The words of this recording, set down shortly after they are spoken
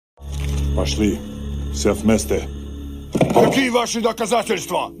Пошли. Все вместе. Какие ваши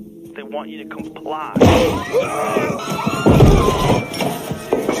доказательства? They want you to comply.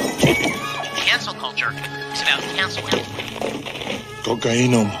 Cancel culture is about canceling.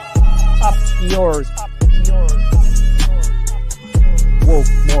 Кокаином. Up yours. Woke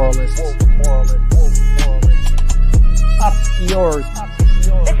moralists. Up yours.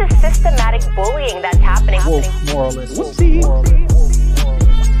 This is systematic bullying that's happening. Woke moralists.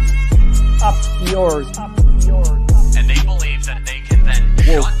 Up yours. And they believe that they can then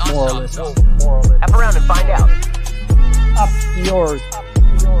Woke shut us moralists. up. F around and find out. Up yours.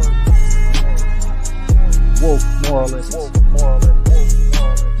 Woke moralists.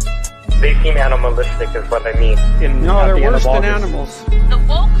 They seem animalistic is what I mean. No, they're worse than animals. The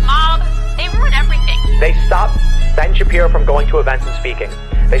woke mob, they ruin everything. They stop Ben Shapiro from going to events and speaking.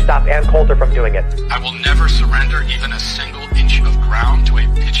 They stop Ann Coulter from doing it. I will never surrender even a single inch of ground to a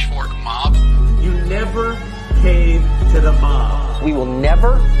pitchfork mob. You never cave to the mob. We will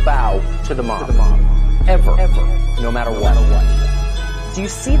never bow to the mob. Ever. No matter what. Do you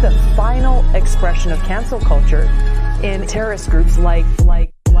see the final expression of cancel culture in terrorist groups like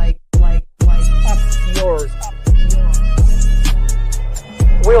Up yours.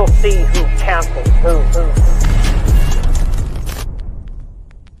 We'll see who cancels who.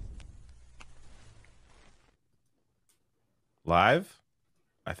 Live?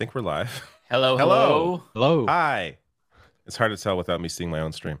 I think we're live. Hello. Hi. It's hard to tell without me seeing my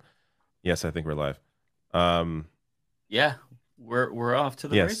own stream. Yes, I think we're live. Yeah, we're off to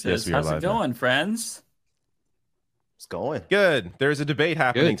the races. Yes, we are How's live it going, friends? It's going. Good. There's a debate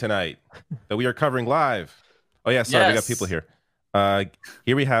happening tonight that we are covering live. Oh, yeah, sorry, we got people here.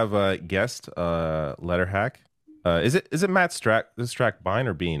 Here we have guest Letterhack. Is it Matt Strackbine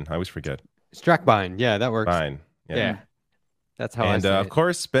or Bean? I always forget. Strackbine. Yeah, that works. Bine. Yeah. That's how and I say of it.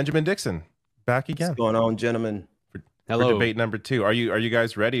 course, Benjamin Dixon back again. What's going on, gentlemen? Hello. For debate number 2. Are you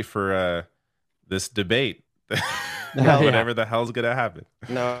guys ready for this debate? Yeah. Whatever the hell's gonna happen.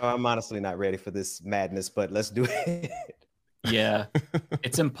 No, I'm honestly not ready for this madness, but let's do it. Yeah,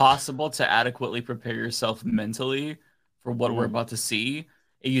 it's impossible to adequately prepare yourself mentally for what we're about to see.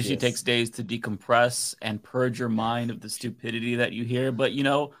 It usually takes days to decompress and purge your mind of the stupidity that you hear. But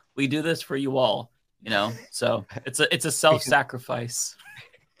we do this for you all. So it's a self-sacrifice.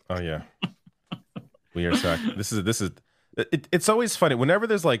 Oh yeah, we are This is. It's always funny whenever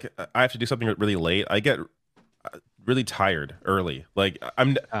there's I have to do something really late. I get really tired early.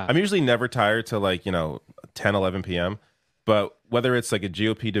 I'm usually never tired till 10, 11 p.m. But whether it's a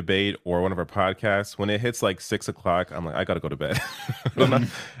GOP debate or one of our podcasts, when it hits 6 o'clock, I'm I gotta go to bed. I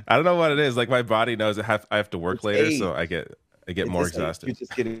don't know what it is. My body knows I have to work later, age. So I get more exhausted. You're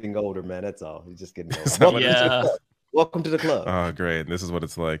just getting older, man. That's all. You're just getting older. Welcome to the club. Oh, great. This is what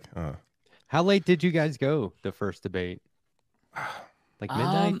it's like. Oh. How late did you guys go the first debate?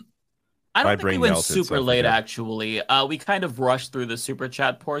 Midnight? I don't think we went super late, actually. We kind of rushed through the super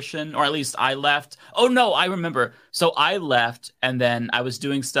chat portion, or at least I left. Oh, no, I remember. So I left, and then I was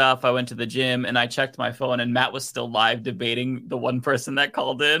doing stuff. I went to the gym, and I checked my phone, and Matt was still live debating the one person that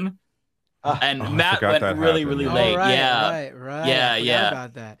called in. And Matt went really, really late. Right. Yeah. I forgot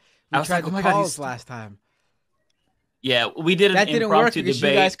about that. We tried the calls last time. Yeah, we did an that didn't impromptu work because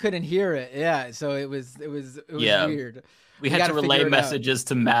debate. You guys couldn't hear it. Yeah, so it was weird. We had to relay messages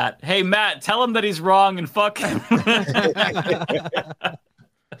to Matt. Hey, Matt, tell him that he's wrong and fuck him.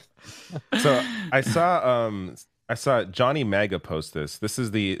 So I saw Johnny Maga post this. This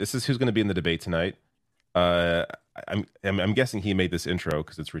is who's going to be in the debate tonight. I'm guessing he made this intro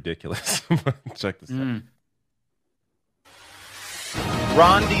because it's ridiculous. Check this out.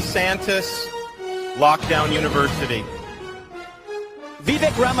 Ron DeSantis, Lockdown University.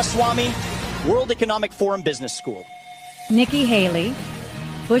 Vivek Ramaswamy, World Economic Forum Business School. Nikki Haley,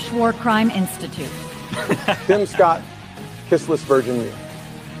 Bush War Crime Institute. Tim Scott, Kissless Virgin Meal.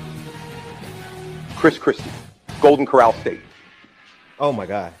 Chris Christie, Golden Corral State. Oh my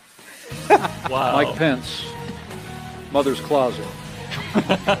God. Wow. Mike Pence, Mother's Closet.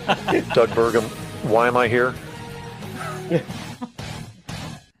 Doug Burgum, why am I here?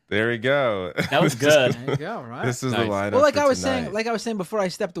 There we go. That was good. There you go, right? This is the lineup. Well, like I was saying before I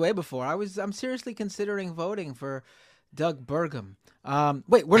stepped away before, I'm seriously considering voting for Doug Burgum.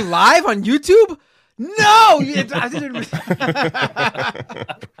 Wait, we're live on YouTube? No, I didn't.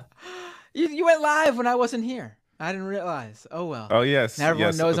 You went live when I wasn't here. I didn't realize. Oh well. Oh yes. Now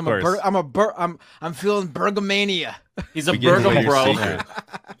everyone knows I'm feeling Burgamania. He's a Burgum bro.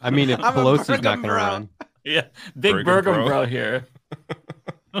 I mean, if Pelosi's not going to run. Yeah, big Burgum bro here.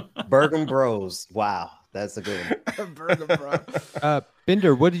 Burgum Bros. Wow. That's a good one. Burgum, bro.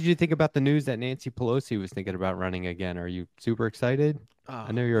 Binder, what did you think about the news that Nancy Pelosi was thinking about running again? Are you super excited?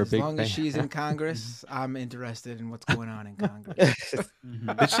 I know you're a big fan. As long as she's in Congress, I'm interested in what's going on in Congress.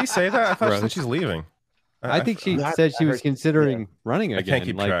 Did she say that? I thought she said she's leaving. I think she said she was considering running again. I can't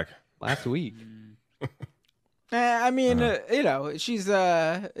keep track. Last week. I mean, you know, she's.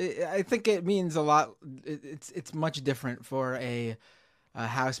 I think it means a lot. It's much different for a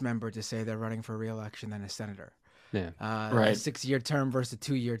House member to say they're running for re-election than a senator. Yeah, right. A 6-year term versus a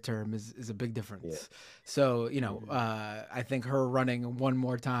 2-year term is a big difference. Yeah. So you know, I think her running one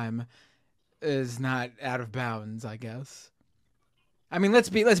more time is not out of bounds, I guess. I mean, let's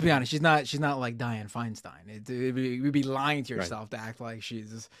be honest. She's not like Dianne Feinstein. You'd be lying to yourself to act like she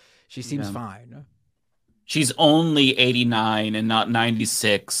seems fine. She's only 89 and not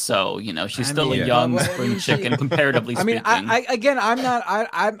 96, so you know she's still a young spring chicken comparatively speaking.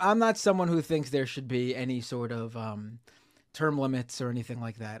 I'm not someone who thinks there should be any sort of term limits or anything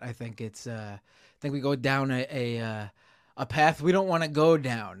like that. I think we go down a path we don't want to go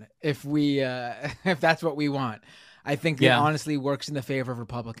down if that's what we want. I think it honestly works in the favor of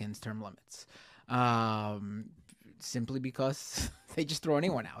Republicans, term limits. Simply because they just throw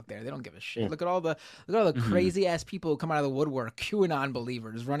anyone out there. They don't give a shit. Look at all the crazy ass people who come out of the woodwork. QAnon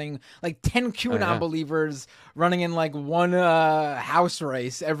believers running like 10 QAnon believers running in like one house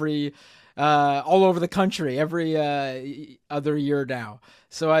race every all over the country every other year now.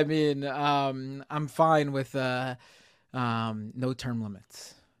 So I mean, I'm fine with no term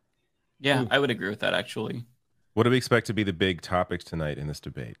limits. Yeah, I would agree with that actually. What do we expect to be the big topics tonight in this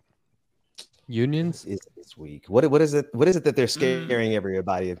debate? Unions is this week. What is it that they're scaring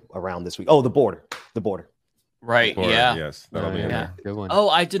everybody around this week? Oh, the border. Right. Border, yeah. Yes, that'll be in there. Good one. Oh,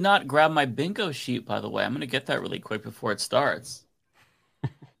 I did not grab my bingo sheet, by the way. I'm gonna get that really quick before it starts.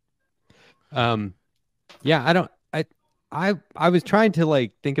 Yeah, I was trying to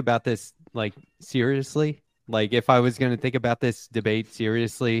like think about this like seriously. Like if I was going to think about this debate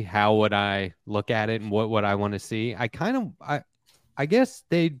seriously, how would I look at it and what would I want to see? I guess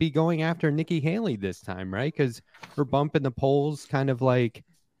they'd be going after Nikki Haley this time, right? Because her bump in the polls kind of like it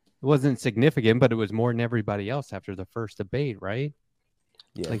wasn't significant, but it was more than everybody else after the first debate, right?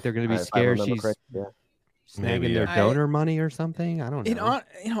 Yeah. Like they're going to be scared she's snagging their donor money or something. I don't know.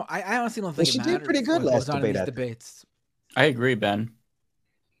 I honestly don't think she did pretty good last debates. I agree, Ben.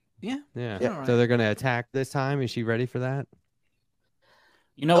 Yeah. Right. So they're going to attack this time. Is she ready for that?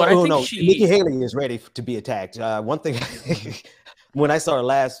 You know what? I think Nikki Haley is ready to be attacked. One thing, when I saw her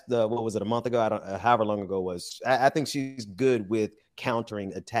last, what was it, a month ago? I don't, however long ago it was. I think she's good with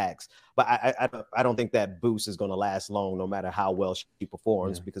countering attacks, but I don't think that boost is going to last long, no matter how well she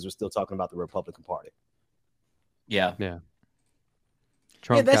performs, because we're still talking about the Republican Party. Yeah.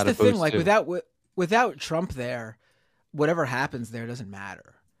 Trump that's got the a thing. boost Like too. without Trump there, whatever happens there doesn't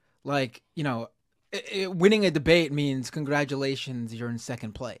matter. Like, you know, winning a debate means congratulations, you're in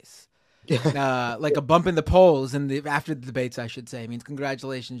second place. Like a bump in the polls after the debates, I should say, means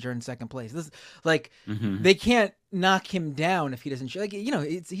congratulations, you're in second place. This they can't knock him down if he doesn't. Like, you know,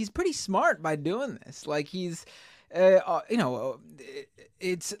 he's pretty smart by doing this. Like he's, you know,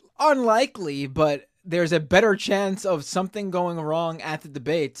 it's unlikely, but there's a better chance of something going wrong at the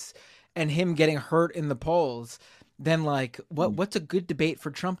debates and him getting hurt in the polls. Then, like, what's a good debate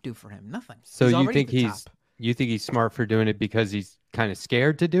for Trump do for him? Nothing. So you think he's smart for doing it because he's kind of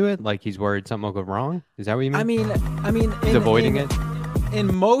scared to do it? Like he's worried something will go wrong? Is that what you mean? I mean, he's avoiding it.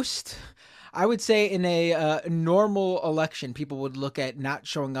 In most, I would say, in a normal election, people would look at not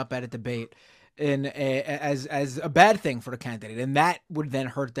showing up at a debate as a bad thing for a candidate, and that would then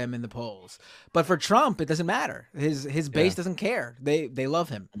hurt them in the polls. But for Trump, it doesn't matter. His base doesn't care. They love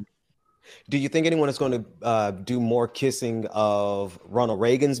him. Do you think anyone is going to do more kissing of Ronald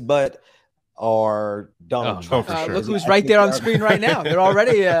Reagan's butt or Donald Trump? For sure. Look who's right there on screen right now. They're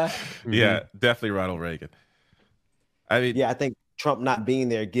already. Yeah, definitely Ronald Reagan. I mean, I think Trump not being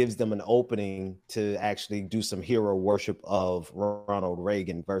there gives them an opening to actually do some hero worship of Ronald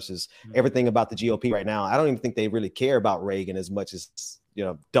Reagan versus everything about the GOP right now. I don't even think they really care about Reagan as much as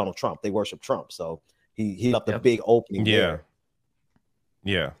Donald Trump. They worship Trump, so he left a big opening.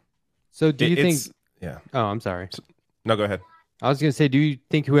 Yeah. So do you think? Yeah. Oh, I'm sorry. No, go ahead. I was gonna say, do you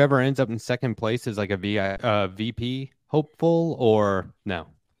think whoever ends up in second place is like a VP hopeful or no?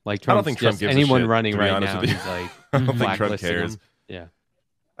 Like Trump, I don't think Trump gives anyone a shit, running right now. He's like, I don't think Trump cares. Yeah.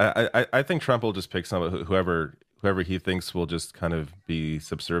 I think Trump will just pick whoever he thinks will just kind of be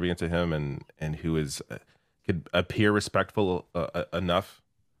subservient to him and who is could appear respectful enough.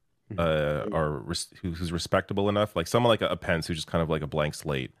 Who's respectable enough, like someone like a Pence who's just kind of like a blank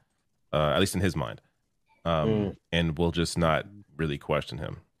slate, at least in his mind. and we'll just not really question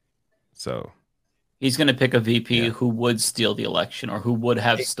him. So he's going to pick a VP who would steal the election or who would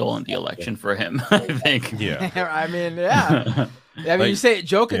have stolen the election for him, I think. Yeah. I mean, yeah. I mean, you say it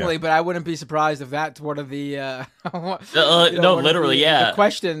jokingly, but I wouldn't be surprised if that's one of the no, literally, the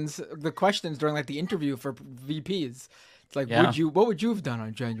questions during like the interview for VPs. It's like, what would you have done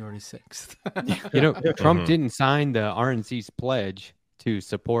on January 6th? Trump didn't sign the RNC's pledge to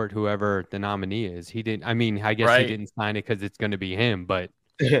support whoever the nominee is. He didn't. I mean, I guess he didn't sign it because it's going to be him, but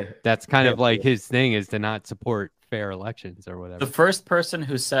that's kind of like his thing is to not support fair elections or whatever. The first person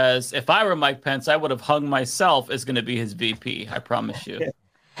who says, if I were Mike Pence, I would have hung myself is going to be his VP. I promise you.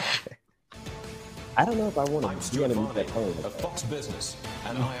 I don't know if I want to meet that home. Of Fox Business,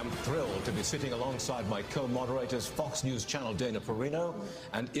 and I am thrilled to be sitting alongside my co-moderators, Fox News Channel Dana Perino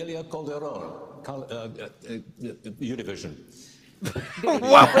and Ilya Calderon, Univision.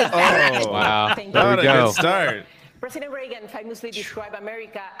 Wow. There we go. Good start. President Reagan famously described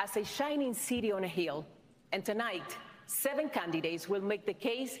America as a shining city on a hill. And tonight, 7 candidates will make the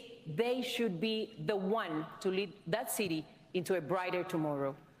case they should be the one to lead that city into a brighter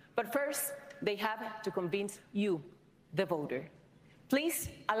tomorrow. But first, they have to convince you, the voter. Please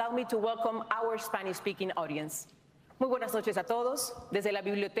allow me to welcome our Spanish-speaking audience. Muy buenas noches a todos. Desde la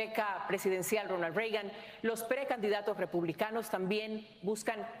Biblioteca Presidencial Ronald Reagan, los precandidatos republicanos también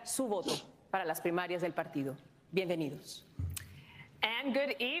buscan su voto para las primarias del partido. Bienvenidos. And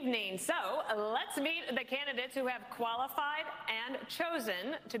good evening. So let's meet the candidates who have qualified and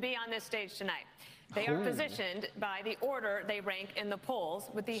chosen to be on this stage tonight. They are positioned by the order they rank in the polls,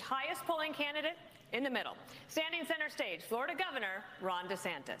 with the highest polling candidate in the middle. Standing center stage, Florida Governor Ron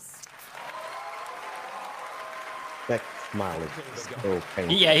DeSantis. That smile is so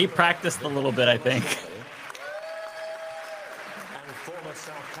painful. Yeah, he practiced a little bit, I think. And former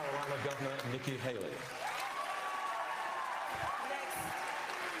South Carolina Governor Nikki Haley.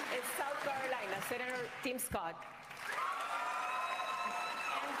 South Carolina, Senator Tim Scott,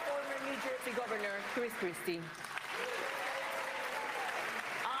 and former New Jersey Governor Chris Christie.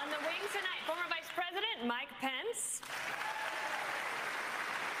 On the wing tonight, former Vice President Mike Pence,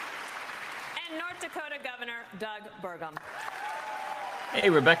 and North Dakota Governor Doug Burgum. Hey,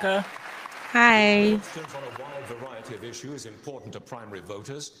 Rebecca. Hi. Questions on a wide variety of issues important to primary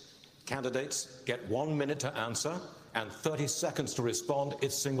voters. Candidates get 1 minute to answer and 30 seconds to respond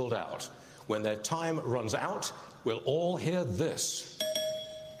if singled out. When their time runs out, we'll all hear this.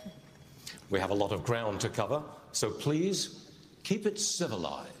 We have a lot of ground to cover, so please keep it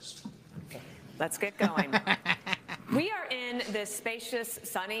civilized. Let's get going. We are in this spacious,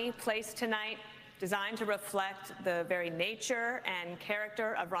 sunny place tonight, designed to reflect the very nature and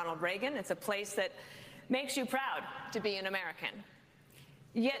character of Ronald Reagan. It's a place that makes you proud to be an American.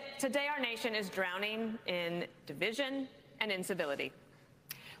 Yet today our nation is drowning in division and incivility.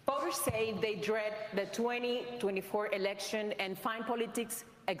 Voters say they dread the 2024 election and find politics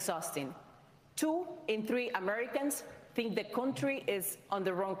exhausting. 2 in 3 Americans think the country is on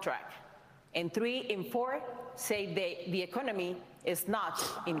the wrong track. And 3 in 4 say the economy is not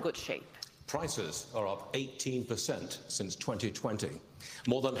in good shape. Prices are up 18% since 2020.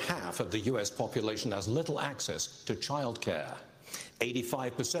 More than half of the U.S. population has little access to childcare.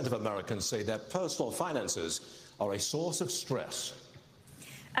 85% of Americans say their personal finances are a source of stress.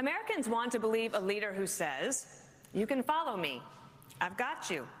 Americans want to believe a leader who says, you can follow me. I've got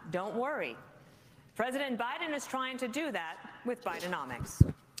you. Don't worry. President Biden is trying to do that with Bidenomics.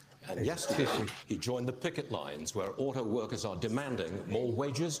 And yesterday, he joined the picket lines where auto workers are demanding more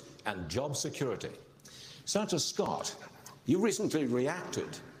wages and job security. Senator Scott, you recently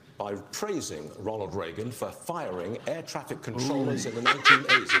reacted by praising Ronald Reagan for firing air traffic controllers in the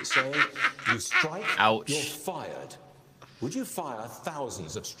 1980s, saying, you strike, you're fired. Would you fire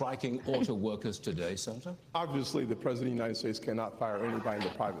thousands of striking auto workers today, Senator? Obviously, the President of the United States cannot fire anybody in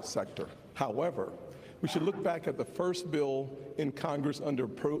the private sector. However, we should look back at the first bill in Congress under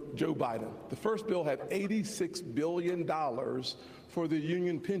Joe Biden. The first bill had $86 billion for the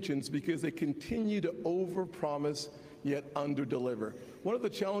union pensions because they continue to overpromise yet underdeliver. One of the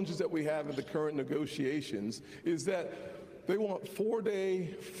challenges that we have in the current negotiations is that they want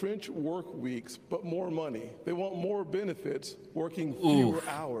 4-day French work weeks, but more money. They want more benefits, working fewer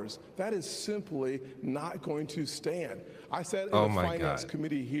hours. That is simply not going to stand. I sat in a Finance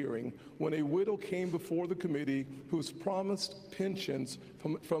Committee hearing when a widow came before the committee who was promised pensions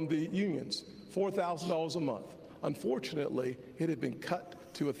from the unions, $4,000 a month. Unfortunately, it had been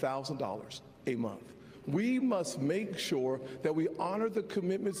cut to $1,000 a month. We must make sure that we honor the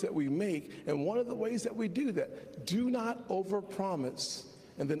commitments that we make, and one of the ways that we do that, do not overpromise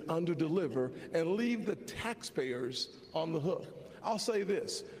and then underdeliver and leave the taxpayers on the hook. I'll say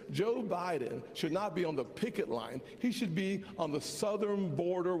this, Joe Biden should not be on the picket line. He should be on the southern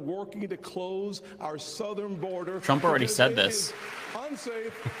border working to close our southern border. Trump already said this.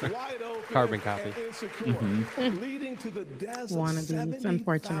 Unsafe, wide open, Carbon copy. and insecure, leading to the deaths of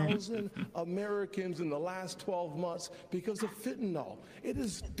 70,000 Americans in the last 12 months because of fentanyl. It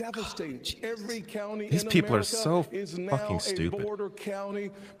is devastating. Every county These in people America are so is now fucking stupid. a border county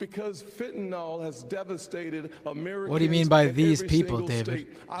because fentanyl has devastated Americans. What do you mean by in these every people, single David?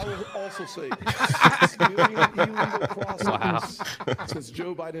 state. I will also say 6 million illegal crossings since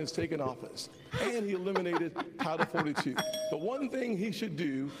Joe Biden has taken office, and he eliminated Title 42. The one thing he should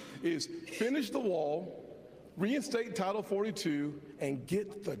do is finish the wall, reinstate Title 42, and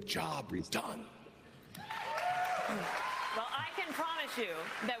get the job done. Well, I can promise you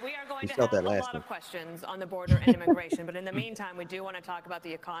that we are going to felt have that a last lot one. of questions on the border and immigration. But in the meantime, we do want to talk about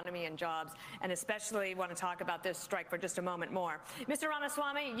the economy and jobs, and especially want to talk about this strike for just a moment more. Mr.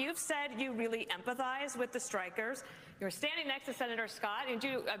 Ramaswamy, you've said you really empathize with the strikers. You're standing next to Senator Scott. And do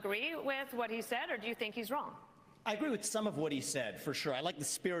you agree with what he said, or do you think he's wrong? I agree with some of what he said, for sure. I like the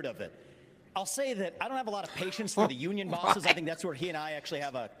spirit of it. I'll say that I don't have a lot of patience for the union bosses. I think that's where he and I actually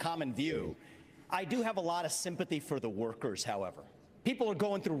have a common view. I do have a lot of sympathy for the workers, however. People are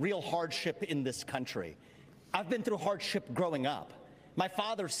going through real hardship in this country. I've been through hardship growing up. My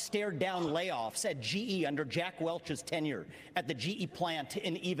father stared down layoffs at GE under Jack Welch's tenure at the GE plant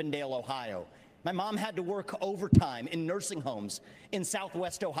in Evendale, Ohio. My mom had to work overtime in nursing homes in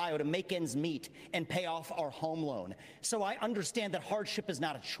Southwest Ohio to make ends meet and pay off our home loan. So I understand that hardship is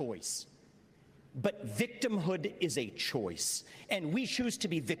not a choice. But victimhood is a choice, and we choose to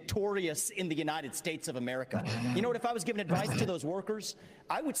be victorious in the United States of America. You know what, if I was giving advice to those workers,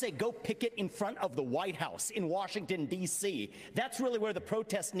 I would say go picket in front of the White House in Washington, D.C. That's really where the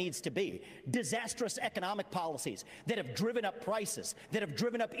protest needs to be. Disastrous economic policies that have driven up prices, that have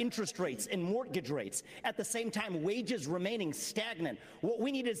driven up interest rates and mortgage rates, at the same time wages remaining stagnant. What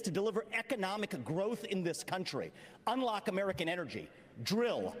we need is to deliver economic growth in this country, unlock American energy,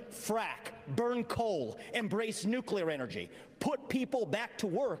 drill, frack, burn coal, embrace nuclear energy, put people back to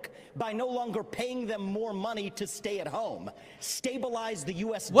work by no longer paying them more money to stay at home, stabilize the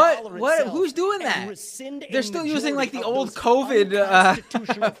U.S. dollar itself. Who's doing that? Rescind They're still using like the old COVID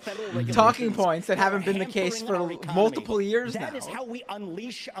talking points that haven't been the case for multiple years now. That is how we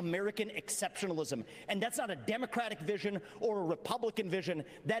unleash American exceptionalism. And that's not a Democratic vision or a Republican vision.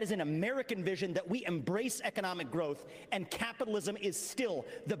 That is an American vision that we embrace economic growth, and capitalism is still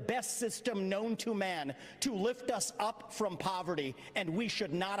the best system known to man to lift us up from poverty, and we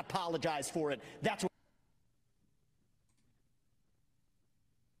should not apologize for it. That's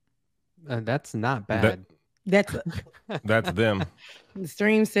not bad. That's them. The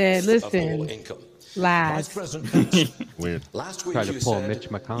stream said, listen, lies. Vice President Pence, weird. Last week Try to you pull said Mitch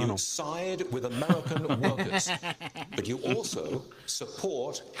McConnell. you side with American workers, but you also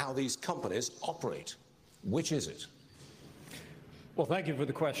support how these companies operate. Which is it? Well, thank you for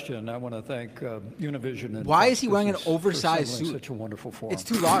the question. I want to thank Univision. And Why Fox is he wearing an Business for oversized assembling suit? Such a wonderful forum. It's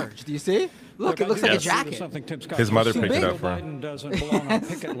too large. Do you see? Look, it looks like a jacket. His mother picked it up for Biden him. doesn't belong on the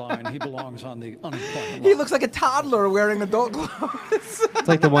picket line. He belongs on the unemployment line. He looks like a toddler wearing adult clothes. It's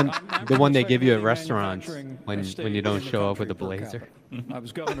like the one they give you at restaurants when you don't show up with a blazer. I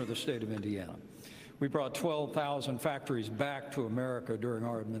was governor of the state of Indiana. We brought 12,000 factories back to America during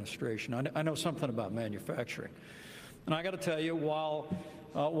our administration. I know something about manufacturing. And I got to tell you, while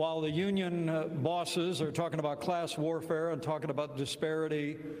the union bosses are talking about class warfare and talking about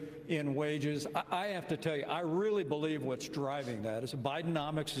disparity in wages, I have to tell you, I really believe what's driving that is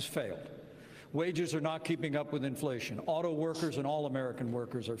Bidenomics has failed. Wages are not keeping up with inflation. Auto workers and all American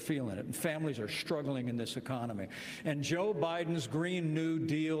workers are feeling it, and families are struggling in this economy. And Joe Biden's Green New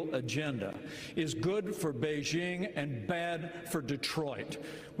Deal agenda is good for Beijing and bad for Detroit.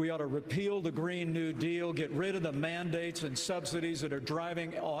 We ought to repeal the Green New Deal, get rid of the mandates and subsidies that are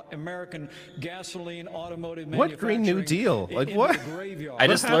driving American gasoline, automotive What Green New Deal? Like what? I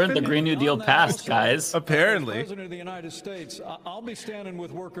just learned the Green New Deal passed, guys. Apparently. As President of the United States, I'll be standing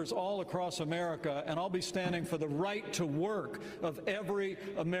with workers all across America, and I'll be standing for the right to work of every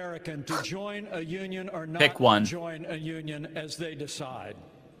American to join a union or not Pick one. join a union as they decide.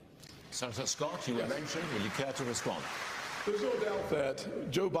 Senator Scott, you were mentioned. Will you care to respond? There's no doubt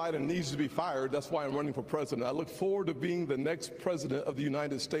that Joe Biden needs to be fired. That's why I'm running for president. I look forward to being the next president of the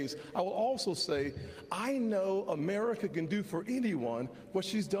United States. I will also say, I know America can do for anyone what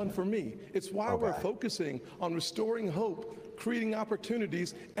she's done for me. It's why we're focusing on restoring hope, creating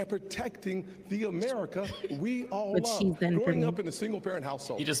opportunities, and protecting the America we all love. Growing up in a single-parent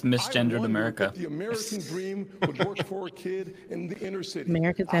household, You just misgendered America. If the American dream would work for a kid in the inner city.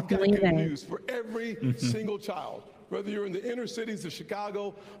 America's I've got definitely good there. news for every single child. Whether you're in the inner cities of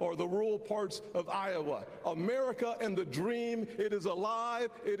Chicago or the rural parts of Iowa, America and the dream, it is alive,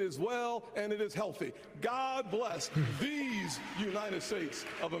 it is well, and it is healthy. God bless these United States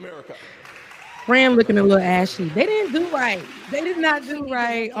of America. Graham looking a little ashy. They didn't do right. They did not do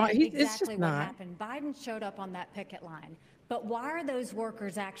right. It's just what not. happened. Biden showed up on that picket line. But why are those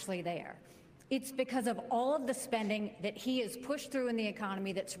workers actually there? It's because of all of the spending that he has pushed through in the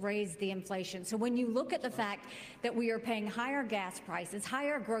economy that's raised the inflation. So when you look at the fact that we are paying higher gas prices,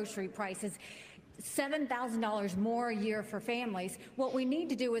 higher grocery prices, $7,000 more a year for families, what we need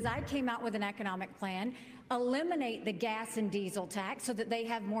to do is I came out with an economic plan. Eliminate the gas and diesel tax so that they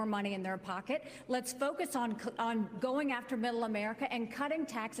have more money in their pocket. Let's focus on going after middle America and cutting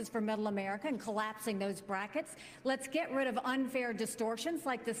taxes for middle America and collapsing those brackets. Let's get rid of unfair distortions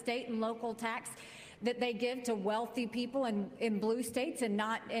like the state and local tax that they give to wealthy people in blue states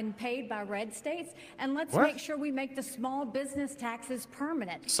and paid by red states. And let's make sure we make the small business taxes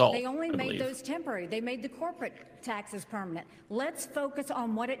permanent. They only made those temporary. They made the corporate taxes permanent. Let's focus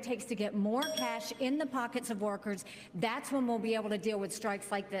on what it takes to get more cash in the pockets of workers. That's when we'll be able to deal with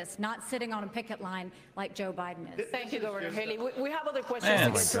strikes like this, not sitting on a picket line like Joe Biden is. Thank you, Governor Haley. We have other questions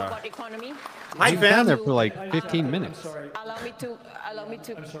to get to about economy. I've been down there for like 15 minutes. Allow me to.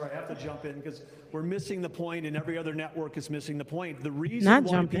 I'm sorry, I have to jump in because we're missing the point, and every other network is missing the point. The reason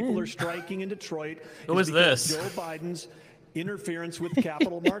why people are striking in Detroit is because Joe Biden's interference with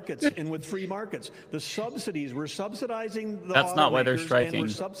capital markets and with free markets. The subsidies, we're subsidizing the That's not why they're automakers, striking. and we're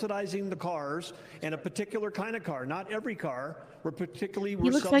subsidizing the cars, and a particular kind of car, not every car. We're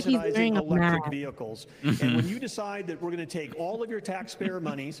looks like he's wearing subsidizing a electric mask. vehicles. And when you decide that we're going to take all of your taxpayer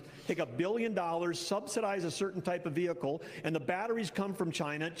monies, take $1 billion, subsidize a certain type of vehicle, and the batteries come from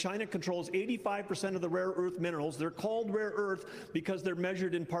China. China controls 85% of the rare earth minerals. They're called rare earth because they're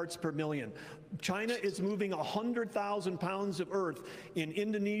measured in parts per million. China is moving 100,000 pounds of earth in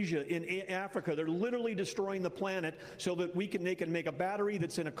Indonesia, in Africa. They're literally destroying the planet so that they can make a battery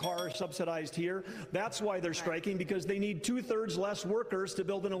that's in a car subsidized here. That's why they're striking, because they need 2/3 less workers to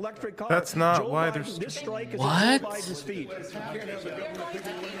build an electric car. That's not why they're This strike is What? at Joe Biden's feet.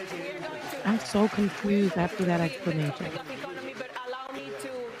 I'm so confused after that explanation. But allow me to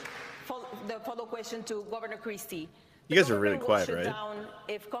the follow question to Governor Christie. You guys are really The quiet, government will right? shut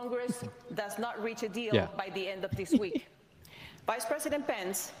down if Congress does not reach a deal Yeah. by the end of this week. Vice President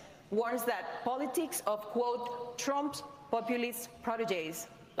Pence warns that politics of, quote, Trump's populist proteges,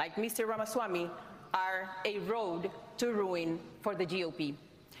 like Mr. Ramaswamy, are a road to ruin for the GOP.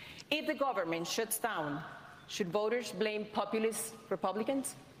 If the government shuts down, should voters blame populist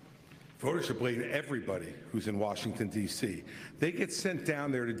Republicans? Voters should blame everybody who's in Washington, D.C. They get sent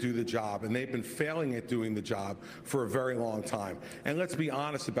down there to do the job, and they've been failing at doing the job for a very long time. And let's be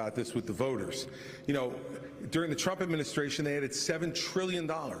honest about this with the voters. You know, during the Trump administration, they added $7 trillion.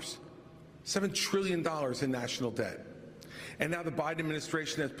 $7 trillion in national debt. And now the Biden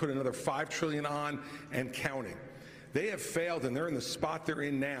administration has put another $5 trillion on and counting. They have failed, and they're in the spot they're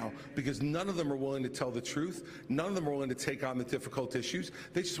in now because none of them are willing to tell the truth. None of them are willing to take on the difficult issues.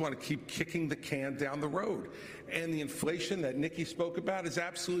 They just want to keep kicking the can down the road. And the inflation that Nikki spoke about is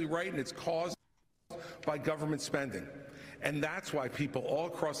absolutely right, and it's caused by government spending. And that's why people all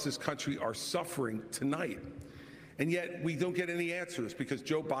across this country are suffering tonight. And yet we don't get any answers because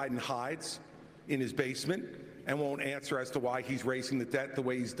Joe Biden hides in his basement and won't answer as to why he's raising the debt the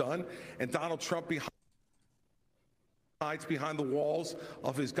way he's done. And Donald Trump hides behind the walls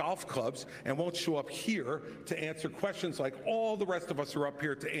of his golf clubs and won't show up here to answer questions like all the rest of us are up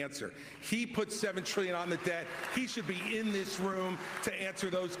here to answer. He put $7 trillion on the debt. He should be in this room to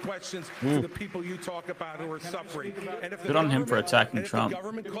answer those questions for the people you talk about who are suffering. And if Good on him for attacking Trump. If the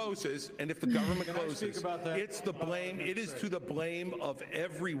government closes, it's the blame. It is to the blame of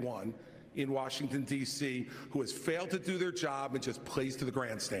everyone in Washington, D.C., who has failed to do their job and just plays to the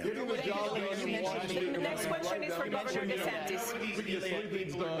grandstand. The next question is for Governor DeSantis.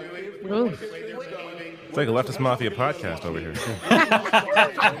 It's like a Leftist Mafia podcast over here.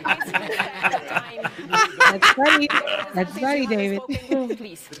 That's funny. That's funny, David.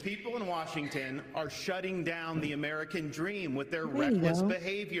 The people in Washington are shutting down the American dream with their reckless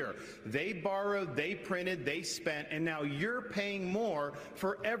behavior. They borrowed, they printed, they spent, and now you're paying more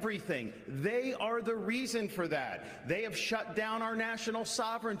for everything. They are the reason for that. They have shut down our national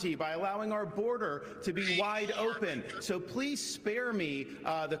sovereignty by allowing our border to be wide open. So please spare me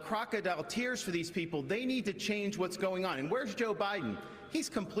the crocodile tears for these people. They need to change what's going on. And where's Joe Biden? He's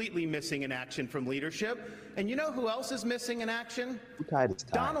completely missing in action from leadership. And you know who else is missing in action?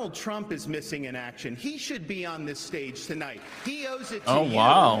 Donald Trump is missing in action. He should be on this stage tonight. He owes it to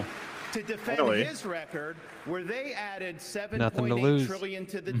you to defend his record, where they added $7.8 trillion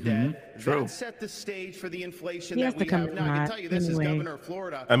to the debt. That set the stage for the inflation that we have now. I can tell you this is Governor of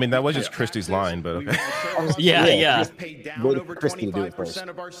Florida. I mean, that was just Christie's line, but okay. Just paid down over 25%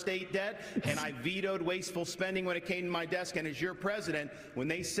 of our state debt, and I vetoed wasteful spending when it came to my desk. And as your president, when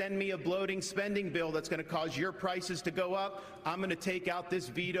they send me a bloating spending bill that's going to cause your prices to go up, I'm going to take out this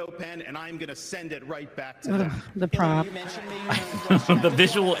veto pen and I'm going to send it right back to them. The prop. The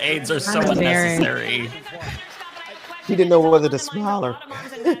visual aids are so unnecessary. He didn't know whether to smile or. know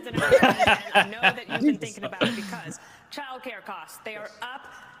that you've been thinking about it because childcare costs, they are up.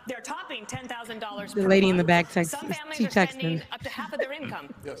 They're topping $10,000 per The lady in the month. back text, Some families she are spending texting. up to half of their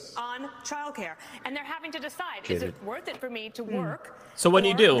income on childcare, and they're having to decide: is it worth it for me to work? So what do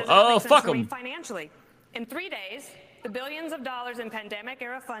you or do? does it Oh, make sense fuck for me 'em. financially. In 3 days, the billions of dollars in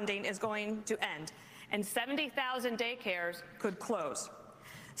pandemic-era funding is going to end, and 70,000 daycares could close.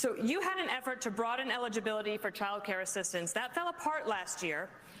 So you had an effort to broaden eligibility for child care assistance. That fell apart last year.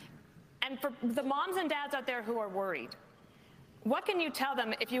 And for the moms and dads out there who are worried, what can you tell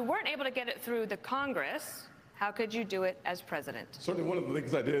them if you weren't able to get it through the Congress? How could you do it as president? Certainly one of the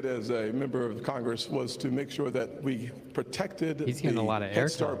things I did as a member of Congress was to make sure that we protected the Head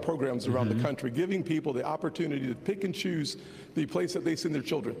Start programs around the country, giving people the opportunity to pick and choose the place that they send their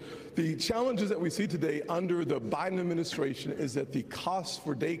children. The challenges that we see today under the Biden administration is that the cost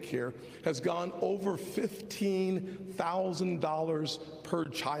for daycare has gone over $15,000 per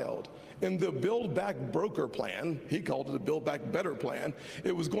child. In the Build Back Broker plan, he called it a Build Back Better plan,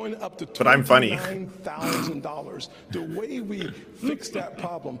 it was going up to $29,000. The way we fix that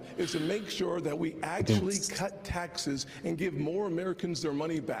problem is to make sure that we actually cut taxes and give more Americans their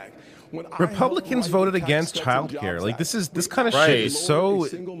money back. When Republicans voted against childcare. Like this kind of shit is so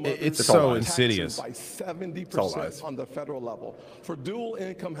it's so insidious. By 70% on the federal level. For dual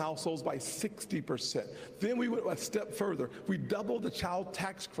income households by 60%. Then we went a step further. We doubled the child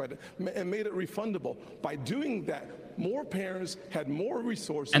tax credit and made it refundable. By doing that, more parents had more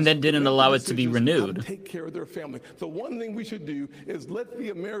resources. And then didn't allow it to be renewed. To take care of their family. The one thing we should do is let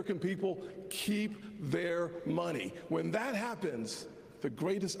the American people keep their money. When that happens, the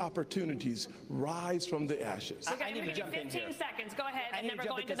greatest opportunities rise from the ashes. Okay, I need to jump in 15 seconds. Go ahead. And never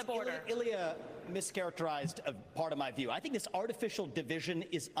going to the border. Ilya mischaracterized a part of my view. I think this artificial division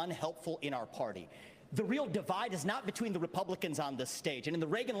is unhelpful in our party. The real divide is not between the Republicans on this stage. And in the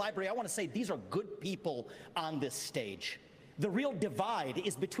Reagan Library, I want to say these are good people on this stage. The real divide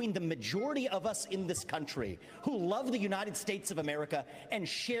is between the majority of us in this country who love the United States of America and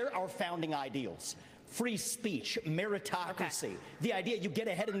share our founding ideals. Free speech, meritocracy, the idea you get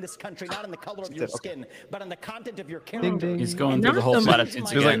ahead in this country, not on the color of your skin, but on the content of your character. He's going through the whole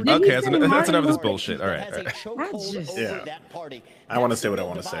platitudes again. Like, okay, that's enough of this bullshit. All right. That party. I want to say what I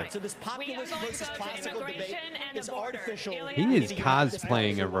want to say. So this populist versus classical debate is artificial. He is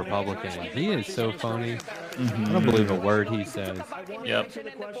cosplaying a Republican. He is so phony. I don't believe a word he says. Yep.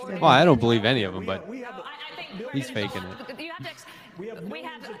 Well, I don't believe any of them, but he's faking it. We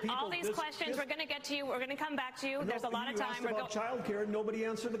have all these questions. We're going to get to you. We're going to come back to you. There's a lot of time. About child care, nobody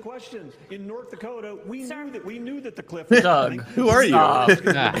answered the questions. In North Dakota, we knew that the cliff was coming. Who are you?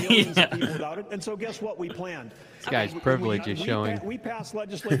 And so guess what? We planned. This guy's privilege is showing. We passed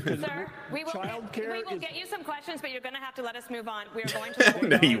legislation. Sir, we will get you some questions, but you're going to have to let us move on. We are going to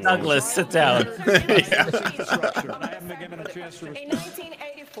the Douglas, sit down. In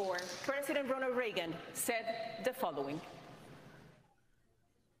 1984, President Ronald Reagan said the following.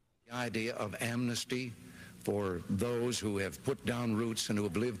 The idea of amnesty for those who have put down roots and who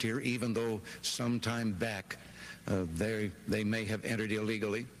have lived here, even though some time back they may have entered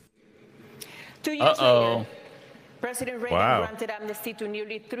illegally. 2 years later, President Reagan granted amnesty to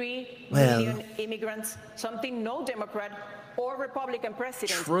nearly 3 million immigrants, something no Democrat or Republican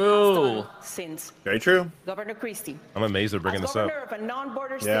president has done since. Very true. Governor Christie. I'm amazed they're bringing this up. As governor of a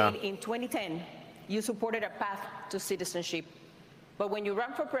non-border state in 2010, you supported a path to citizenship. But when you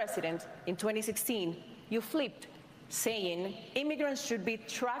ran for president in 2016, you flipped, saying immigrants should be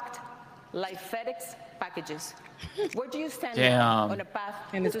tracked like FedEx packages. Where do you stand Damn. on a path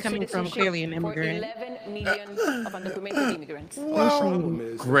And it's to coming from citizenship clearly an for immigrant. 11 million of undocumented immigrants? Well, the problem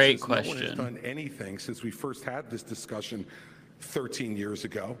is, Great no one has question. done anything since we first had this discussion 13 years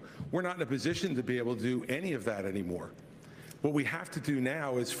ago. We're not in a position to be able to do any of that anymore. What we have to do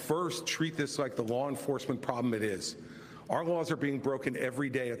now is first treat this like the law enforcement problem it is. Our laws are being broken every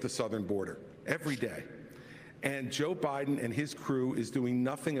day at the southern border, every day. And Joe Biden and his crew is doing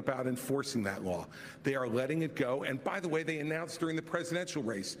nothing about enforcing that law. They are letting it go. And by the way, they announced during the presidential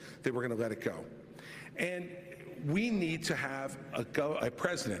race they were going to let it go. And we need to have a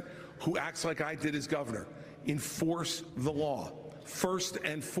president who acts like I did as governor, enforce the law first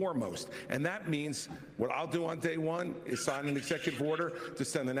and foremost. And that means what I'll do on day one is sign an executive order to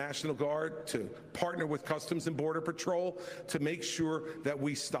send the National Guard to partner with Customs and Border Patrol to make sure that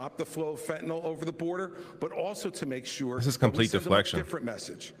we stop the flow of fentanyl over the border, but also to make sure This is that we complete send them a deflection. different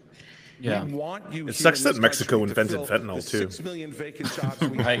message. Yeah. We want you It here sucks in that this Mexico country to invented fill fentanyl, the too. 6 million vacant jobs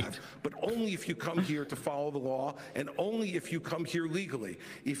we Right. have, but only if you come here to follow the law and only if you come here legally.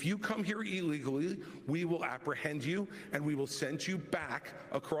 If you come here illegally, we will apprehend you and we will send you back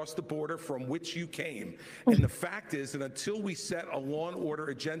across the border from which you came. And the fact is that until we set a law and order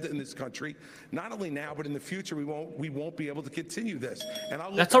agenda in this country, not only now but in the future, we won't be able to continue this. And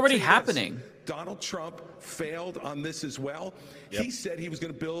That's already happening. Donald Trump failed on this as well. He said he was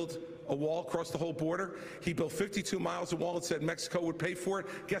going to build a wall across the whole border. He built 52 miles of wall and said Mexico would pay for it.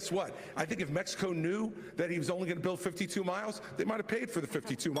 Guess what? I think if Mexico knew that he was only going to build 52 miles, they might have paid for the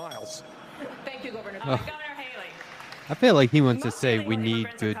 52 miles. Thank you, Governor. Oh. Governor Haley. I feel like he wants to say we need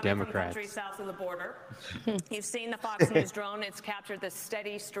good Democrats. Countries south of the border. You've seen the Fox News drone. It's captured this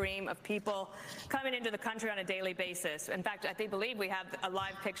steady stream of people coming into the country on a daily basis. In fact, I believe we have a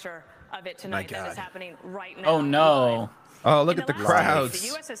live picture of it tonight that is happening right now. Oh no. Oh, look at the crowds. The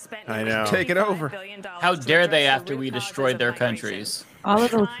U.S. has spent I know. Take it over. How dare they after we destroyed their countries? All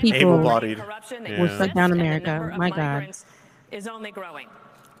of those people Able-bodied. will shut down America. My God. Is only growing.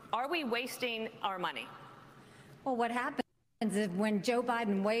 Are we wasting our money? Well, what happens is when Joe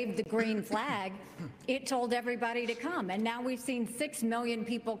Biden waved the green flag, it told everybody to come. And now we've seen 6 million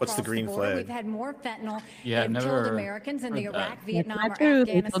people What's cross the green border. flag? We've had more fentanyl. Yeah, They've never killed Americans in the heard that. Iraq, Vietnam, not or true.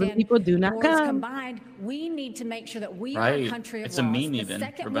 They told the Afghanistan people, do not wars come. combined. We need to make sure that we are Right. a country of It's a laws. meme The even,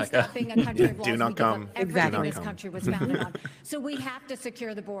 second Rebecca. we stop being a country of laws, Do not we give up come. everything Exactly. this country was founded on. So we have to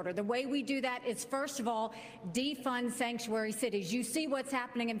secure the border. The way we do that is, first of all, defund sanctuary cities. You see what's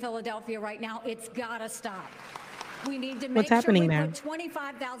happening in Philadelphia right now. It's got to stop. We need to make What's sure happening we there? put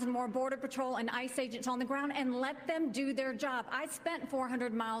 25,000 more Border Patrol and ICE agents on the ground and let them do their job. I spent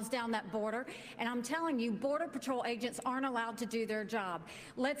 400 miles down that border, and I'm telling you, Border Patrol agents aren't allowed to do their job.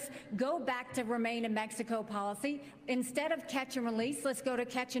 Let's go back to remain in Mexico policy. Instead of catch and release, let's go to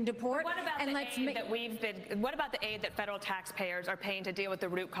catch and deport. What about and the let's aid that what about the aid that federal taxpayers are paying to deal with the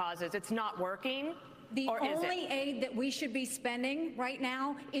root causes? It's not working? The Or is only aid that we should be spending right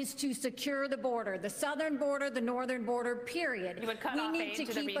now is to secure the border, the southern border, the northern border, period. You would cut we off need aid to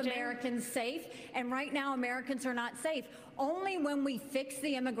to the keep region? Americans safe, and right now Americans are not safe. Only when we fix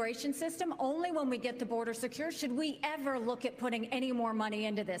the immigration system, only when we get the border secure, should we ever look at putting any more money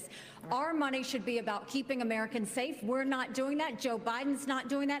into this. Our money should be about keeping Americans safe. We're not doing that. Joe Biden's not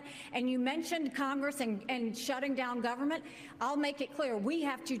doing that. And you mentioned Congress and shutting down government. I'll make it clear. We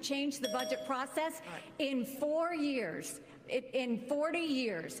have to change the budget process in 4 years. In 40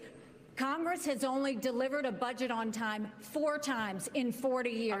 years. Congress has only delivered a budget on time 4 times in 40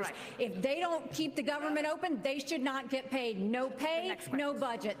 years. If they don't keep the government open, they should not get paid. No pay, no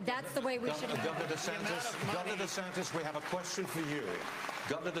budget. That's the way we should. Governor DeSantis, we have a question for you.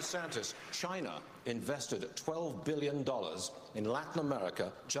 Governor DeSantis, China invested $12 billion in Latin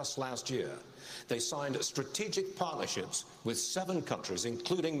America just last year. They signed strategic partnerships with 7 countries,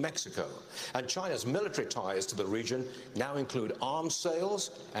 including Mexico. And China's military ties to the region now include arms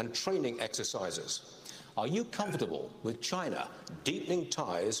sales and training exercises. Are you comfortable with China deepening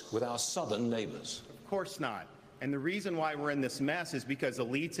ties with our southern neighbors? Of course not. And the reason why we're in this mess is because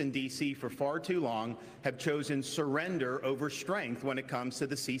elites in D.C. for far too long have chosen surrender over strength when it comes to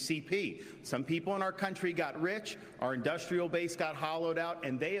the CCP. Some people in our country got rich, our industrial base got hollowed out,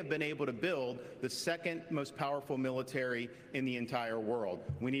 and they have been able to build the second most powerful military in the entire world.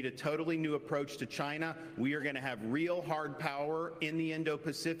 We need a totally new approach to China. We are going to have real hard power in the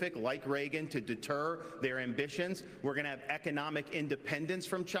Indo-Pacific, like Reagan, to deter their ambitions. We're going to have economic independence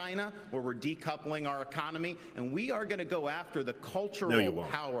from China, where we're decoupling our economy, and and we are going to go after the No, you cultural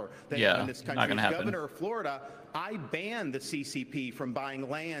won't. power that Yeah, in this country. not gonna As happen. Governor of Florida, I banned the CCP from buying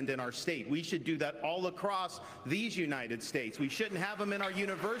land in our state. We should do that all across these United States. We shouldn't have them in our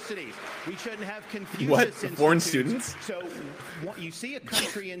universities. We shouldn't have Confucius What? Foreign institutes. students? So you see a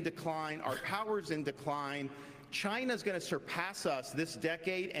country in decline, our power's in decline. China's going to surpass us this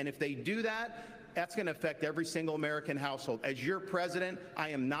decade, and if they do that, that's going to affect every single American household. As your president, I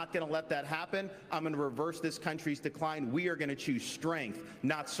am not going to let that happen. I'm going to reverse this country's decline. We are going to choose strength,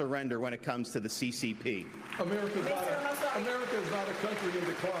 not surrender when it comes to the CCP. America is not a country in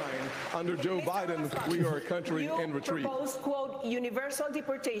decline. Under Joe Biden, we are a country in retreat. Proposed, quote, universal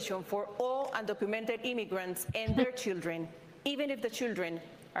deportation for all undocumented immigrants and their children, even if the children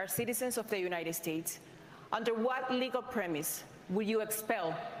are citizens of the United States. Under what legal premise will you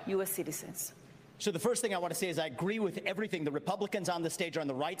expel U.S. citizens? So the first thing I want to say is I agree with everything. The Republicans on the stage are on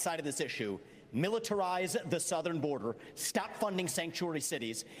the right side of this issue. Militarize the southern border, stop funding sanctuary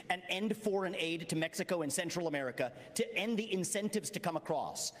cities, and end foreign aid to Mexico and Central America to end the incentives to come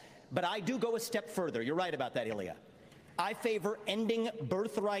across. But I do go a step further. You're right about that, Ilya. I favor ending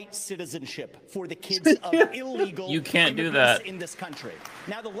birthright citizenship for the kids of illegal You can't do immigrants that. in this country.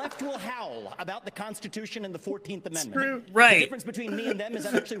 Now, the left will howl about the Constitution and the 14th Amendment. Right. The difference between me and them is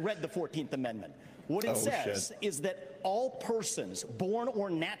I've actually read the 14th Amendment. What it says is that all persons born or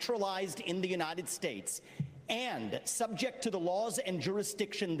naturalized in the United States and subject to the laws and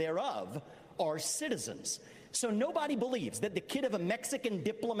jurisdiction thereof are citizens. So nobody believes that the kid of a Mexican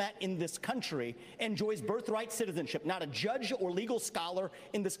diplomat in this country enjoys birthright citizenship. Not a judge or legal scholar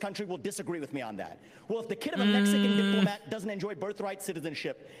in this country will disagree with me on that. Well, if the kid of a Mexican diplomat doesn't enjoy birthright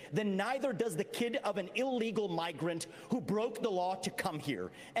citizenship, then neither does the kid of an illegal migrant who broke the law to come here.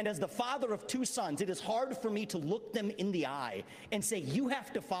 And as the father of two sons, it is hard for me to look them in the eye and say, you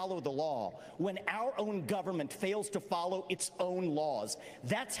have to follow the law when our own government fails to follow its own laws.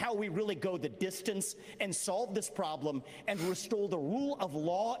 That's how we really go the distance and solve this problem and restore the rule of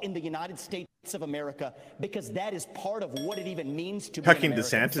law in the United States of America, because that is part of what it even means to be an Hecking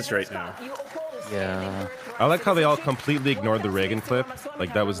American. DeSantis right now. Yeah. I like how they all completely ignored the Reagan clip.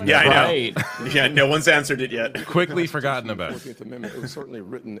 Like that was Yeah, never I know. Yeah, no one's answered it yet. Quickly forgotten about. 14th Amendment, it was certainly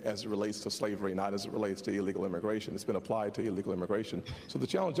written as it relates to slavery, not as it relates to illegal immigration. It's been applied to illegal immigration. So the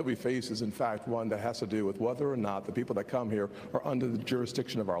challenge that we face is, in fact, one that has to do with whether or not the people that come here are under the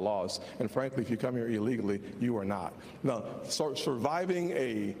jurisdiction of our laws. And frankly, if you come here illegally, you are not. Now, surviving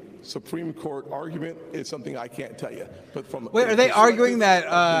a Supreme Court argument is something I can't tell you. But from Wait, are they arguing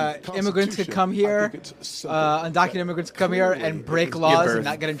that immigrants could come here, undocumented immigrants could come here and break laws and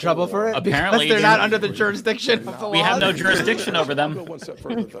not get in trouble for it? Apparently, because they're not under the jurisdiction of the law. We have no jurisdiction over them. Go one step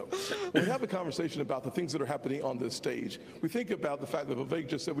further, though. When we have a conversation about the things that are happening on this stage, we think about the fact that Vivek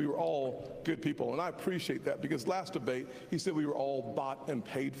just said we were all good people, and I appreciate that, because last debate he said we were all bought and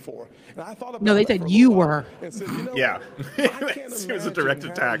paid for. And I thought about No, they that said for a you little while were. and said, you know, Yeah. I can't It was a direct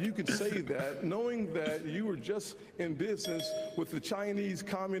imagine how attack. you could say that knowing that you were just in business with the Chinese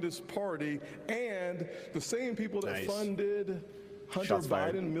Communist Party and the same people that Nice. funded Hunter Shots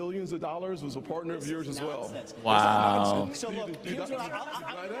fired. Biden millions of dollars was a partner of yours as well. Wow. So look, here's what I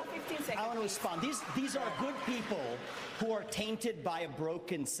want to respond. These are good people who are tainted by a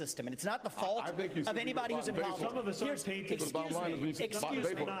broken system, and it's not the fault of anybody who's involved. Some of us are tainted, but the bottom line is we need to buy Excuse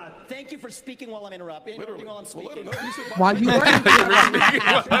me. paper. Thank you for speaking while I'm interrupting while I'm speaking. While you were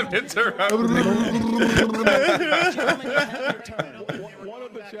One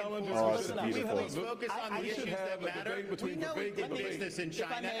of the challenges We should have a debate between Vivek and business in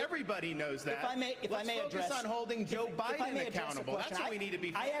China. Everybody knows that. If I may focus address on holding Joe Biden accountable. That's what we need to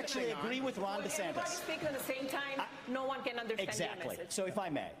be I actually focusing on. agree with Ron DeSantis. Speaking at the same time, no one can understand your Exactly. message. So if I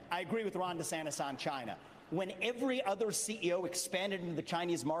may, I agree with Ron DeSantis on China. When every other CEO expanded into the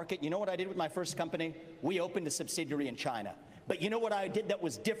Chinese market, you know what I did with my first company? We opened a subsidiary in China. But you know what I did that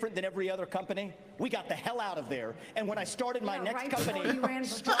was different than every other company? We got the hell out of there. And when I started my next company,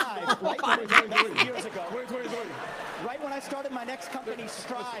 Strive, years ago, right when I started my next company,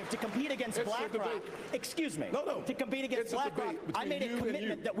 Strive, to compete against BlackRock, excuse me, to compete against BlackRock, I made a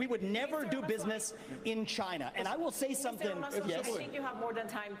commitment that we would never do business in China. And I will say something. I think you have more than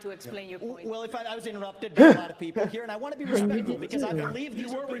time to explain your point. Well, if I was interrupted by a lot of people here, and I want to be respectful because I believe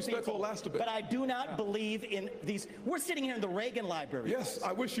these are good people, but I do not believe in these. We're sitting here in the Reagan Library. Yes,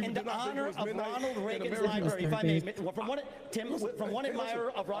 I wish you in did the not think it honor was of midnight Ronald in Reagan's America. library. If I may, from one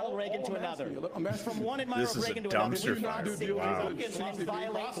admirer of Ronald Reagan to another. From one admirer This of is a Reagan to another. dumpster We not fire. sit Wow. and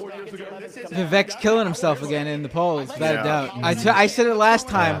violate Reagan's 11th Vivek's killing himself again in the polls, without a doubt. I said it last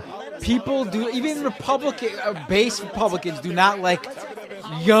time. People do, even base Republicans do not like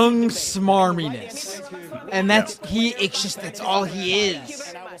young smarminess. And that's that's all he is.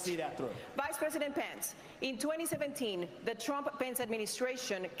 And I will see that through. Vice President Pence, in 2017, the Trump-Pence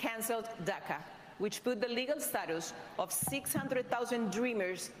administration canceled DACA, which put the legal status of 600,000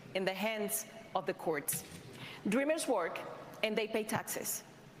 Dreamers in the hands of the courts. Dreamers work and they pay taxes.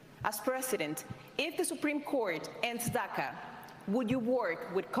 As president, if the Supreme Court ends DACA, would you work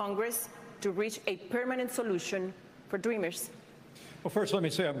with Congress to reach a permanent solution for Dreamers? Well, first, let me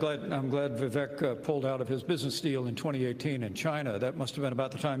say I'm glad Vivek pulled out of his business deal in 2018 in China. That must have been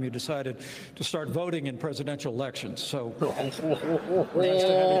about the time you decided to start voting in presidential elections. So, nice to have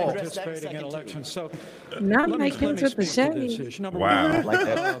you participating in elections. So, not Mike Pence with the shade. Number Wow. one, Like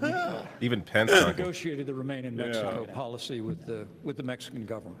that. Even Pence negotiated the Remain in Mexico policy with the Mexican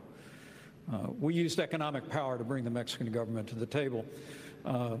government. We used economic power to bring the Mexican government to the table.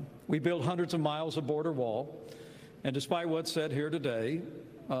 We built hundreds of miles of border wall. And despite what's said here today,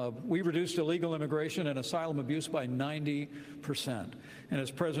 we reduced illegal immigration and asylum abuse by 90%. And as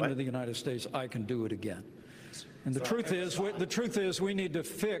President of the United States, I can do it again. And the truth is, we need to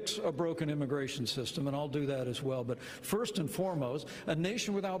fix a broken immigration system, and I'll do that as well. But first and foremost, a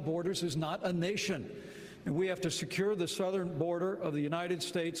nation without borders is not a nation. And we have to secure the southern border of the United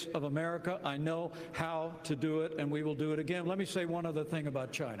States of America. I know how to do it, and we will do it again. Let me say one other thing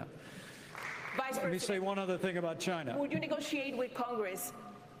about China. Let me say one other thing about China. Would you negotiate with Congress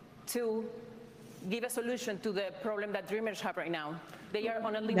to give a solution to the problem that Dreamers have right now? They are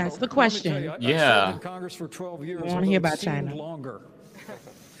on a limbo. That's the question. I served in Congress for 12 years. I want to hear about it seemed China. Longer.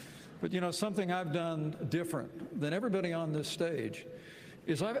 But you know, something I've done different than everybody on this stage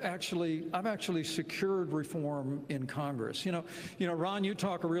is I've actually secured reform in Congress. You know, Ron, you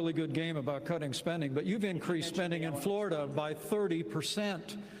talk a really good game about cutting spending, but you've increased spending in Florida by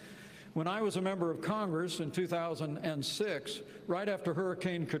 30%. When I was a member of Congress in 2006, right after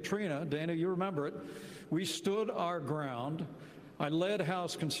Hurricane Katrina, Dana, you remember it, we stood our ground. I led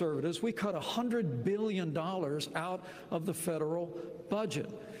House conservatives. We cut $100 billion out of the federal budget.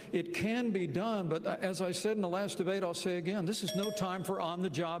 It can be done, but as I said in the last debate, I'll say again, this is no time for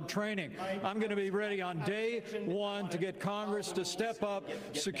on-the-job training. I'm going to be ready on day one to get Congress to step up,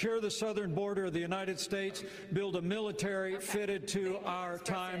 secure the southern border of the United States, build a military fitted to our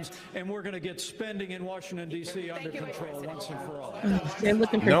times, and we're going to get spending in Washington, D.C. under control once and for all. They're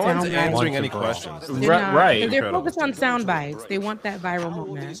looking for No one's sound answering bites. any questions. Right. They're focused on sound bites. They want that viral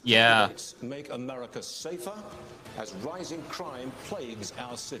moment. Yeah. Make America safer as rising crime plagues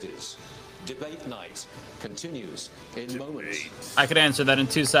our cities. Debate night continues in moments. I could answer that in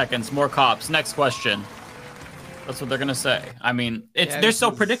 2 seconds. More cops. Next question. That's what they're gonna say. I mean, they're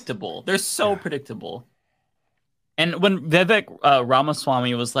so predictable. They're so predictable. And when Vivek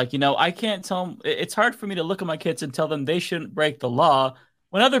Ramaswamy was like, you know, I can't tell them, it's hard for me to look at my kids and tell them they shouldn't break the law.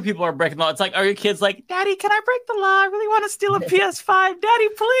 When other people are breaking the law, it's like, are your kids like, Daddy, can I break the law? I really want to steal a PS5. Daddy,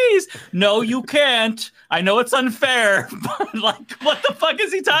 please. No, you can't. I know it's unfair, but like, what the fuck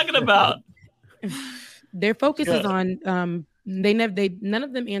is he talking about? Their focus is on none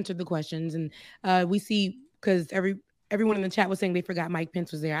of them answered the questions, and we see because everyone in the chat was saying they forgot Mike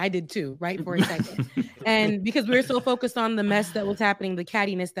Pence was there. I did too, right, for a second. And because we were so focused on the mess that was happening, the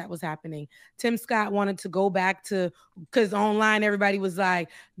cattiness that was happening, Tim Scott wanted to go back to, because online everybody was like,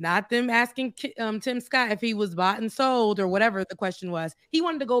 not them asking Tim Scott if he was bought and sold or whatever the question was. He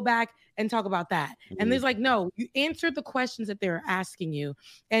wanted to go back and talk about that. And there's like, no, you answered the questions that they're asking you.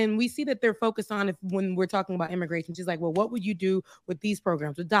 And we see that they're focused on when we're talking about immigration. She's like, well, what would you do with these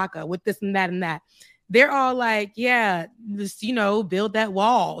programs, with DACA, with this and that and that? They're all like, yeah, just, you know, build that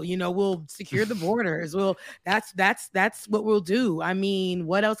wall, you know, we'll secure the borders. Well, that's what we'll do. I mean,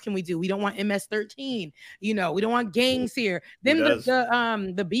 what else can we do? We don't want MS-13, you know, we don't want gangs here. Then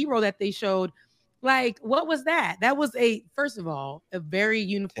the B-roll that they showed, like, what was that? That was first of all, a very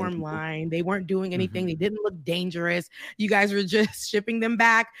uniform line. They weren't doing anything. They didn't look dangerous. You guys were just shipping them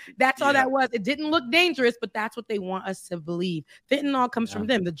back. That's all that was. It didn't look dangerous, but that's what they want us to believe. Fentanyl comes from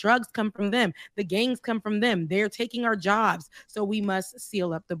them. The drugs come from them. The gangs come from them. They're taking our jobs. So we must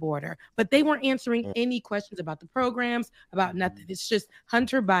seal up the border. But they weren't answering any questions about the programs, about nothing. It's just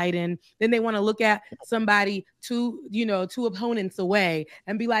Hunter Biden. Then they want to look at somebody two opponents away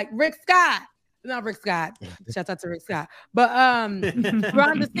and be like, Rick Scott. Not Rick Scott. Shout out to Rick Scott. But Ron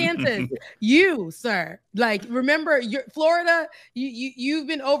DeSantis, you, sir, like, remember your Florida, you've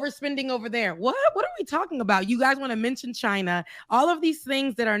been overspending over there. What are we talking about? You guys want to mention China, all of these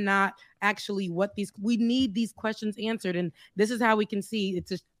things that are not actually we need these questions answered. And this is how we can see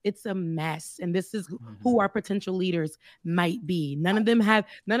it's a mess. And this is who our potential leaders might be. None of them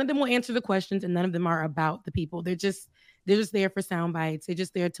will answer the questions, and none of them are about the people. They're just there for sound bites. They're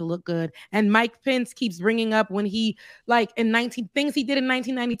just there to look good. And Mike Pence keeps bringing up when he like in 19 things he did in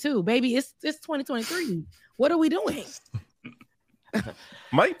 1992. Baby, it's 2023. What are we doing?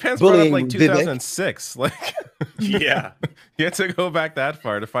 Mike Pence brought up like 2006. Like, yeah, he had to go back that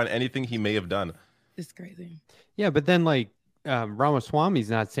far to find anything he may have done. It's crazy. Yeah, but then like Ramaswamy's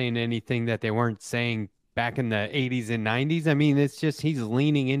not saying anything that they weren't saying back in the 80s and 90s. I mean, it's just he's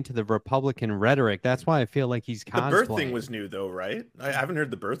leaning into the Republican rhetoric. That's why I feel like he's cosplaying. The birth thing was new, though, right? I haven't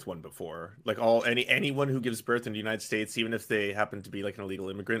heard the birth one before. Like anyone who gives birth in the United States, even if they happen to be like an illegal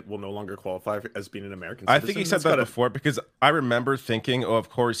immigrant, will no longer qualify as being an American citizen. I think he said that before because I remember thinking, oh, of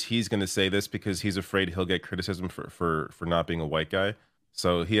course he's going to say this because he's afraid he'll get criticism for not being a white guy.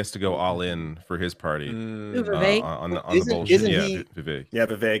 So he has to go all in for his party on the bullshit. Vivek. Yeah,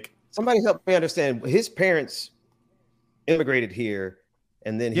 Vivek. Somebody help me understand. His parents immigrated here,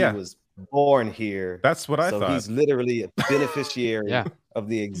 and then he was born here. That's what I thought. So he's literally a beneficiary of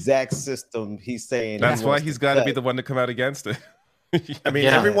the exact system he's saying. That's why he's got to be the one to come out against it. I mean,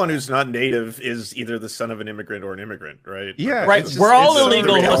 everyone who's not native is either the son of an immigrant or an immigrant, right? Yeah, right. We're all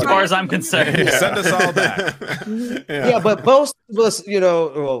illegal as far as I'm concerned. Send us all back. Yeah, but most of us,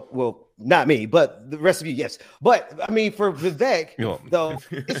 well, not me, but the rest of you, yes. But I mean, for Vivek, though,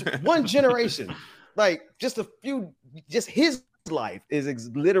 it's one generation. Like just his life is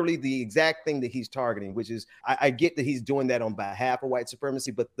literally the exact thing that he's targeting, which is I get that he's doing that on behalf of white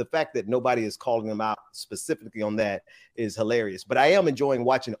supremacy, but the fact that nobody is calling him out specifically on that is hilarious. But I am enjoying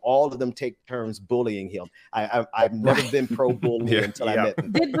watching all of them take turns bullying him. I've never been pro bullying until I met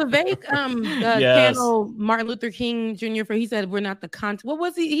him. Did Vivek panel Martin Luther King Jr. for he said we're not the what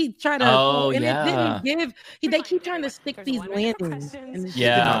was he tried to it didn't give they keep trying to stick these landings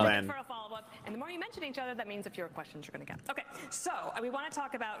and the more you mention each other, that means the fewer questions you're going to get. Okay, so we want to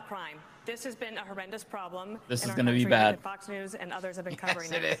talk about crime. This has been a horrendous problem. This is going to be bad. Fox News and others have been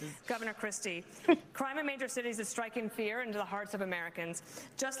covering it. Governor Christie, crime in major cities is striking fear into the hearts of Americans.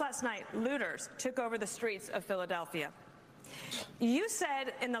 Just last night, looters took over the streets of Philadelphia. You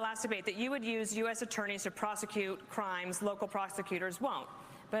said in the last debate that you would use U.S. attorneys to prosecute crimes local prosecutors won't.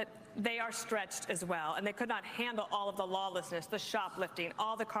 But they are stretched as well, and they could not handle all of the lawlessness, the shoplifting,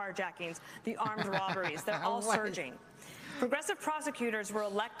 all the carjackings, the armed robberies. They're all surging. Progressive prosecutors were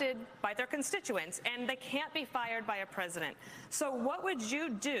elected by their constituents, and they can't be fired by a president. So what would you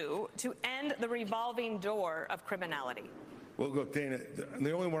do to end the revolving door of criminality? Well, look, Dana, I'm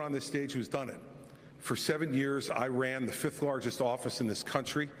the only one on this stage who's done it. For 7 years, I ran the 5th largest office in this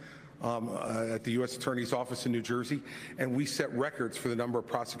country. At the U.S. Attorney's Office in New Jersey, and we set records for the number of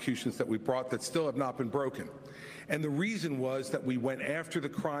prosecutions that we brought that still have not been broken. And the reason was that we went after the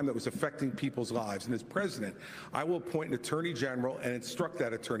crime that was affecting people's lives. And as president, I will appoint an attorney general and instruct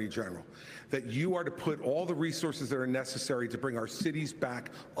that attorney general that you are to put all the resources that are necessary to bring our cities back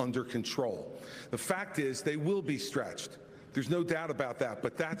under control. The fact is, they will be stretched. There's no doubt about that,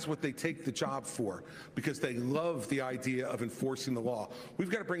 but that's what they take the job for, because they love the idea of enforcing the law. We've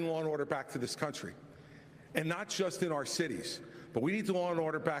got to bring law and order back to this country, and not just in our cities, but we need the law and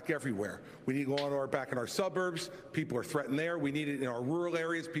order back everywhere. We need law and order back in our suburbs. People are threatened there. We need it in our rural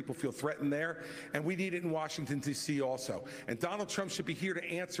areas. People feel threatened there, and we need it in Washington, D.C. also. And Donald Trump should be here to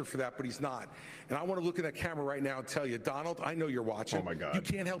answer for that, but he's not. And I want to look at that camera right now and tell you, Donald, I know you're watching. Oh, my God. You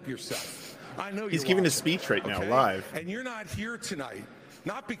can't help yourself. I know he's giving a speech right now, live. And you're not here tonight,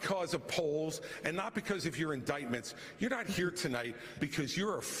 not because of polls and not because of your indictments. You're not here tonight because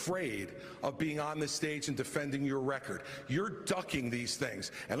you're afraid of being on the stage and defending your record. You're ducking these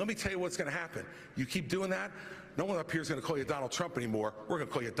things. And let me tell you what's going to happen. You keep doing that, no one up here is going to call you Donald Trump anymore. We're going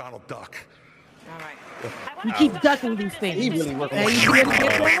to call you Donald Duck. All right. You keep ducking these things. He really worked. I'm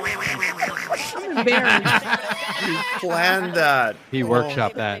embarrassed. He planned that. He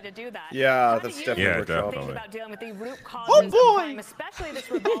workshopped that. Yeah, that's definitely yeah, worked definitely. Think about dealing with the root causes of crime, especially this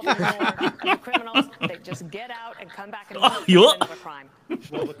revolving door of criminals. They just get out and come back and do a crime.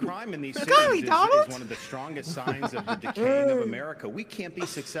 Well, the crime in these cities is one of the strongest signs of the decaying of America. We can't be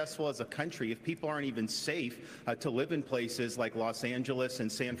successful as a country if people aren't even safe to live in places like Los Angeles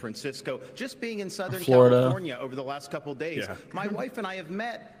and San Francisco. Just being in Southern California over the last couple of days, my wife and I have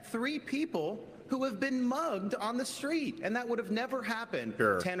met 3 people who have been mugged on the street, and that would have never happened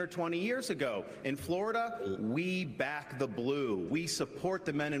 10 or 20 years ago. In Florida, we back the blue. We support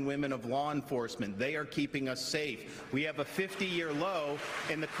the men and women of law enforcement. They are keeping us safe. We have a 50-year low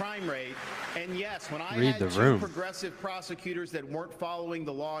in the crime rate, and yes, when I had 2 progressive prosecutors that weren't following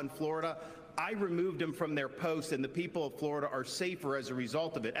the law in Florida, I removed them from their posts, and the people of Florida are safer as a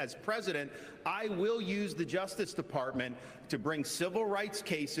result of it. As president, I will use the Justice Department to bring civil rights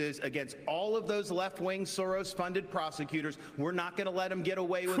cases against all of those left-wing Soros-funded prosecutors. We're not going to let them get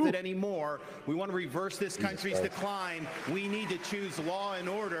away with it anymore. We want to reverse this country's decline. We need to choose law and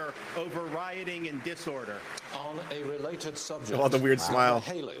order over rioting and disorder. On a related subject, Oh, the weird smile.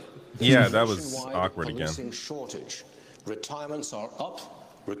 Haley, Yeah, that was nationwide awkward again. policing shortage. Retirements are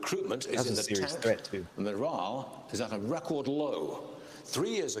up, recruitment is That's in a the serious tank, threat, too. morale is at a record low. 3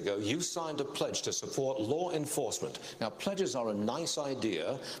 years ago, you signed a pledge to support law enforcement. Now, pledges are a nice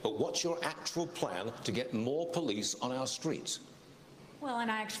idea, but what's your actual plan to get more police on our streets? Well,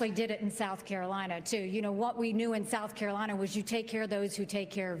 and I actually did it in South Carolina, too. You know, what we knew in South Carolina was you take care of those who take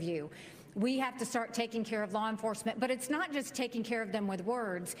care of you. We have to start taking care of law enforcement, but it's not just taking care of them with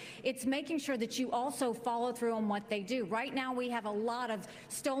words. It's making sure that you also follow through on what they do. Right now, we have a lot of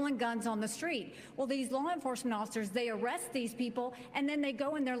stolen guns on the street. Well, these law enforcement officers, they arrest these people, and then they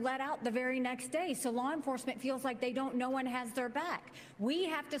go and they're let out the very next day. So law enforcement feels like no one has their back. We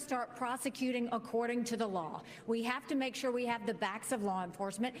have to start prosecuting according to the law. We have to make sure we have the backs of law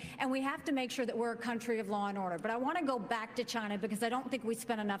enforcement, and we have to make sure that we're a country of law and order. But I want to go back to China because I don't think we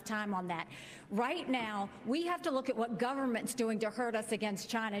spent enough time on that. Right now, we have to look at what government's doing to hurt us against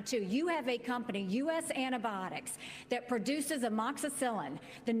China, too. You have a company, U.S. Antibiotics, that produces amoxicillin,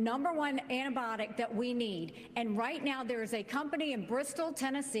 the #1 antibiotic that we need. And right now, there is a company in Bristol,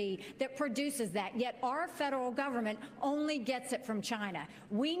 Tennessee, that produces that. Yet our federal government only gets it from China.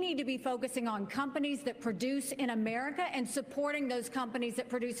 We need to be focusing on companies that produce in America and supporting those companies that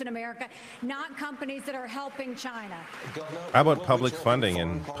produce in America, not companies that are helping China. How about public funding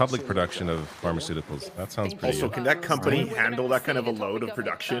and public production of pharmaceuticals? That sounds pretty Also, good. can that company handle that kind of a load of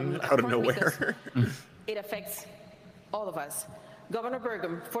production out of nowhere? It affects all of us. Governor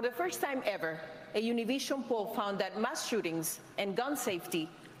Burgum, for the first time ever, a Univision poll found that mass shootings and gun safety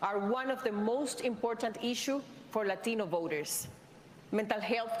are one of the most important issues for Latino voters. Mental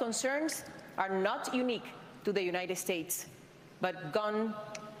health concerns are not unique to the United States, but gun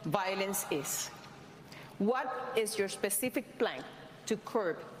violence is. What is your specific plan to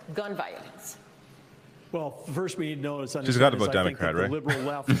curb gun violence? Well, first we need to know is She's got to vote I think Democrat, that right? the liberal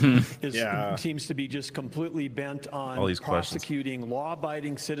left seems to be just completely bent on All these prosecuting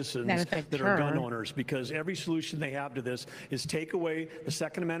law-abiding citizens that are gun owners, because every solution they have to this is take away the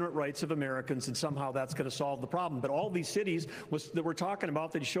Second Amendment rights of Americans, and somehow that's going to solve the problem. But all these cities that we're talking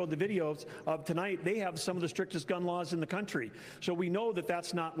about that you showed the videos of tonight, they have some of the strictest gun laws in the country. So we know that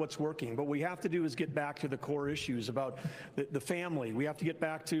that's not what's working. But what we have to do is get back to the core issues about the family. We have to get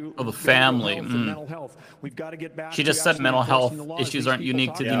back to the family. And mental health. We've got to get back. She just said mental health issues aren't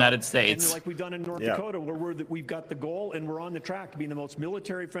unique to the United States. And like we've done in North Dakota, where we've got the goal and we're on the track to be the most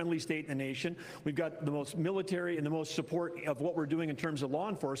military-friendly state in the nation. We've got the most military and the most support of what we're doing in terms of law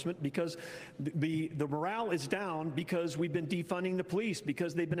enforcement, because the morale is down because we've been defunding the police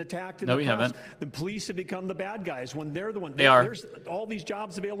because they've been attacked. No, we haven't. The police have become the bad guys when they're the one. They are. There's all these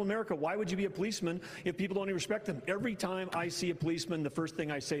jobs available in America. Why would you be a policeman if people don't even respect them? Every time I see a policeman, the first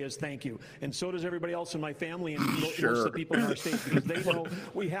thing I say is thank you. And so does everybody else in my family and most of the people in our state, because they know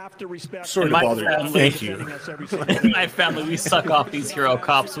we have to respect. Sorry to bother you. Thank you. In my family, we suck off these hero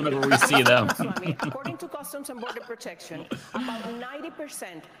cops whenever we see them. According to Customs and Border Protection, about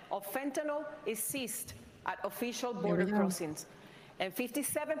 90% of fentanyl is seized at official border crossings, and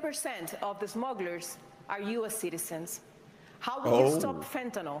 57% of the smugglers are U.S. citizens. How will you stop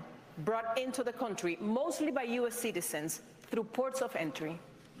fentanyl brought into the country, mostly by U.S. citizens, through ports of entry?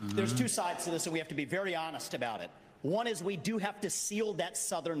 There's two sides to this, and we have to be very honest about it. One is we do have to seal that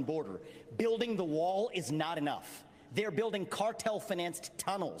southern border. Building the wall is not enough. They're building cartel-financed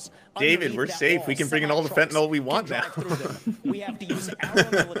tunnels. David, we're safe. We can bring in all the fentanyl we want now. We have to use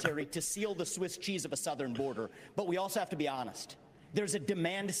our military to seal the Swiss cheese of a southern border. But we also have to be honest. There's a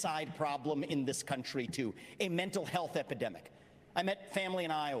demand-side problem in this country, too, a mental health epidemic. I met family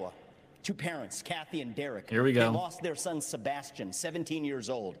in Iowa. Two parents, Kathy and Derek. Here we go. They lost their son, Sebastian, 17 years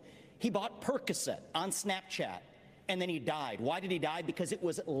old. He bought Percocet on Snapchat, and then he died. Why did he die? Because it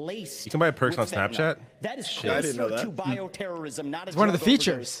was laced. You can buy a Percocet on Snapchat? That is Shit, I didn't know closer that. to bioterrorism, not It's a one of the drug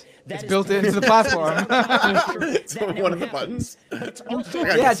features. overdose. It's built into the platform. It's one of the buttons.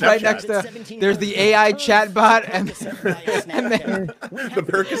 Yeah, it's right next to. There's the AI chat bot and then the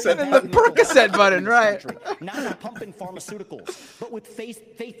Percocet button. The Percocet button, right? Not on pumping pharmaceuticals, but with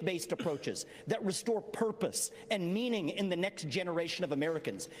faith-based approaches that restore purpose and meaning in the next generation of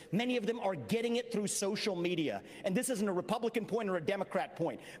Americans. Many of them are getting it through social media, and this this isn't a Republican point or a Democrat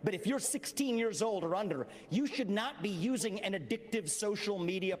point, but if you're 16 years old or under, you should not be using an addictive social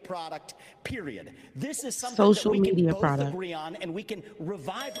media product, period. This is something Social that we can media both product. agree on, and we can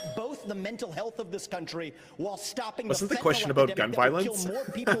revive both the mental health of this country while stopping Wasn't the the question about gun violence? Kill more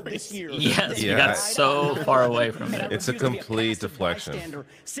people this year. Yes, we got so far away from it. It's a complete deflection.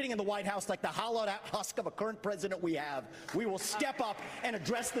 Sitting in the White House like the hollowed out husk of a current president we have. We will step up and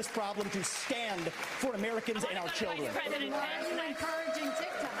address this problem to stand for Americans and our children. Encouraging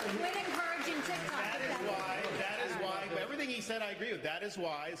TikTok. Quit encouraging TikTok. That is why, everything he said I agree with. That is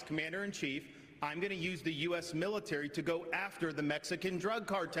why, as Commander-in-Chief, I'm going to use the U.S. military to go after the Mexican drug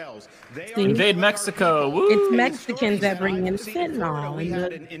cartels. They invade Mexico. Woo! It's Mexicans that bring in fentanyl. We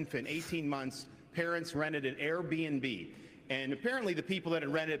had an infant, 18 months. Parents rented an Airbnb. And apparently the people that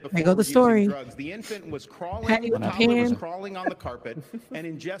had rented it before There go the were story. using drugs. The infant was crawling, Patty the with the toddler was pan. crawling on the carpet and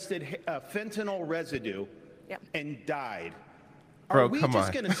ingested fentanyl residue and died. Bro, Are we come just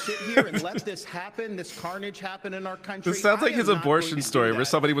on. going to sit here and let this happen, this carnage happen in our country? This sounds like I his am not abortion going to story do where that.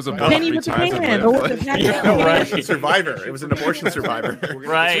 somebody was aborted Penny 3 with the times and pan. lived. Abortion survivor. It was an abortion survivor.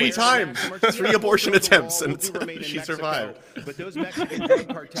 Right. 3 times. 3 abortion attempts, and she survived. But those Mexican drug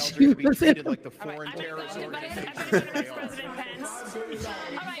cartels are going to be treated like the foreign terrorist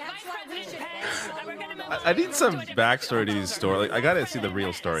I need some backstory to these stories. Like, I gotta see the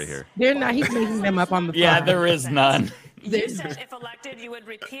real story here. They're not. He's making them up on the fly. Yeah, there is none. You said if elected, you would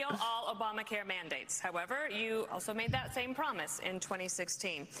repeal all Obamacare mandates. However, you also made that same promise in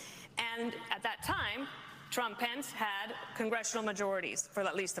 2016. And at that time, Trump-Pence had congressional majorities for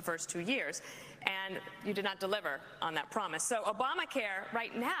at least the first 2 years, and you did not deliver on that promise. So Obamacare,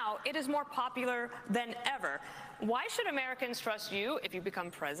 right now, it is more popular than ever. Why should Americans trust you, if you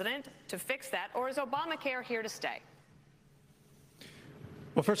become president, to fix that, or is Obamacare here to stay?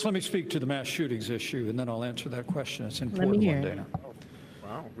 Well, first, let me speak to the mass shootings issue, and then I'll answer that question. It's an important hear one, it. Dana.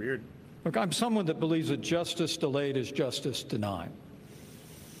 Wow, weird. Look, I'm someone that believes that justice delayed is justice denied.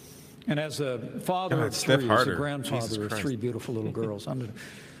 And as a father God, of sniff 3, harder. as a grandfather Jesus of Christ. 3 beautiful little girls,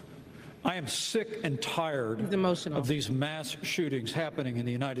 I am sick and tired He's emotional. of these mass shootings happening in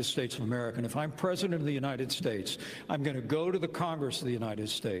the United States of America. And if I'm president of the United States, I'm going to go to the Congress of the United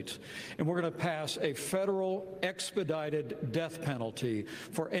States, and we're going to pass a federal expedited death penalty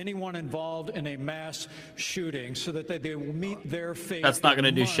for anyone involved in a mass shooting so that they will meet their fate. That's not going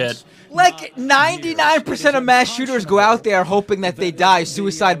to do shit. Like 99% of mass shooters go out there hoping that they die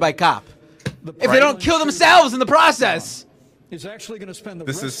suicide by cop. If they don't kill themselves in the process. Is actually going to spend the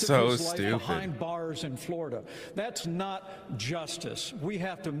This rest is of so his life stupid. behind bars in Florida. That's not justice. We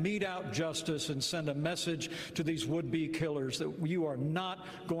have to mete out justice and send a message to these would-be killers that you are not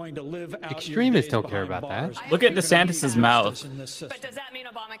going to live out Extremists your days don't care behind about that. bars. Look at You're gonna DeSantis's need mouth. justice in this system. But does that mean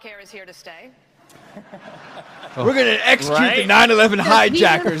Obamacare is here to stay? We're going to execute Right? the 9/11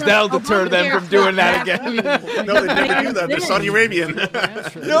 hijackers. That'll deter them from doing that again. No, they never do that. They're Saudi Arabian.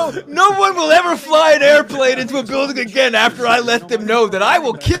 No one will ever fly an airplane into a building again after I let them know that I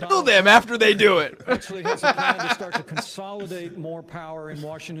will kill them after they do it. Actually has a plan to start to consolidate more power in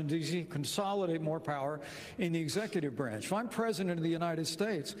Washington, D.C., consolidate more power in the executive branch. If I'm president of the United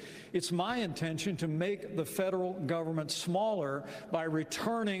States, it's my intention to make the federal government smaller by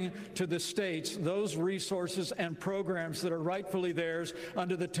returning to the states those resources and programs that are rightfully theirs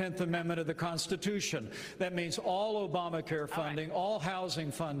under the 10th Amendment of the Constitution. That means all Obamacare funding, all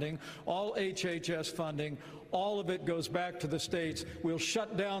housing funding, all HHS funding, all of it goes back to the states. We'll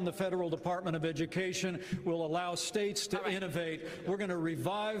shut down the Federal Department of Education. We'll allow states to innovate. We're going to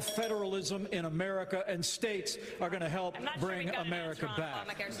revive federalism in America, and states are going to help bring America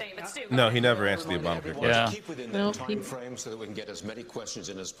back. No, he never answered the Obamacare question. Yeah. Keep within the time frame so that we can get as many questions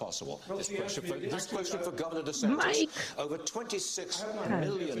in as possible. This question for Governor DeSantis. Mike. Over 26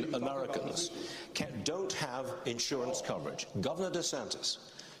 million Americans don't have insurance coverage. Governor DeSantis,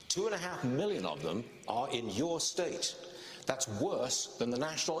 2.5 million of them are in your state. That's worse than the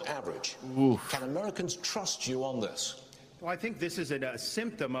national average. Oof. Can Americans trust you on this? Well, I think this is a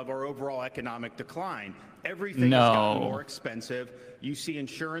symptom of our overall economic decline. Everything has No. gotten more expensive. You see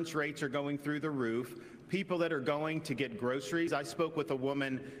insurance rates are going through the roof. People that are going to get groceries. I spoke with a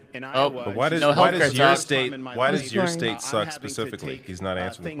woman in Iowa. But why does your state suck specifically? He's not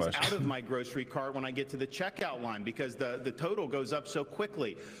answering the things question. out of my grocery cart when I get to the checkout line because the total goes up so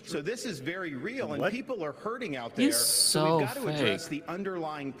quickly. So this is very real, and people are hurting out there. He's so we've got to address fake. the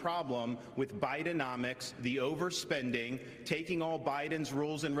underlying problem with Bidenomics, the overspending, taking all Biden's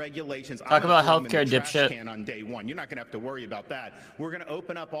rules and regulations. Talk about healthcare, dipshit. On day one, you're not going to have to worry about that. We're going to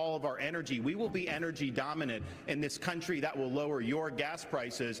open up all of our energy. We will be energy dominant in this country that will lower your gas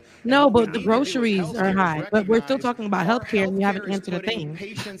prices. No, but the groceries are high. But we're still talking about healthcare, and you haven't answered a thing.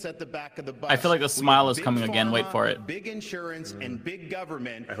 Patients at the back of the bus. I feel like the smile is coming again. Wait for it. Big insurance and big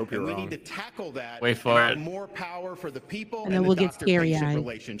government. I hope you're we wrong. need to tackle that. Wait for it. More power for the people And then we'll get scary-eyed.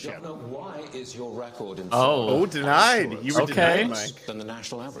 relationship. Why is your record in denied. You were denied, Mike. Than the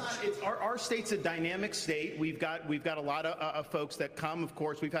national average? Our state's a dynamic state. We've got a lot of folks that come. Of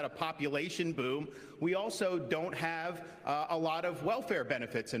course, we've had a population boom. We also don't have a lot of welfare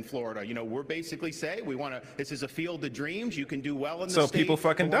benefits in Florida. You know, we're basically saying this is a field of dreams. You can do well in the So state. people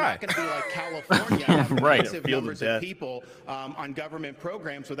fucking die. We're not going to be like California, have Right. massive Field of numbers death. of people on government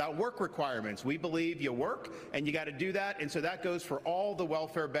programs without work requirements. We believe you work and you got to do that. And so that goes for all the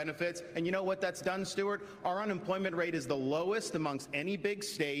welfare benefits. And you know what that's done, Stuart? Our unemployment rate is the lowest amongst any big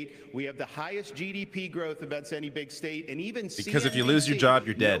state. We have the highest GDP growth amongst any big state. And even Because if you lose your job,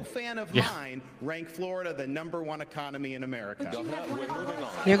 you're dead. No fan of mine rank Florida the #1 economy in America.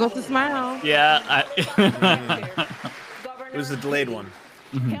 Here goes the smile. Yeah. It was the delayed one.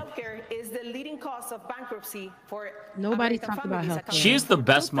 Healthcare is the leading cause of bankruptcy for Nobody American talked about families. healthcare. She's the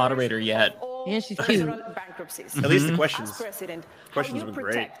best moderator yet. And she's cute. Federal bankruptcies. At least the As questions. president, Questions how have you been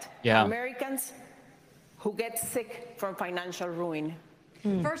great. protect Yeah. Americans who get sick from financial ruin.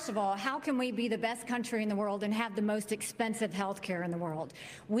 First of all, how can we be the best country in the world and have the most expensive health care in the world?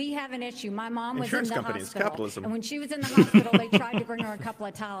 We have an issue. My mom was Insurance in the companies, hospital. capitalism. And when she was in the hospital, they tried to bring her a couple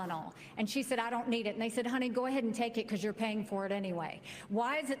of Tylenol. And she said, I don't need it. And they said, honey, go ahead and take it because you're paying for it anyway.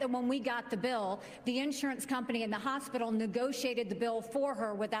 Why is it that when we got the bill, the insurance company and the hospital negotiated the bill for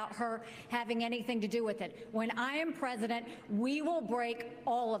her without her having anything to do with it? When I am president, we will break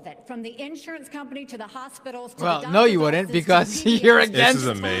all of it, from the insurance company to the hospitals to Well, the no, you doctor's wouldn't, offices, because to the you're VA. against. This is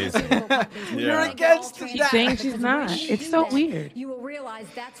amazing. You're Yeah. against She's that. saying she's not. It's so weird. You will realize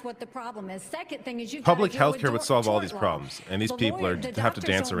that's what the problem is. Second thing is you Public health care would solve all these problems, and these The people lawyer- are the have to doctors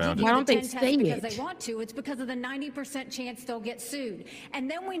dance around give it. Why you don't the they 10 tests say because it? they want to. It's because of the 90% chance they'll get sued.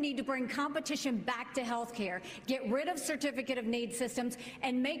 And then we need to bring competition back to healthcare, get rid of certificate of need systems,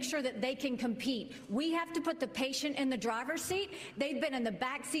 and make sure that they can compete. We have to put the patient in the driver's seat. They've been in the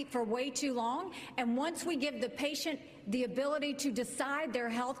back seat for way too long. And once we give the patient the ability to decide their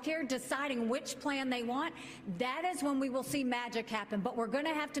health care, deciding which plan they want, that is when we will see magic happen. But we're going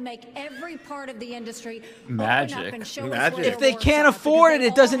to have to make every part of the industry open up Magic. and show us Magic. where If they their can't works are, afford because it, they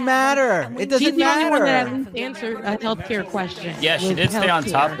it doesn't all have them, matter. and we It need doesn't She's the only one that matter. at least answered a healthcare question. Yeah, she with did stay on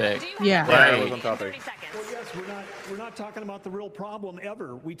healthcare. topic. Yeah. Yeah, Right. it was on topic. Well, yes, we're not talking about the real problem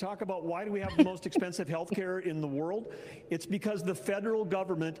ever. We talk about why do we have the most expensive health care in the world? It's because the federal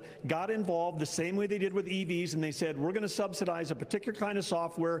government got involved the same way they did with EVs, and they said, we're going to subsidize a particular kind of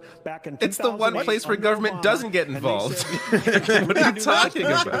software back in 2008. It's the one place where under government Obama, doesn't get and they involved. said, What are you talking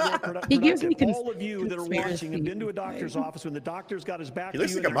about? He gives me all of you that are watching have been to a doctor's office when the doctor's got his back He to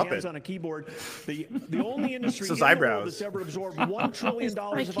looks you like and a your hands Muppet. on a keyboard. The only industry It's in his the world eyebrows. that's ever absorbed $1 trillion It's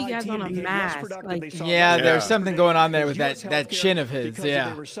like of he IT has on and a became mask, less productive. like- They saw Yeah, less there's growth something in going on there US with that healthcare chin of his. because Yeah.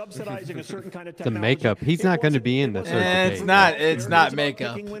 they were subsidizing a certain kind of The technology. makeup. He's not going to be in the third It's debate. not. It It's not was about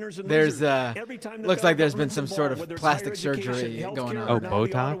makeup. picking winners and There's losers. Every time the looks like there's been government's some sort involved, whether of it's plastic higher education, surgery healthcare, going or on. Oh, now the auto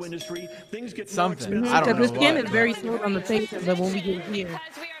Botox? industry, things get more Something. expensive. I don't Because know the skin what. is very smooth on the face, but when we get here,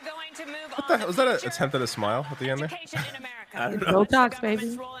 What the hell? Was that an attempt at a smile at the end there? I don't know. Botox,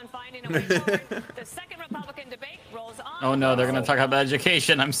 baby. Oh no, they're gonna talk about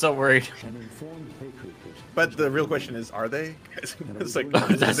education. I'm so worried. But the real question is, are they? It's like,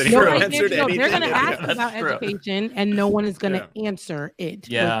 That's has true. anyone nobody answered answers. No, they're going to anything? ask Yeah. about true. education, and no one is going to answer it.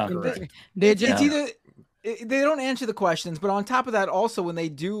 Yeah. Like, they're just It's either they don't answer the questions, but on top of that, also when they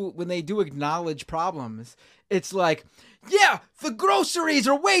do acknowledge problems, it's like, yeah, the groceries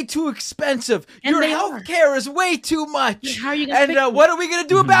are way too expensive. And Your they health care is way too much. How are you gonna and fix it? what are we gonna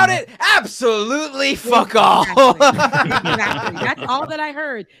do about it? Absolutely fuck all. Exactly. That's all that I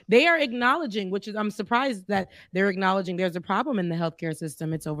heard. They are acknowledging, which is I'm surprised that they're acknowledging there's a problem in the healthcare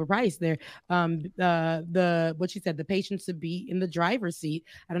system. It's overpriced. They're the what she said, the patients should be in the driver's seat.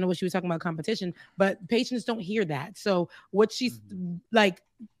 I don't know what she was talking about competition, but patients don't hear that. So what she's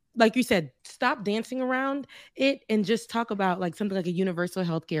like you said, stop dancing around it and just talk about like something like a universal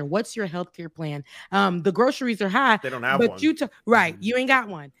healthcare. What's your healthcare plan? The groceries are high. They don't have but one. You ain't got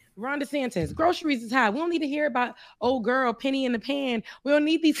one. Ron DeSantis, groceries is high. We don't need to hear about old girl, penny in the pan. We don't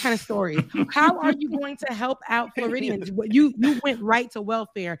need these kind of stories. How are you going to help out Floridians? You went right to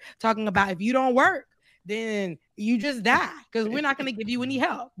welfare talking about if you don't work, then you just die because we're not going to give you any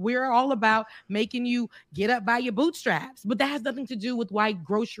help. We're all about making you get up by your bootstraps. But that has nothing to do with why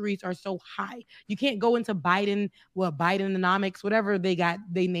groceries are so high. You can't go into Bidenomics, whatever they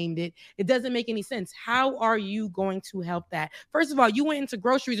named it. It doesn't make any sense. How are you going to help that? First of all, you went into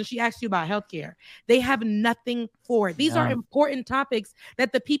groceries and she asked you about healthcare. They have nothing for it. These are important topics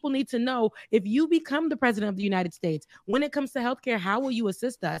that the people need to know. If you become the president of the United States, when it comes to healthcare, how will you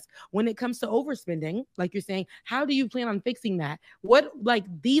assist us? When it comes to overspending, like you're saying, how do you plan on fixing that?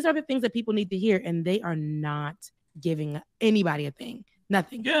 These are the things that people need to hear, and they are not giving anybody a thing.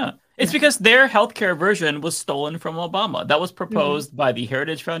 Nothing. Yeah. It's because their healthcare version was stolen from Obama. That was proposed by the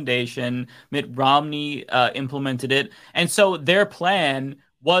Heritage Foundation. Mitt Romney implemented it. And so their plan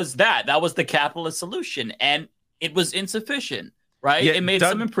was that. That was the capitalist solution. And it was insufficient, right? Yeah, it made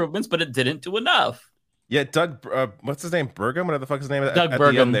some improvements, but it didn't do enough. Yeah, Doug, what's his name? Burgum? Whatever the fuck his name is. Doug at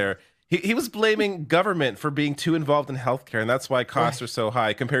Burgum. The end there. He was blaming government for being too involved in healthcare, and that's why costs are so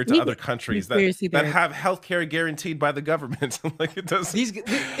high compared to other countries that have healthcare guaranteed by the government. Like it does.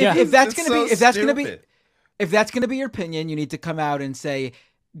 If that's gonna be your opinion, you need to come out and say,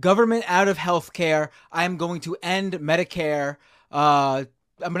 government out of healthcare. I'm going to end Medicare.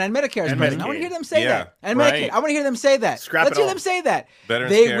 I'm going to end Medicare. I want to hear them say that. And Medicaid. I want to hear them say that. Let's hear them say that.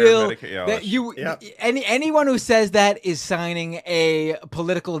 They will. Anyone who says that is signing a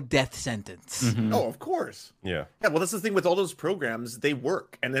political death sentence. Mm-hmm. Oh, of course. Yeah. Yeah. Well, that's the thing with all those programs. They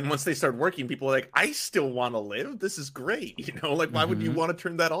work, and then once they start working, people are like, "I still want to live. This is great." Why would you want to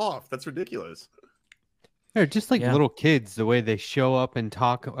turn that off? That's ridiculous. They're just like little kids, the way they show up and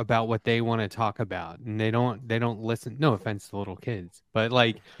talk about what they want to talk about, and they don't listen. No offense to little kids, but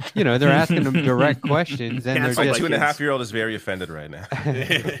they're asking them direct questions, and they're just 2.5-year-old is very offended right now.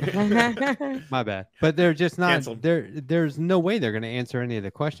 My bad, but they're just not. There's no way they're going to answer any of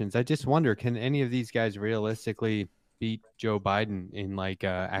the questions. I just wonder, can any of these guys realistically beat Joe Biden in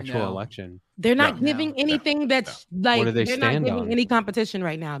actual election? They're not giving anything that's what do they they're stand not giving on? any competition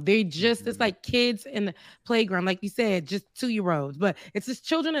right now. They just it's like kids in the playground, like you said, just 2-year-olds. But it's just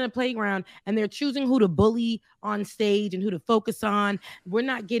children in the playground, and they're choosing who to bully on stage and who to focus on. We're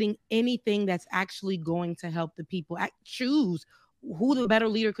not getting anything that's actually going to help the people choose who the better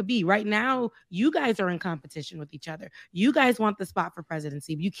leader could be. Right now, you guys are in competition with each other. You guys want the spot for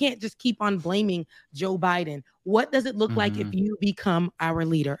presidency. You can't just keep on blaming Joe Biden. What does it look like if you become our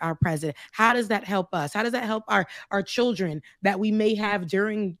leader, our president? How does that help us? How does that help our children that we may have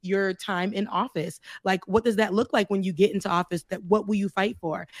during your time in office? What does that look like when you get into office? What will you fight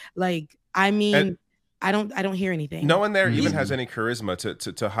for? I don't hear anything. No one there even has any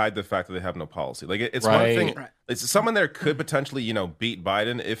charisma to hide the fact that they have no policy. It's one thing. It's someone there could potentially, beat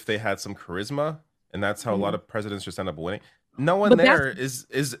Biden if they had some charisma, and that's how a lot of presidents just end up winning. No one there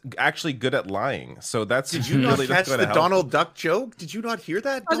is actually good at lying. So that's Did you not catch the Donald Duck joke? Did you not hear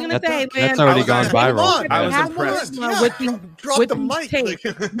that? I was going to say, that's already gone viral. I was impressed. Drop the mic.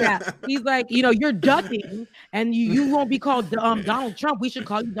 Yeah, he's like, you're ducking, and you won't be called Donald Trump. We should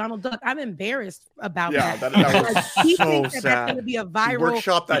call you Donald Duck. I'm embarrassed about that. That was he so thinks sad. That's going to be a viral. He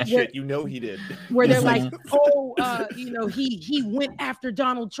workshopped that shit. He did. Where they're like, he went after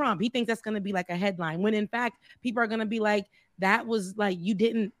Donald Trump. He thinks that's going to be like a headline. When in fact, people are going to be like, that was it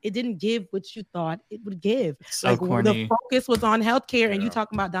didn't give what you thought it would give. So corny. The focus was on healthcare, and you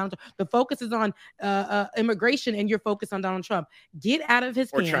talking about Donald Trump. The focus is on immigration, and you're focused on Donald Trump. Get out of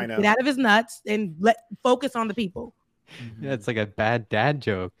his pants, get out of his nuts, and focus on the people. Yeah, it's like a bad dad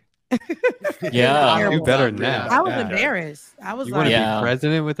joke. Yeah, do better than that. I was embarrassed. I was you want to be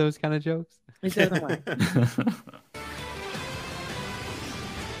president with those kind of jokes? It doesn't work.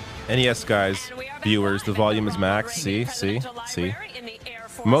 NES guys, viewers, the volume is max. See.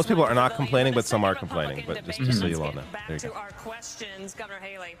 Most people are not complaining, but some are complaining. But just so you all know. There you go. Our questions, Governor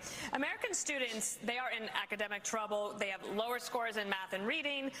Haley. American students, they are in academic trouble. They have lower scores in math and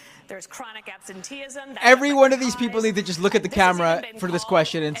reading. There's chronic absenteeism. Every one of these people need to just look at the camera for this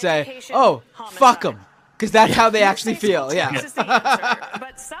question and say, "Oh, fuck them." Because that's how they actually feel. Yeah. This is the answer.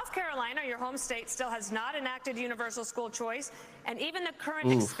 But South Carolina, your home state, still has not enacted universal school choice, and even the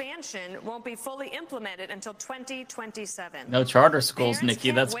current expansion won't be fully implemented until 2027. No charter schools,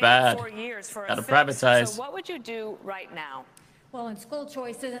 Nikki. That's bad. Got to privatize. So what would you do right now? Well, and school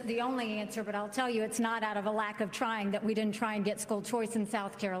choice isn't the only answer, but I'll tell you it's not out of a lack of trying that we didn't try and get school choice in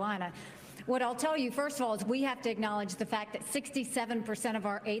South Carolina. What I'll tell you, first of all, is we have to acknowledge the fact that 67% of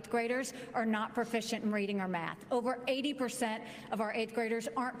our 8th graders are not proficient in reading or math. Over 80% of our 8th graders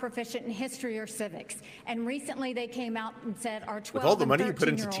aren't proficient in history or civics. And recently they came out and said our 12 With all the and money you put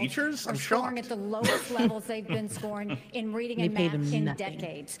into 13-year-olds teachers, I'm are scoring shocked. at the lowest levels they've been scoring in reading and math in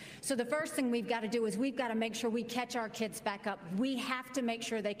decades. So the first thing we've got to do is we've got to make sure we catch our kids back up. We have to make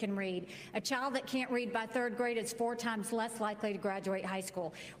sure they can read. A child that can't read by 3rd grade is 4 times less likely to graduate high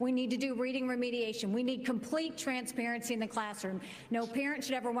school. We need to do reading remediation. We need complete transparency in the classroom. No parent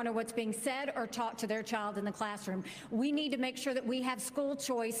should ever wonder what's being said or taught to their child in the classroom. We need to make sure that we have school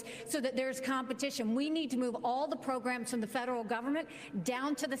choice so that there's competition. We need to move all the programs from the federal government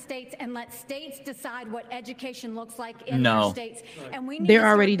down to the states and let states decide what education looks like in their states. And we need They're to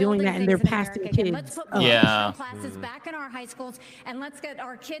start already doing building that, and they're things in passing America again. kids. Let's put vocational classes back in our high schools, and let's get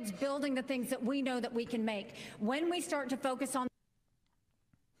our kids building the things that we know that we can make. When we start to focus on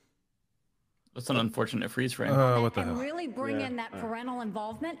That's an unfortunate freeze frame. What the hell? and really bring in that parental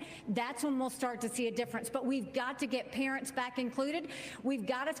involvement, that's when we'll start to see a difference. But we've got to get parents back included. We've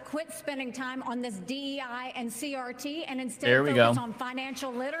got to quit spending time on this DEI and CRT and instead focus on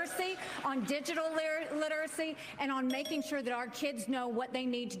financial literacy, on digital literacy, and on making sure that our kids know what they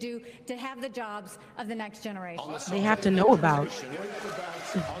need to do to have the jobs of the next generation. They have to know about.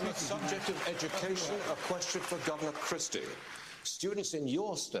 On the subject of education, a question for Governor Christie. Students in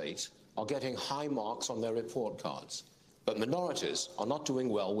your state are getting high marks on their report cards, but minorities are not doing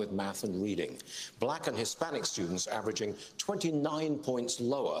well with math and reading. Black and Hispanic students averaging 29 points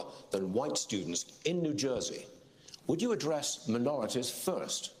lower than white students in New Jersey. Would you address minorities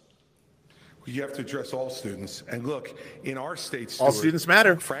first? You have to address all students. And look, in our state, Stuart, all students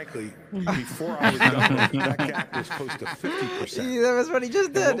matter. Frankly, before I was governor, that gap was close to 50%. That was what he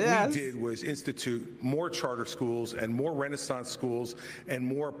just did. What we did was institute more charter schools and more Renaissance schools and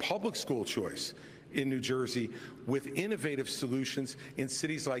more public school choice in New Jersey with innovative solutions in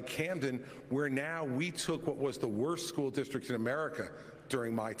cities like Camden, where now we took what was the worst school district in America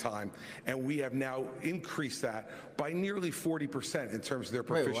during my time, and we have now increased that by nearly 40% in terms of their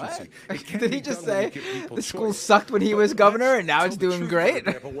proficiency. Did he just say the school sucked when he was governor and now it's doing great?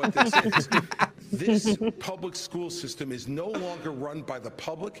 This public school system is no longer run by the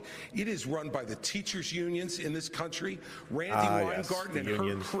public. It is run by the teachers' unions in this country. Randy Weingarten and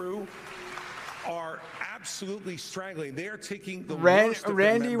her crew are absolutely strangling. They are taking the worst of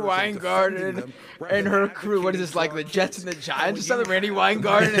Randy Weingarten and her crew. What is this, like the Jets and the Giants or something? Randy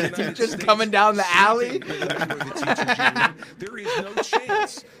Weingarten and the teachers coming down the alley. There is no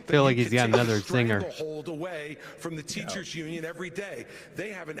chance. I feel like he's got another singer. Hold away from the teachers union every day. They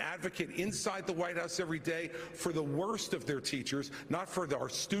have an advocate inside the White House every day for the worst of their teachers, not for our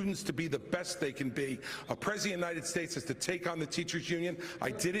students to be the best they can be. A president of the United States has to take on the teachers union. I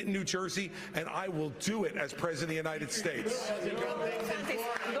did it in New Jersey, and I will do it as president of the United States. Governor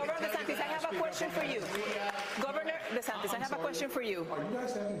DeSantis, I have a question for you. Governor DeSantis, I have a question for you.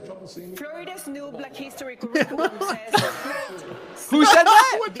 Florida's new Black History curriculum says... Who said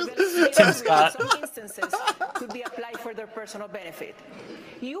that? Tim Scott. In some instances could be applied for their personal benefit.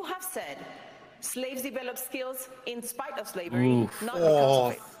 You have said slaves develop skills in spite of slavery, not because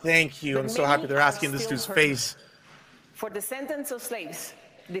of it. Thank you. I'm so happy they're asking this dude's face. For descendants of slaves,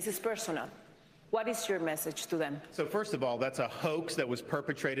 this is personal. What is your message to them? So first of all, that's a hoax that was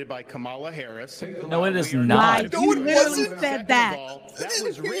perpetrated by Kamala Harris. No, it is not. No, it wasn't. Said that. That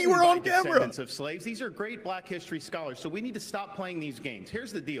was written by descendants of slaves. These are great Black history scholars, so we need to stop playing these games.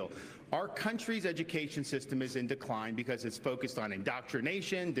 Here's the deal. Our country's education system is in decline because it's focused on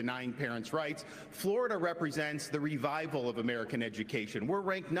indoctrination, denying parents' rights. Florida represents the revival of American education. We're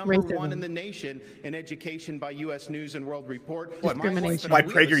ranked number one in the nation in education by U.S. News and World Report. What, by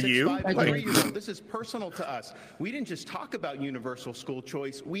PragerU? This is personal to us. We didn't just talk about universal school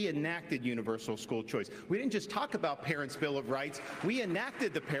choice. We enacted universal school choice. We didn't just talk about Parents' Bill of Rights. We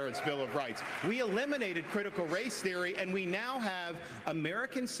enacted the Parents' Bill of Rights. We eliminated critical race theory, and we now have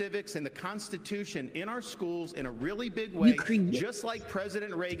American civics and the Constitution in our schools in a really big way, just like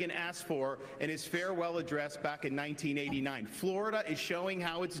President Reagan asked for in his farewell address back in 1989. Florida is showing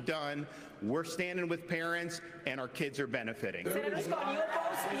how it's done. We're standing with parents, and our kids are benefiting. Senator Scott,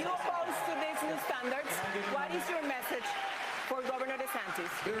 you oppose to these new standards. What is your message for Governor DeSantis?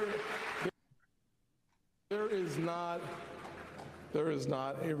 There is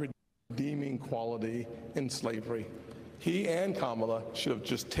not a redeeming quality in slavery. He and Kamala should have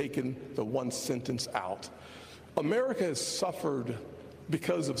just taken the one sentence out. America has suffered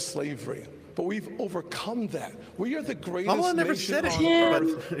because of slavery. but we've overcome that. We are the Kamala greatest never nation said it. on Yeah.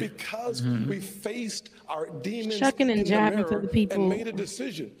 earth because we faced our demons Shucking and in the jabbing to mirror the people. and made a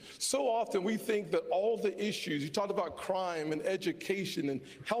decision. So often we think that all the issues, you talked about crime and education and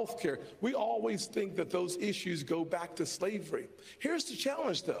healthcare, we always think that those issues go back to slavery. Here's the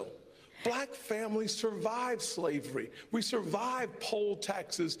challenge though. Black families survived slavery. We survived poll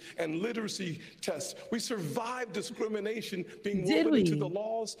taxes and literacy tests. We survived discrimination being woven into the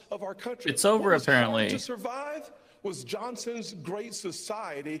laws of our country. It's over, What was hard apparently. to survive was Johnson's Great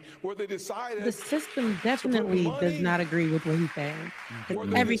Society, where they decided The system definitely does not agree with what he's saying.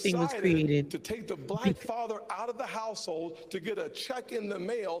 Everything was created to take the black father out of the household to get a check in the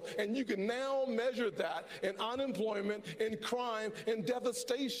mail, and you can now measure that in unemployment, in crime, in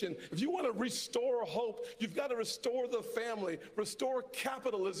devastation. If you want to restore hope, you've got to restore the family, restore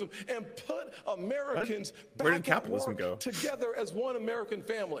capitalism, and put Americans Where did back at capitalism work go? together as one American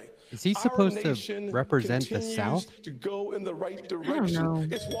family. Is he Our supposed to nation represent the continues South? to go in the right know. direction.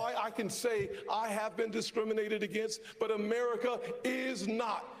 It's why I can say I have been discriminated against, but America is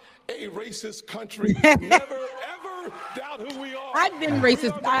not a racist country. Never, ever doubt who we are. I've been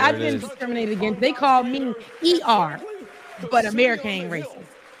racist. I've been discriminated against. They call me ER, but America ain't racist.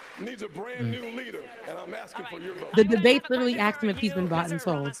 Needs a brand new leader, and I'm asking for your vote. The debate literally asked him if he's been bought and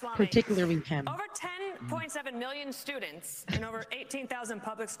sold, particularly him. Over 10.7 million students in over 18,000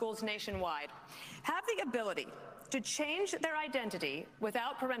 public schools nationwide have the ability to change their identity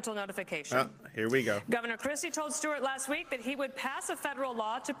without parental notification. Oh, here we go. Governor Christie told Stewart last week that he would pass a federal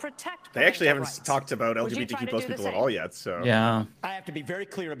law to protect They actually haven't parental rights. talked about Would you try LGBTQ to plus do the people at same? all yet, so. Yeah. I have to be very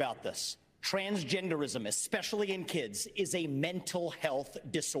clear about this. Transgenderism, especially in kids, is a mental health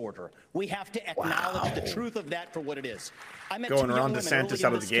disorder. We have to acknowledge the truth of that for what it is. I met Going two Ron young women DeSantis early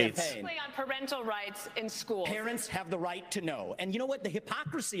out in of the this gates. campaign. On parental rights in schools. Parents have the right to know. And you know what the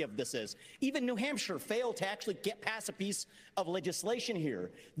hypocrisy of this is? Even New Hampshire failed to actually get past a piece of legislation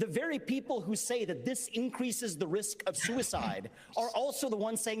here. The very people who say that this increases the risk of suicide are also the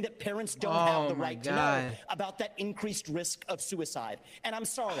ones saying that parents don't have the right to know about that increased risk of suicide. And I'm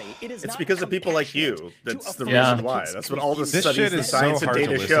sorry, it is It's not because of people like you. compassionate That's the to reason affirm why. kids' That's what all the This studies shit and is so science and hard to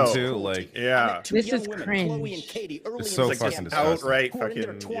data listen show. to, like- Yeah. Two This young is women, cringe. Chloe and Katie, early It's in so this fucking campaign, disgusting. Outright who are in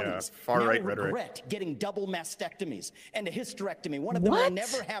their fucking, yeah, 20s, far-right now rhetoric. regret getting double mastectomies and a hysterectomy. One of them will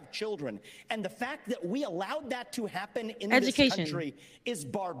never have children. And the fact that we allowed that to happen in Education. this country is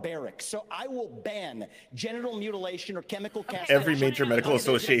barbaric. So I will ban genital mutilation or chemical castration. Every major medical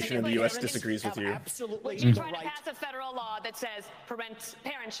association in the U.S. disagrees with you. Absolutely Would you the try to right. pass a federal law that says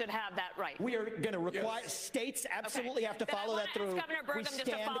parents should have that right? We are going to require states absolutely have to Then I follow wanna that through. ask Governor We Burgum just to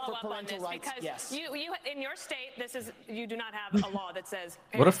stand follow for up on parental this rights. because Yes. you in your state you do not have a law that says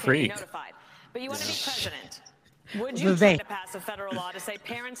What a parents can be freak. notified, but you want to be president. Would you try Vivek. to pass a federal law to say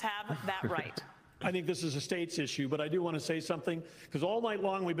parents have that right? I think this is a state's issue, but I do want to say something because all night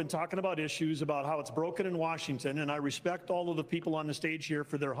long we've been talking about issues about how it's broken in Washington, and I respect all of the people on the stage here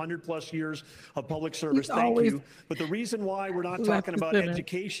for their 100+ years of public service. Thank always you. But the reason why we're not talking about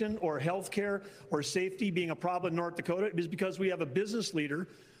education or healthcare or safety being a problem in North Dakota is because we have a business leader.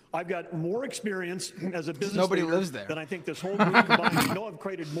 I've got more experience as a business Nobody leader lives there. than I think this whole group combined. I know I've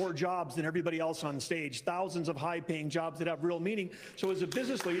created more jobs than everybody else on stage, thousands of high-paying jobs that have real meaning. So as a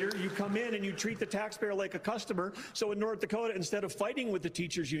business leader, you come in and you treat the taxpayer like a customer. So in North Dakota, instead of fighting with the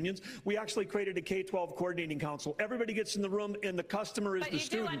teachers' unions, we actually created a K-12 coordinating council. Everybody gets in the room and the customer is But the you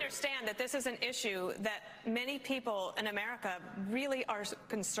student. do understand that this is an issue that many people in America really are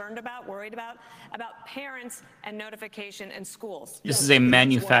concerned about, worried about parents and notification in schools. This is a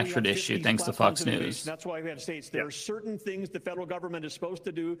manufactured issue, thanks to Fox News. That's why we have states. There are certain things the federal government is supposed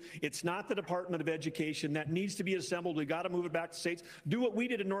to do. It's not the Department of Education that needs to be assembled. We got to move it back to states. Do what we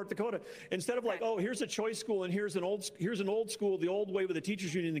did in North Dakota. Instead of like, oh, here's a choice school and here's an old school, the old way with the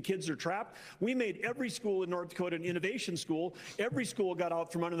teachers union, the kids are trapped. We made every school in North Dakota an innovation school. Every school got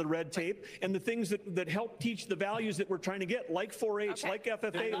out from under the red tape, and the things that help teach the values that we're trying to get, like 4-H, like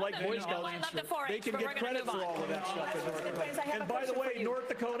FFA, like Boy Scouts, they can get credit for all of that stuff in North Dakota. And by the way, North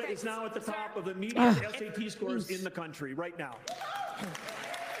Dakota is now at the top of the median SAT scores in the country right now.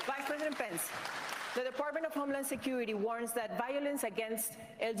 Vice President Pence, the Department of Homeland Security warns that violence against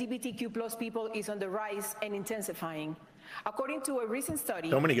LGBTQ plus people is on the rise and intensifying. According to a recent study,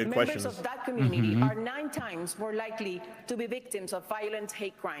 So many good members questions. of that community are 9 times more likely to be victims of violent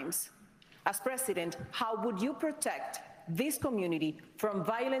hate crimes. As president, how would you protect this community from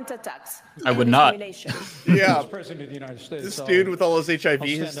violent attacks I and would not. discrimination? Yeah. As President of the United States, This dude with all his I'll HIV stand up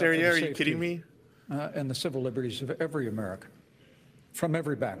for hysteria, the are you safety, kidding me? And the civil liberties of every American, from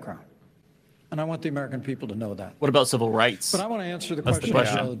every background. And I want the American people to know that. What about civil rights? But I want to answer the That's question, the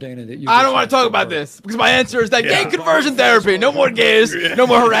question. Dana, that you I don't want to talk about this because my answer is that gay conversion therapy. No more gays. No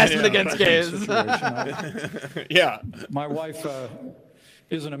more harassment against gays. Yeah. My wife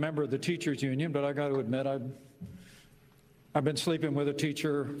isn't a member of the teachers union, but I got to admit I've been sleeping with a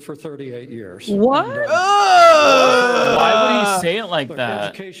teacher for 38 years. What? And, Why would he say it like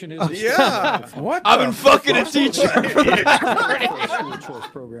that? Education is What? I've been fucking a teacher. School choice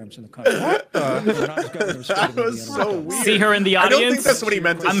programs in the country. That was so weird. See her in the I audience? don't think that's what he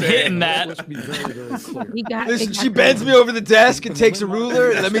meant to I'm say. hitting that. Let's be very, very clear. Listen, she bends me over the desk and takes a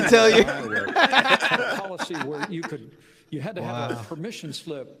ruler. Let me tell you. A policy where you had to have a permission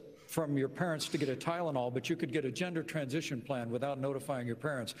slip from your parents to get a Tylenol, but you could get a gender transition plan without notifying your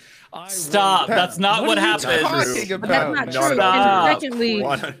parents. Stop. That's not what happened. That's not true. And secondly,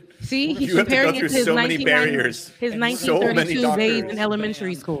 see, he's comparing it to his 1932 days in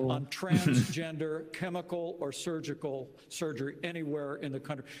elementary school. On transgender, chemical, or surgical surgery anywhere in the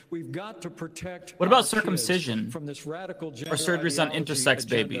country. We've got to protect. What about our circumcision? kids from this radical gender Or surgeries on ideology intersex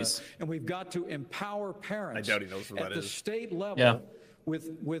agenda. babies? And we've got to empower parents. I doubt he knows what at that the is. state level. Yeah.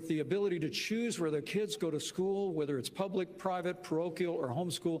 With the ability to choose where their kids go to school, whether it's public, private, parochial, or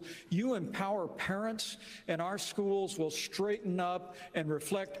homeschool. You empower parents, and our schools will straighten up and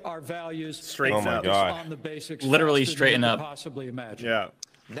reflect our values. Straighten up. On the basics. Literally faster than straighten you up. could possibly imagine. Yeah.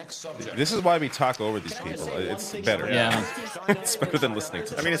 Next subject. This is why we talk over these people. It's better. Yeah. It's better than listening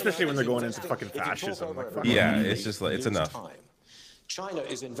to them. I mean, especially when they're going into fucking fascism. Like, fuck. Yeah, it's just like, it's enough. China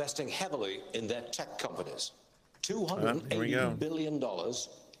is investing heavily in their tech companies. $280 billion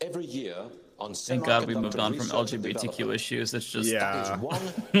every year on Thank God we moved on from research and LGBTQ development. issues. That's just That is one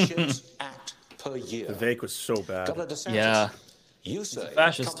CHIPS Act per year. The VAC was so bad. Governor DeSantis, Yeah. you say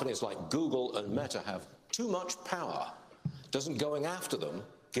fascist. companies like Google and Meta have too much power. Doesn't going after them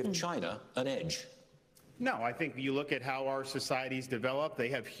give China an edge? No, I think you look at how our society's developed. They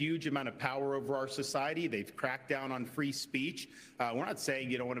have huge amount of power over our society. They've cracked down on free speech. We're not saying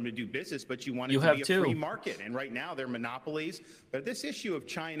you don't want them to do business, but you want it to be a free market. And right now they're monopolies. But this issue of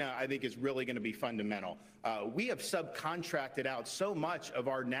China, I think, is really going to be fundamental. We have subcontracted out so much of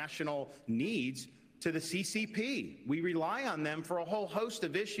our national needs to the CCP. We rely on them for a whole host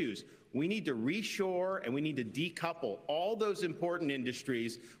of issues. We need to reshore and we need to decouple all those important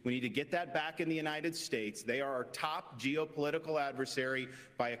industries. We need to get that back in the United States. They are our top geopolitical adversary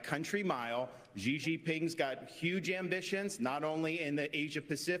by a country mile. Xi Jinping's got huge ambitions, not only in the Asia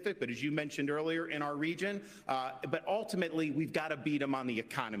Pacific, but as you mentioned earlier, in our region. But ultimately, we've got to beat him on the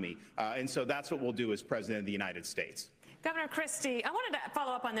economy. And so that's what we'll do as President of the United States. Governor Christie, I wanted to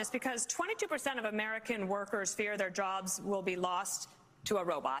follow up on this because 22% of American workers fear their jobs will be lost to a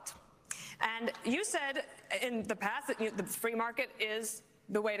robot. And you said in the past that the free market is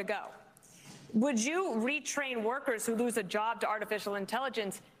the way to go. Would you retrain workers who lose a job to artificial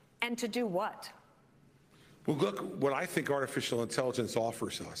intelligence, and to do what? Well, look, what I think artificial intelligence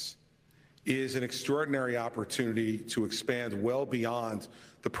offers us is an extraordinary opportunity to expand well beyond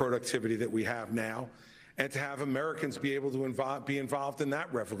the productivity that we have now, and to have Americans be able to be involved in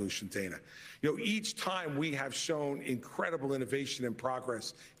that revolution, Dana. You know, each time we have shown incredible innovation and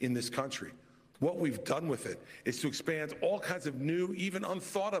progress in this country. What we've done with it is to expand all kinds of new, even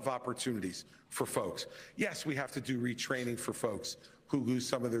unthought of opportunities for folks. Yes, we have to do retraining for folks who lose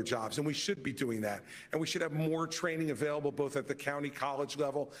some of their jobs, and we should be doing that. And we should have more training available both at the county college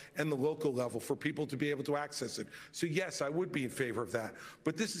level and the local level for people to be able to access it. So yes, I would be in favor of that.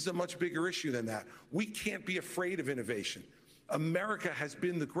 But this is a much bigger issue than that. We can't be afraid of innovation. America has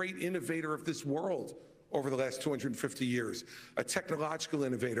been the great innovator of this world over the last 250 years, a technological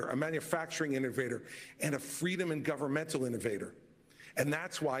innovator, a manufacturing innovator, and a freedom and governmental innovator. And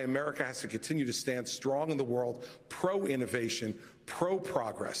that's why America has to continue to stand strong in the world, pro-innovation,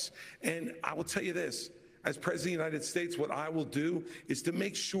 pro-progress. And I will tell you this, as President of the United States, what I will do is to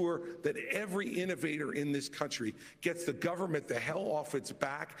make sure that every innovator in this country gets the government the hell off its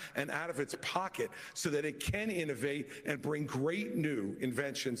back and out of its pocket so that it can innovate and bring great new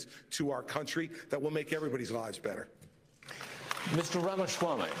inventions to our country that will make everybody's lives better. Mr.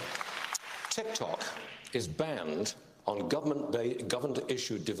 Ramaswamy, TikTok is banned on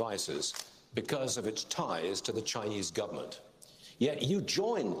government-issued devices because of its ties to the Chinese government. Yet you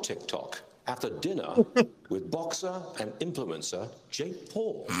joined TikTok after dinner with boxer and influencer Jake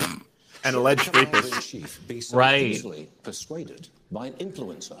Paul. An alleged rapist. Be so easily persuaded by an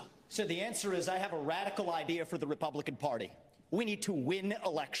influencer. So the answer is I have a radical idea for the Republican Party. We need to win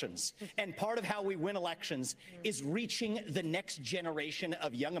elections. And part of how we win elections is reaching the next generation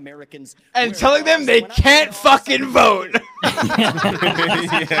of young Americans. And telling them they can't fucking vote.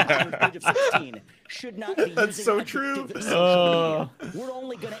 Should not be That's so true. We're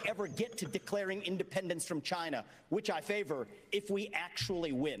only going to ever get to declaring independence from China, which I favor, if we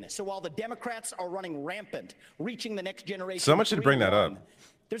actually win. So while the Democrats are running rampant, reaching the next generation. Someone should bring that up.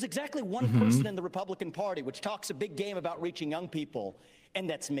 There's exactly one person in the Republican Party which talks a big game about reaching young people, and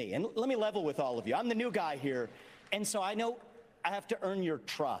that's me. And let me level with all of you. I'm the new guy here, and so I know I have to earn your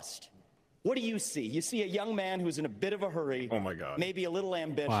trust. What do you see? You see a young man who's in a bit of a hurry. Oh, my God. Maybe a little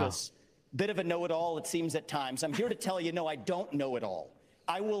ambitious, bit of a know-it-all, it seems at times. I'm here to tell you, no, I don't know it all.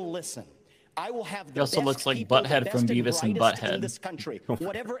 I will listen. I will have the He also looks like people, Butthead from Beavis and Butthead. in this country,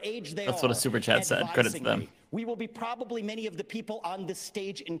 whatever age they That's are, what a super chat said. Credits to them. me. We will be probably many of the people on this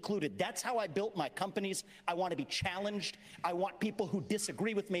stage included. That's how I built my companies. I want to be challenged. I want people who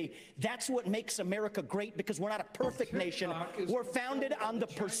disagree with me. That's what makes America great, because we're not a perfect nation. We're founded on the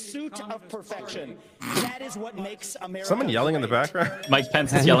pursuit of perfection. That is what makes America Someone yelling in the background? Mike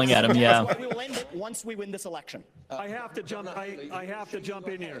Pence is yelling at him, yeah. We will end it once we win this election. I have to jump. I have to jump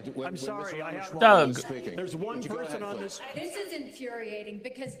in here. I'm sorry. Doug. There's one person on this. This is infuriating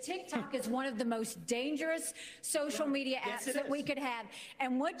because TikTok is one of the most dangerous social media apps that we could have.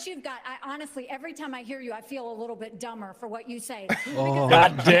 And what you've got, I honestly, every time I hear you, I feel a little bit dumber for what you say. Oh,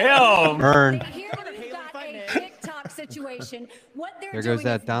 God damn. Burn. Here you've got a TikTok situation. What they're There doing goes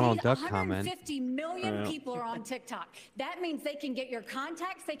that is Donald these Duck comment. 150 million people are on TikTok. That means they can get your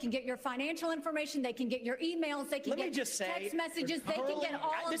contacts, they can get your financial information, they can get your emails, they can get text messages, they can get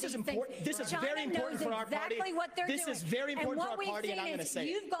all of these things. This is China very important knows for our party. exactly what they're This doing. is very important for our party, and I'm going to say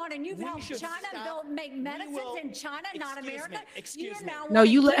you've gone and you've helped China build, make medicines in China, not America. You're now No,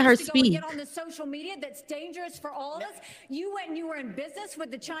 you let her to go and speak. get on the social media that's dangerous for all of us. You went and you were in business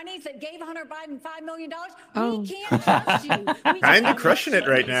with the Chinese that gave Hunter Biden $5 million. Oh. We can't trust you. I'm crushing it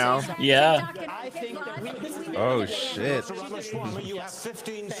right now. Yeah. Oh, shit. You have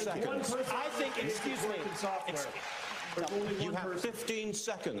 15 seconds. I think, excuse me. You have 15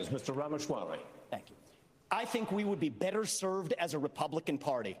 seconds, Mr. Ramaswamy. Thank you. I think we would be better served as a Republican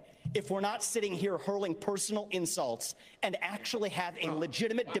Party if we're not sitting here hurling personal insults and actually have a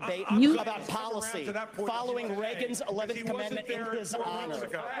legitimate debate about policy following Reagan's 11th Commandment in his honor.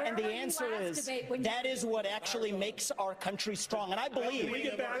 And the answer is that is what actually makes our country strong. And I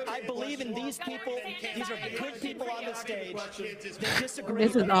believe in these people. These are good people on the stage. They disagree.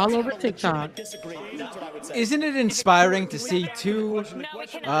 This is all over TikTok. That's what I would say. Isn't it inspiring to see two,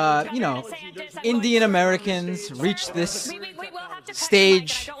 Indian Americans reach this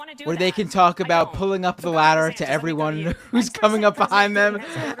stage where they can talk about pulling up the ladder to everyone who's coming up behind them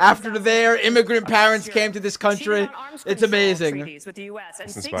after their immigrant parents came to this country? It's amazing. With the U.S.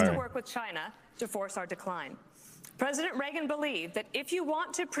 and seeks to work with China to force our decline. President Reagan believed that if you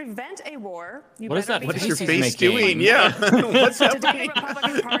want to prevent a war, you What is better that? be What is Your your face making? doing? Yeah. What's Today, happening? the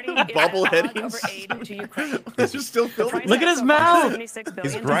Republican Party is Bubbleheading. over aid to Ukraine. This is still filming. Look at his mouth. He's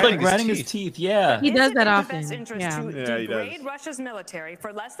He's grinding like grinding his teeth. Yeah. He does that Is it in the often. best interest Yeah. to Yeah, he does. degrade Russia's military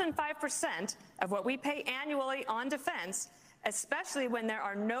for less than 5% of what we pay annually on defense, especially when there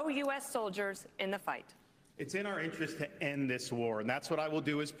are no U.S. soldiers in the fight? It's in our interest to end this war, and that's what I will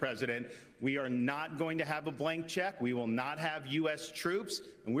do as president. We are not going to have a blank check. We will not have U.S. troops,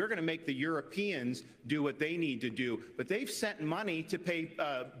 and we're going to make the Europeans do what they need to do. But they've sent money to pay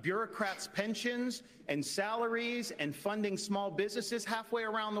bureaucrats' pensions and salaries and funding small businesses halfway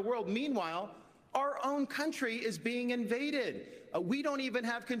around the world. Meanwhile, our own country is being invaded. We don't even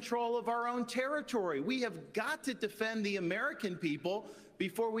have control of our own territory. We have got to defend the American people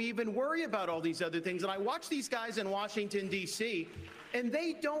before we even worry about all these other things. And I watch these guys in Washington, D.C., and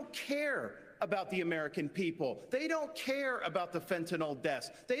they don't care about the American people. They don't care about the fentanyl deaths.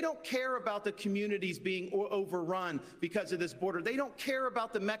 They don't care about the communities being overrun because of this border. They don't care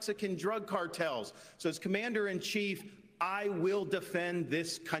about the Mexican drug cartels. So as Commander-in-Chief, I will defend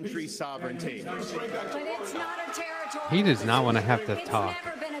this country's sovereignty. But it's not a territorial He does not want to have to It's talk.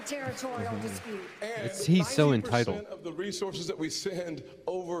 never been a territorial dispute. He's so entitled. Of the resources that we send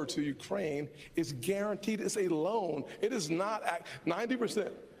over to Ukraine is guaranteed. It's a loan. It is not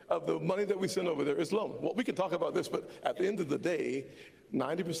 90% of the money that we send over there is loan. Well, we can talk about this, but at the end of the day,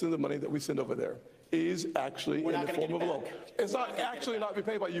 90% of the money that we send over there is actually in the form of a loan. It's not actually not be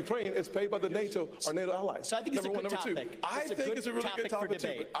paid by Ukraine. It's paid by the NATO, our NATO allies. So I think it's a good Two. topic. I think it's a really good topic too.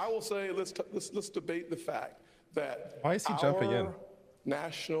 debate. But I will say let's debate the fact that Why is he jumping in?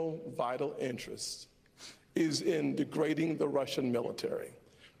 national vital interest is in degrading the Russian military.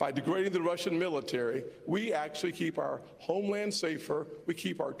 By degrading the Russian military, we actually keep our homeland safer, we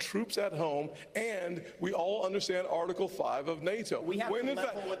keep our troops at home, and we all understand Article 5 of NATO. We have to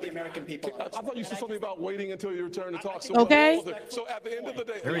level with the American people. I thought you said something about waiting until your turn to talk. So okay. So at the end of the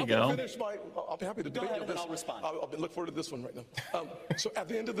day, there we go. I'll be happy to debate you this. I'll respond. I'll look forward to this one right now. So at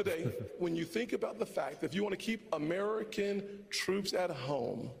the end of the day, when you think about the fact that if you want to keep American troops at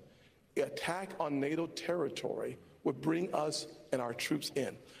home, attack on NATO territory would bring us and our troops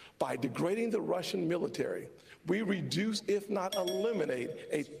in. By degrading the Russian military, we reduce, if not eliminate,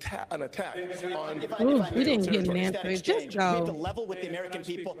 an attack on. We didn't get an answer. Just go. We have to level with the American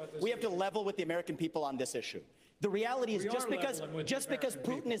people. We have to level with the American people on this issue. The reality is, just because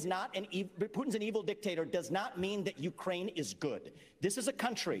Putin is Putin's an evil dictator does not mean that Ukraine is good. This is a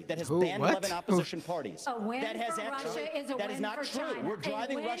country that has banned 11 opposition parties. A win that has for Russia is a that win is not for true. China. We're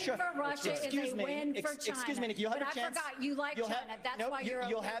driving a win Russia. For Russia excuse is a me. win for China. Excuse me. If you have but a chance, I forgot you like China. That's why you're.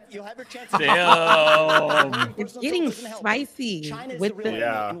 You'll have your chance. Damn. It's getting spicy. China is with the real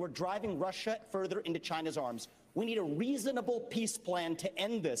enemy, and we're driving Russia further into China's arms. We need a reasonable peace plan to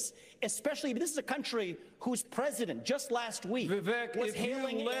end this, especially this is a country whose president just last week Vivek, was if you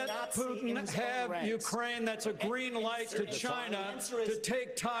hailing let Putin have Ukraine, that's a green light to China to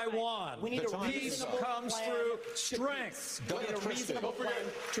take Taiwan. We need a peace comes through strength. We need a reasonable plan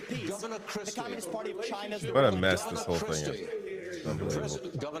to peace. Governor Christie. The Communist Party of China is What a mess this whole thing is.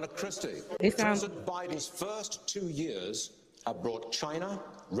 Governor Christie, They sound- President Biden's first 2 years have brought China,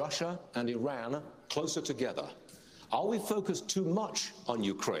 Russia, and Iran closer together. Are we focused too much on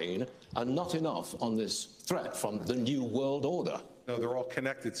Ukraine and not enough on this threat from the New World Order? No, they're all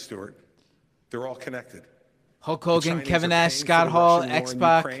connected, Stuart. They're all connected. Hulk Hogan, The Chinese Kevin are Nash, paying Scott for the Hall, Russian war in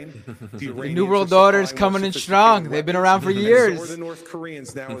X-Pac. Ukraine. The The Iranians New World are Order is supplying coming more in sophisticated strong. They've been around for weapons. years. And so are the North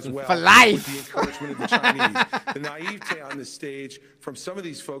Koreans now as well. For life. With the encouragement of the Chinese. The naivete on this stage from some of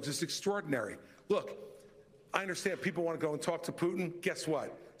these folks is extraordinary. Look, I understand people want to go and talk to Putin. Guess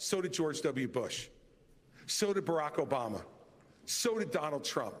what? So did George W. Bush. So did Barack Obama. So did Donald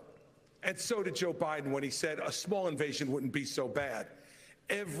Trump. And so did Joe Biden when he said a small invasion wouldn't be so bad.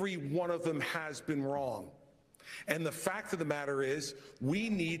 Every one of them has been wrong. And the fact of the matter is, we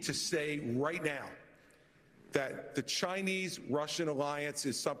need to say right now that the Chinese-Russian alliance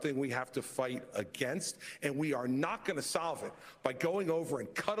is something we have to fight against, and we are not going to solve it by going over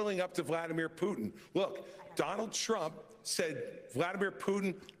and cuddling up to Vladimir Putin. Look, Donald Trump said Vladimir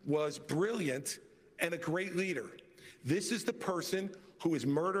Putin was brilliant and a great leader. This is the person who is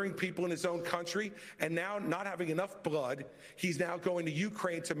murdering people in his own country, and now not having enough blood, he's now going to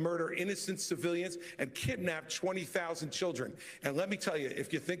Ukraine to murder innocent civilians and kidnap 20,000 children. And let me tell you,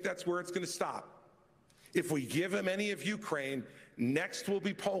 if you think that's where it's going to stop, if we give him any of Ukraine, next will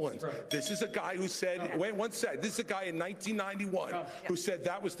be Poland. Right. This is a guy who said, wait, one sec, this is a guy in 1991 who said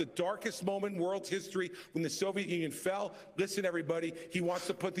that was the darkest moment in world history when the Soviet Union fell. Listen, everybody, he wants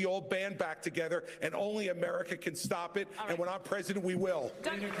to put the old band back together, and only America can stop it. Right. And when I'm president, we will.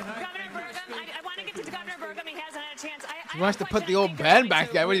 Governor Burgum, I want to get to Governor Burgum. He hasn't had a chance. He wants to put the old band back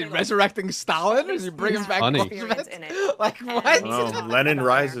together. What, is he resurrecting Stalin? Or is he bringing back like what? Oh, Lenin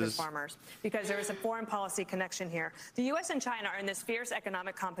rises. Farmers, because there is a foreign policy connection here. The U.S. and China are in this fierce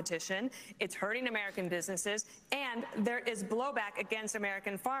economic competition. It's hurting American businesses, and there is blowback against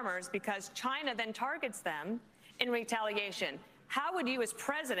American farmers because China then targets them in retaliation. How would you, as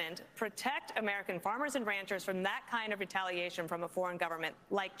president, protect American farmers and ranchers from that kind of retaliation from a foreign government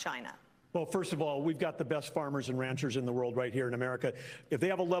like China? Well, first of all, we've got the best farmers and ranchers in the world right here in America. If they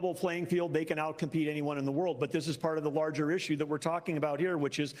have a level playing field, they can outcompete anyone in the world. But this is part of the larger issue that we're talking about here,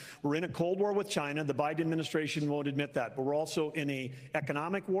 which is we're in a Cold War with China. The Biden administration won't admit that. But we're also in an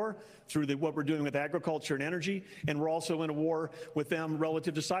economic war through what we're doing with agriculture and energy. And we're also in a war with them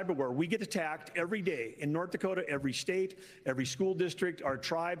relative to cyber war. We get attacked every day in North Dakota, every state, every school district, our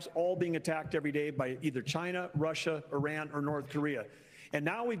tribes, all being attacked every day by either China, Russia, Iran, or North Korea. And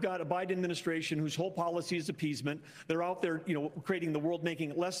now we've got a Biden administration whose whole policy is appeasement. They're out there, creating the world, making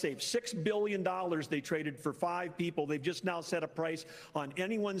it less safe. $6 billion they traded for 5 people. They've just now set a price on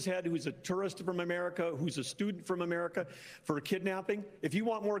anyone's head who's a tourist from America, who's a student from America, for kidnapping. If you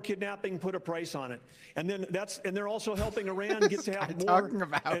want more kidnapping, put a price on it. And then they're also helping Iran get to have more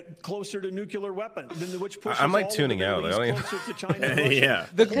closer to nuclear weapons, which pushes I'm like all tuning out. closer to China and Russia. Yeah.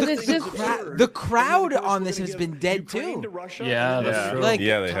 The crowd on this has been dead too. Yeah, that's true. Like,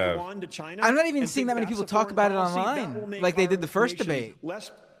 yeah, they have. I'm not even seeing that many people talk about it online like they did the first debate. Less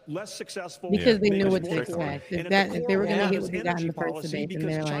less successful. Because they knew makes what us to more expect. important. If they were going to hit is what they got in the first policy, debate, then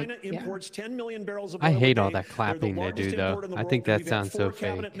because they're China like, yeah. imports 10 million barrels of I oil hate a all day. that clapping They're they the do, largest though. importer in the I world. think that We've had sounds 4 so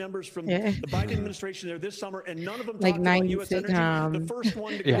cabinet fake. members from Yeah. the Biden administration there this summer, and none of them Like talked about 90 U.S. energy. The sitcom. first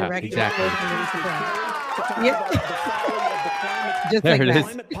one to Yeah, go exactly. to talk Yep. about the folly of the climate, Just There like it that. is.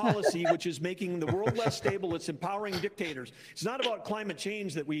 climate policy, which is making the world less stable. It's empowering dictators. It's not about climate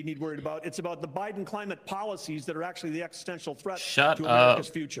change that we need worried about. It's about the Biden climate policies that are actually the existential threat Shut to up. America's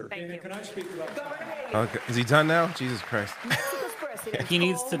future. Can I speak about Okay. Is he done now? Jesus Christ. Mexico's president He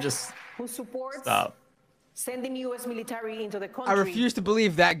needs to called, just who supports stop. sending U.S. military into the country. I refuse to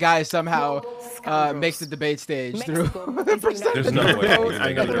believe that guy somehow makes the debate stage through. There's no way.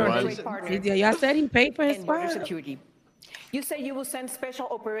 I know there was. Y'all said he paid for his and border spot. security. You say you will send special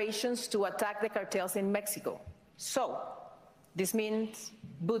operations to attack the cartels in Mexico. So, this means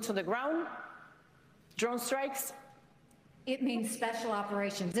boots on the ground, drone strikes. It means special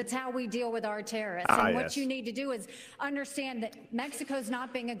operations. It's how we deal with our terrorists. And what you need to do is understand that Mexico's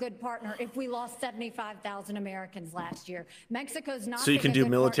not being a good partner if we lost 75,000 Americans last year. Mexico's not. So you can being a do good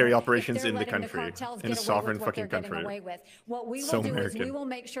military partner operations if they're in the letting country, cartels in get a away sovereign with what fucking they're getting country. away with. What we will So do American. is we will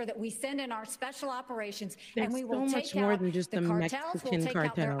make sure that we send in our special operations There's and we so will much take more out than just the a cartels, Mexican we'll take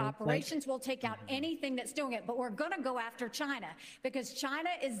out their cartel. operations, we'll take out anything that's doing it. But we're going to go after China because China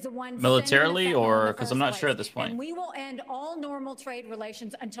is the one Militarily, sending the fentanyl in or the because I'm first not sure place. at this point. And we will end all normal trade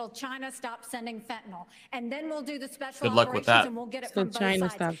relations until China stops sending fentanyl. And then we'll do the special Good luck with operations that. and we'll get it So from both China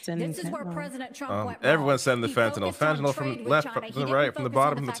sides. stopped sending This is where fentanyl. President Trump went wrong. Everyone's sending the He fentanyl. focused on Fentanyl trade from with left, China. from He the didn't right, from the focus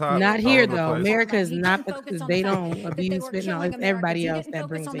bottom, on from the fact top. that Not they all here over the though. place. America is He not didn't because focus on they the fact don't that they abuse were fentanyl. killing It's everybody Americans. else He that didn't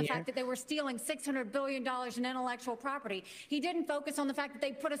brings focus on it the here. fact that they were stealing $600 billion in intellectual property. He didn't focus on the fact that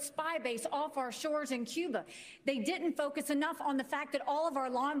they put a spy base off our shores in Cuba. They didn't focus enough on the fact that all of our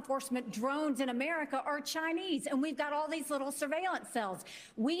law enforcement drones in America are Chinese, and we've got all these little surveillance cells.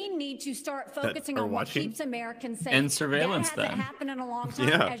 We need to start focusing are on what watching? keeps Americans safe. And surveillance, that hasn't then. happened in a long time.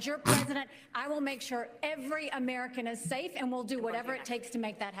 Yeah. As your president, I will make sure every American is safe, and we'll do whatever it takes to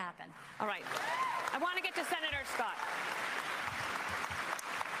make that happen. All right. I want to get to Senator Scott.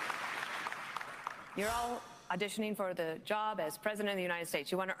 You're all auditioning for the job as President of the United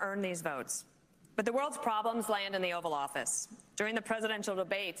States. You want to earn these votes. But the world's problems land in the Oval Office. During the presidential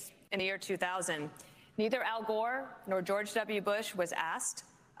debates in the year 2000, neither Al Gore nor George W. Bush was asked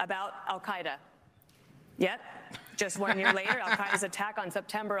about al-Qaeda. Yet, just 1 year later, al-Qaeda's attack on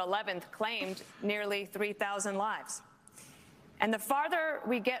September 11th claimed nearly 3,000 lives. And the farther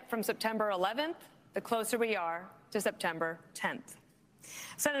we get from September 11th, the closer we are to September 10th.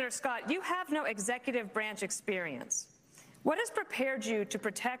 Senator Scott, you have no executive branch experience. What has prepared you to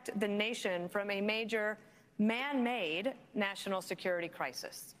protect the nation from a major man-made national security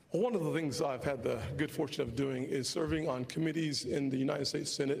crisis? Well, one of the things I've had the good fortune of doing is serving on committees in the United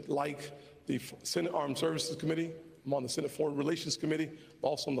States Senate, like the Senate Armed Services Committee. I'm on the Senate Foreign Relations Committee,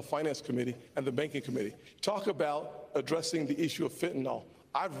 also on the Finance Committee and the Banking Committee. Talk about addressing the issue of fentanyl.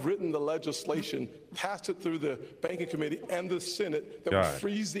 I've written the legislation, passed it through the Banking Committee and the Senate that would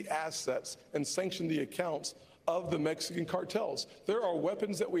freeze the assets and sanction the accounts of the Mexican cartels. There are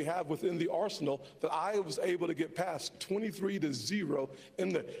weapons that we have within the arsenal that I was able to get past 23-0 in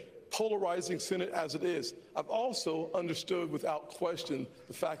the polarizing Senate as it is. I've also understood without question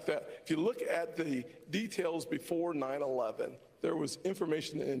the fact that if you look at the details before 9/11, there was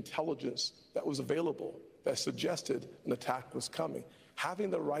information and intelligence that was available that suggested an attack was coming.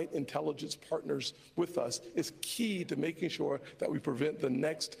 Having the right intelligence partners with us is key to making sure that we prevent the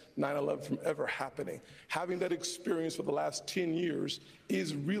next 9/11 from ever happening. Having that experience for the last 10 years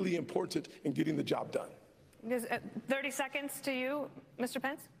is really important in getting the job done. 30 seconds to you, Mr.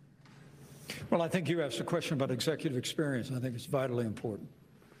 Pence. Well, I think you asked a question about executive experience. I think it's vitally important.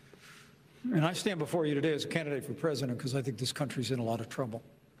 And I stand before you today as a candidate for president because I think this country's in a lot of trouble.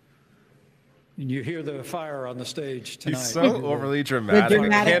 And you hear the fire on the stage tonight. He's so overly dramatic.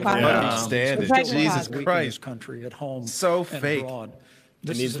 I can't understand it. Jesus Christ. Country at home. So and fake. abroad.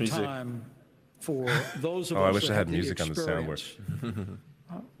 This is a time for those of us I wish that I had have music on the soundboard. experience,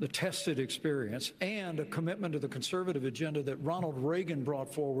 the tested experience, and a commitment to the conservative agenda that Ronald Reagan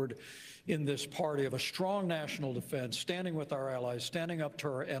brought forward in this party of a strong national defense, standing with our allies, standing up to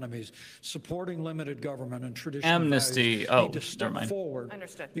our enemies, supporting limited government and traditional amnesty. values, need to Never step mind. forward.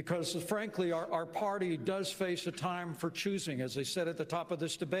 Understood. Because frankly, our party does face a time for choosing, as they said at the top of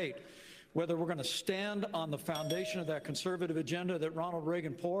this debate, whether we're going to stand on the foundation of that conservative agenda that Ronald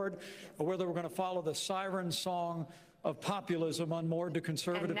Reagan poured, or whether we're going to follow the siren song of populism unmoored to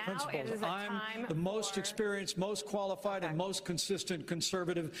conservative principles. I'm the most experienced, most qualified, and most consistent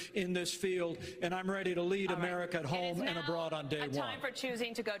conservative in this field, and I'm ready to lead America at home and abroad on day one. Time for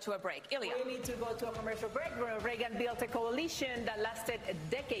choosing to go to a break. Ilya. We need to go to a commercial break. Reagan built a coalition that lasted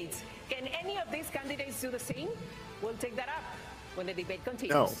decades. Can any of these candidates do the same? We'll take that up when the debate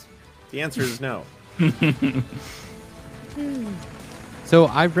continues. No. The answer is no. So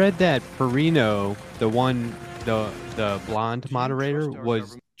I read that Perino, the blonde moderator,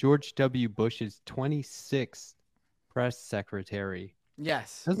 was George W. Bush's 26th press secretary.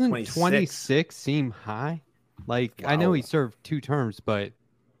 Yes. Doesn't 26 seem high? Like, I know he served 2 terms, but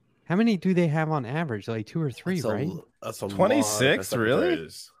how many do they have on average? Like 2 or 3, right? That's a 26, really?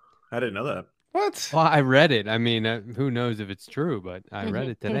 I didn't know that. What? Well, I read it. I mean, who knows if it's true, but I read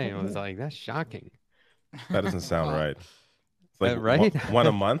it today and I was like, that's shocking. That doesn't sound right. It's like right? one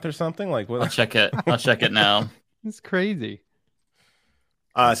a month or something? Like what? I'll check it. I'll check it now. It's crazy.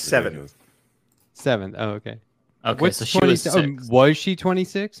 7. 7. Oh, okay. Okay, What's so she was 6. Was she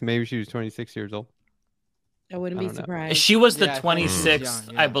 26? Maybe she was 26 years old. I wouldn't be surprised. She was the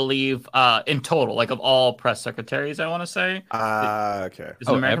 26th, I believe, in total, like of all press secretaries, I want to say. Okay. Is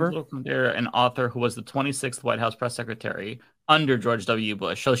an American political commentator and author who was the 26th White House press secretary under George W.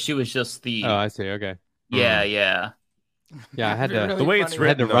 Bush. So she was just the... Oh, I see. Okay. Yeah, yeah. Yeah, I had to... The way it's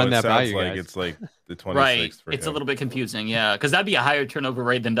written, to run that by sounds you like guys. it's like the 26th Right. for It's him. a little bit confusing, yeah. Because that'd be a higher turnover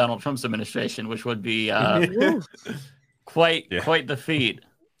rate than Donald Trump's administration, which would be quite the feat.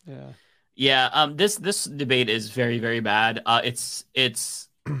 Yeah. Yeah, this debate is very, very bad. It's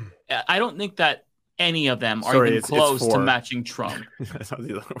I don't think that any of them are even close to matching Trump. I thought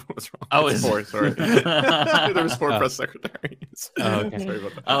the other one was wrong. Oh, it's is 4, sorry. There was 4 press secretaries. Oh, okay. Sorry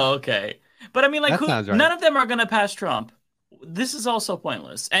about that. Oh, okay. But I mean, like, That sounds right. none of them are going to pass Trump. This is also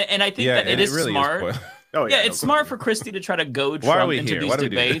pointless. And I think that it is really smart. Is Oh, yeah, it's smart for Christie to try to goad Why are Trump we into here? these Why do we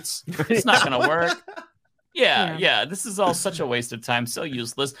do debates. It's not going to work. Yeah, this is all such a waste of time, so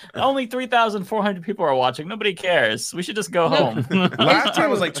useless. Only 3,400 people are watching. Nobody cares. We should just go home. Last time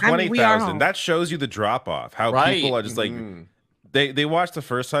was like I mean, we are 20,000. home. That shows you the drop off. How people are just like they watch the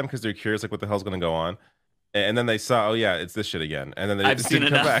first time because they're curious, like what the hell's going to go on, and then they saw, oh yeah, it's this shit again, and then they just didn't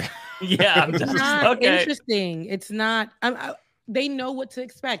come back. Yeah, It's not interesting. It's not. They know what to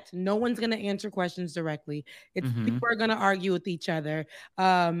expect. No one's going to answer questions directly. It's people are going to argue with each other.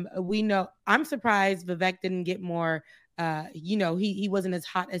 We know. I'm surprised Vivek didn't get more. He wasn't as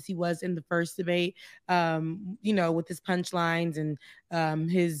hot as he was in the first debate. With his punchlines and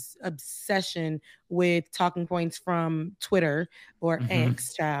his obsession with talking points from Twitter or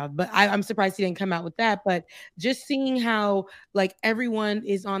X child. But I'm surprised he didn't come out with that. But just seeing how like everyone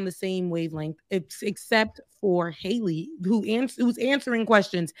is on the same wavelength, except for Haley, who's answering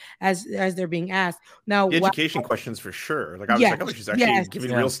questions as they're being asked. Now, the education questions for sure. Like I was like, oh, she's actually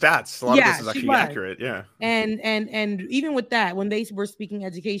giving real stats. A lot of this is actually accurate. Yeah. And even with that, when they were speaking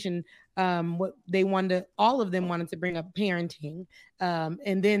education, what they wanted, all of them wanted to bring up parenting.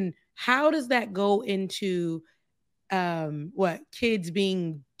 And then how does that go into kids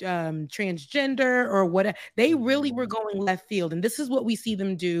being transgender or what? They really were going left field, and this is what we see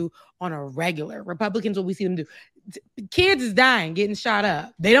them do on a regular. Republicans, what we see them do. Kids is dying, getting shot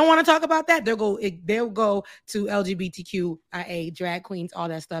up. They don't want to talk about that. They'll go to LGBTQIA, drag queens, all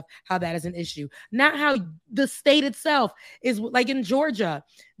that stuff, how that is an issue. Not how the state itself is. Like in Georgia,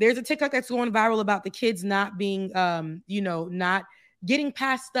 there's a TikTok that's going viral about the kids not being, not getting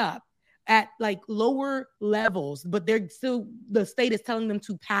passed up at like lower levels, but they're still, the state is telling them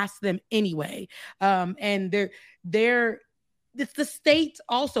to pass them anyway. And it's the state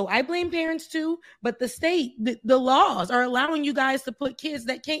also. I blame parents too, but the state, the laws are allowing you guys to put kids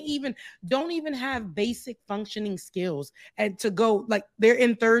that don't even have basic functioning skills and to go, like they're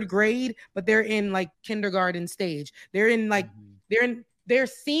in 3rd grade, but they're in like kindergarten stage. They're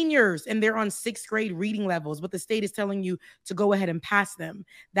seniors and they're on 6th grade reading levels, but the state is telling you to go ahead and pass them.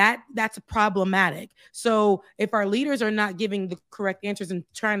 That's problematic. So if our leaders are not giving the correct answers and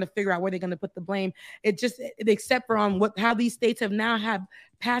trying to figure out where they're going to put the blame, except for on how these states have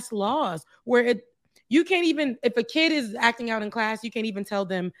passed laws where you can't even, if a kid is acting out in class, you can't even tell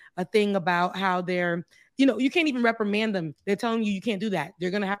them a thing about how they're, you can't even reprimand them. They're telling you can't do that.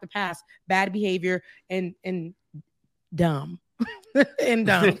 They're going to have to pass bad behavior and dumb. We've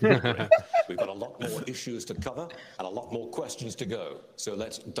got a lot more issues to cover and a lot more questions to go. So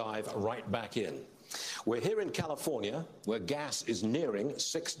let's dive right back in. We're here in California, where gas is nearing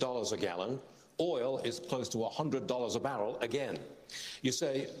 $6 a gallon. Oil is close to $100 a barrel again. You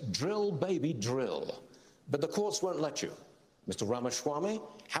say, drill, baby, drill. But the courts won't let you. Mr. Ramaswamy,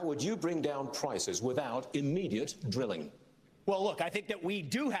 how would you bring down prices without immediate drilling? Well, look, I think that we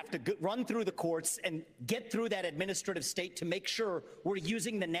do have to run through the courts and get through that administrative state to make sure we're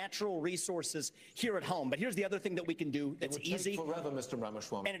using the natural resources here at home. But here's the other thing that we can do that's easy. Forever, Mr.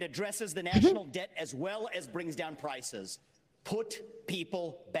 Ramaswamy. And it addresses the national debt as well as brings down prices. Put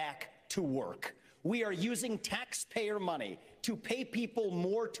people back to work. We are using taxpayer money to pay people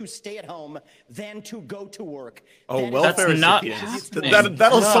more to stay at home than to go to work. Oh, welfare recipients.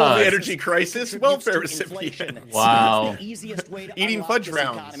 That'll solve the energy crisis. Welfare recipients. Wow. Eating fudge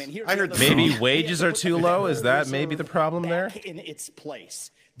rounds. I heard maybe wages are too low. Is that maybe the problem there? In its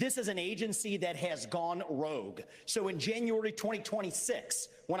place. This is an agency that has gone rogue. So in January 2026,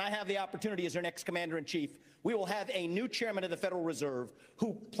 when I have the opportunity as our next commander-in-chief, we will have a new chairman of the Federal Reserve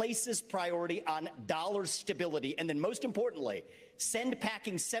who places priority on dollar stability, and then most importantly, send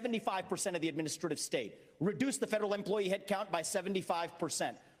packing 75% of the administrative state, reduce the federal employee headcount by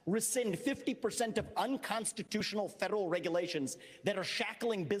 75%, rescind 50% of unconstitutional federal regulations that are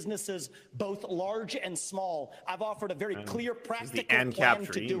shackling businesses, both large and small. I've offered a very clear, practical plan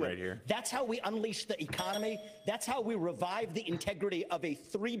to do it. That's how we unleash the economy. That's how we revive the integrity of a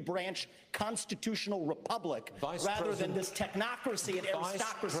three-branch constitutional republic rather than this technocracy and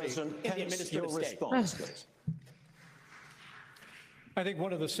aristocracy in the administrative state. I think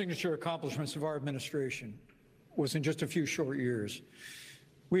one of the signature accomplishments of our administration was in just a few short years,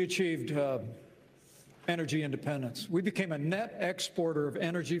 we achieved energy independence. We became a net exporter of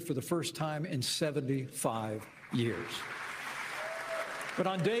energy for the first time in 75 years. But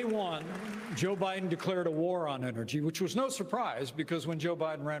on day one, Joe Biden declared a war on energy, which was no surprise because when Joe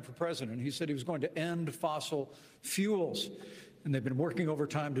Biden ran for president, he said he was going to end fossil fuels. And they've been working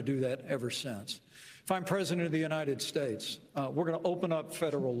overtime to do that ever since. If I'm president of the United States, we're going to open up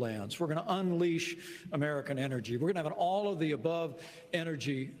federal lands. We're going to unleash American energy. We're going to have an all-of-the-above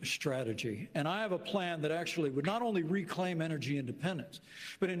energy strategy. And I have a plan that actually would not only reclaim energy independence,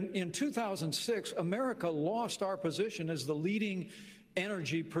 but in 2006, America lost our position as the leading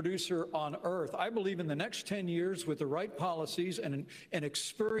energy producer on Earth. I believe in the next 10 years, with the right policies and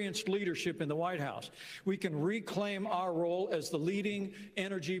experienced leadership in the White House, we can reclaim our role as the leading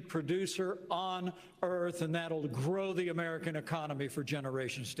energy producer on Earth, and that'll grow the American economy for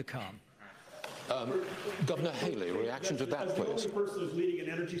generations to come. Governor Haley, reaction to that, please. The only person who's leading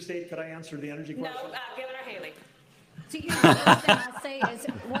an energy state. Could I answer the energy question? No, Governor Haley. So, you know, the first thing I'll say is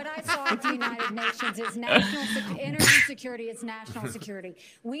what I saw at the United Nations is energy security is national security.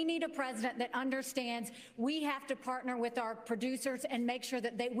 We need a president that understands we have to partner with our producers and make sure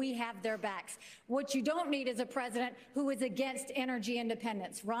that we have their backs. What you don't need is a president who is against energy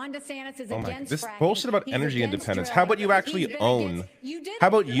independence. Ron DeSantis is against this fracking. bullshit about energy independence. How about you actually own? How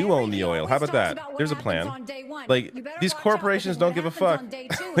about you own the oil? How about that? There's a plan. Like, these corporations don't give a fuck.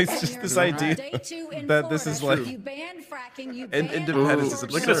 It's just this idea that this is like. Fracking, you independence is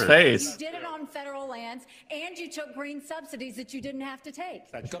absurd. Look at his face. You did it on federal lands, and you took green subsidies that you didn't have to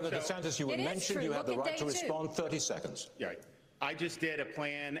take. Governor DeSantis, you were mentioned. You have the right to respond. 30 seconds. Yeah. I just did a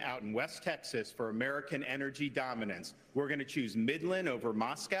plan out in West Texas for American energy dominance. We're going to choose Midland over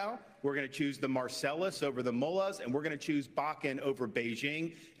Moscow. We're going to choose the Marcellus over the Mullahs, and we're going to choose Bakken over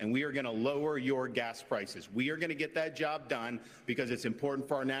Beijing, and we are going to lower your gas prices. We are going to get that job done because it's important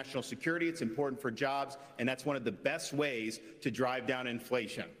for our national security, it's important for jobs, and that's one of the best ways to drive down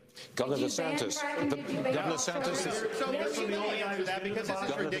inflation. Governor DeSantis, Governor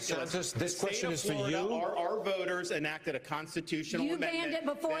DeSantis, this question is for you. Our voters enacted a constitutional amendment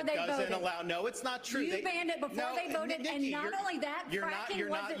that doesn't allow. No, it's not true. You banned it before they voted, and not only that, fracking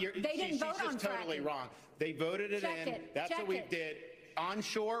wasn't. They didn't vote on fracking. Totally wrong. They voted it in. That's what we did.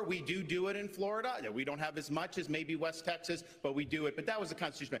 Onshore, we do it in Florida. We don't have as much as maybe West Texas, but we do it. But that was a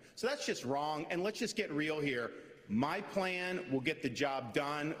constitutional amendment. So that's just wrong. And let's just get real here. My plan will get the job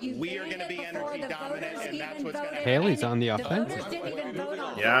done. We are going to be energy dominant, and that's what's going to happen. Haley's on the offensive.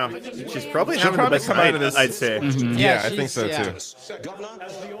 Yeah, she's probably having the best night, I'd say. Mm-hmm. Yeah, I think so too. Governor,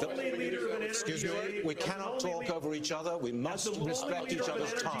 excuse me, we cannot talk over each other. We must respect each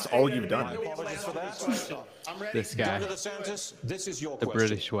other's time. That's all you've done. Apologies for that. This guy. Governor DeSantis, this is your the question.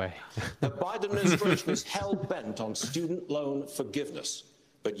 British way. The Biden administration is hell-bent on student loan forgiveness.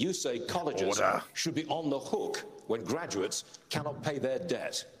 But you say colleges should be on the hook when graduates cannot pay their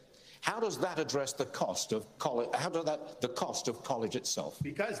debt. How does that address the cost of college? The cost of college itself?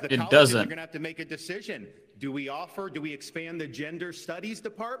 Because the colleges are going to have to make a decision. Do we expand the gender studies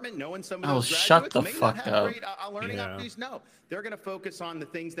department, knowing some of Oh, those shut graduates the may fuck not have up. great learning opportunities? No, they're going to focus on the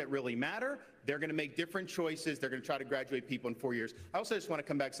things that really matter. They're going to make different choices. They're going to try to graduate people in 4 years. I also just want to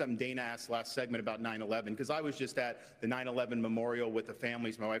come back to something Dana asked last segment about 9/11, because I was just at the 9/11 memorial with the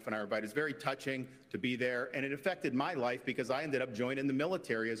families. My wife and I were invited. It's very touching to be there, and it affected my life because I ended up joining the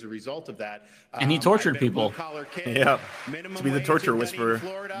military as a result of that. And he tortured people. Yeah, to be the torture whisperer.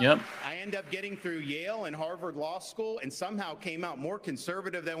 Yep. I ended up getting through Yale and Harvard Law School and somehow came out more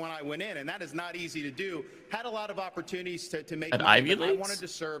conservative than when I went in, and that is not easy to do. Had a lot of opportunities to make At money, Ivy but I Leagues? wanted to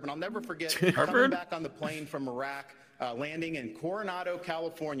serve, and I'll never forget coming Harvard? back on the plane from Iraq, landing in Coronado,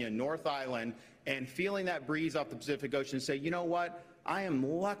 California, North Island, and feeling that breeze off the Pacific Ocean and say, you know what? I am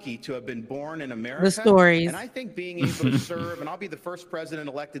lucky to have been born in America. The stories. And I think being able to serve, and I'll be the first president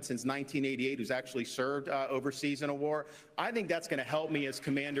elected since 1988 who's actually served overseas in a war. I think that's going to help me as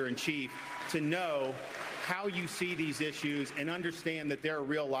commander-in-chief to know how you see these issues and understand that there are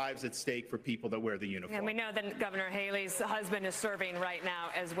real lives at stake for people that wear the uniform. And we know that Governor Haley's husband is serving right now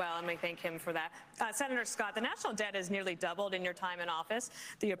as well, and we thank him for that. Senator Scott, the national debt has nearly doubled in your time in office.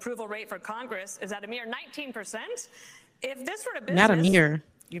 The approval rate for Congress is at a mere 19%. If this were a business, Not a mere.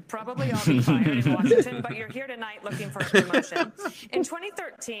 you'd probably all be fired in Washington, but you're here tonight looking for a promotion. In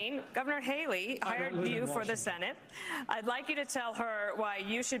 2013, Governor Haley hired you for the Senate. I'd like you to tell her why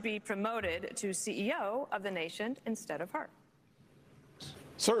you should be promoted to CEO of the nation instead of her.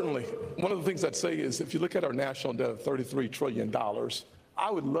 Certainly. One of the things I'd say is if you look at our national debt of $33 trillion, I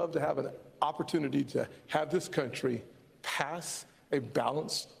would love to have an opportunity to have this country pass a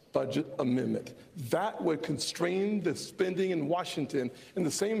balanced budget amendment. That would constrain the spending in Washington in the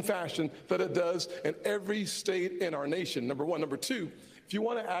same fashion that it does in every state in our nation, number one. Number two, if you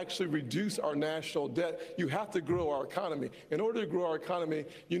want to actually reduce our national debt, you have to grow our economy. In order to grow our economy,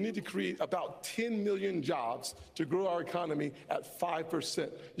 you need to create about 10 million jobs to grow our economy at 5%.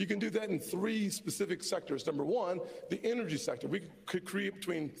 You can do that in three specific sectors. Number one, the energy sector. We could create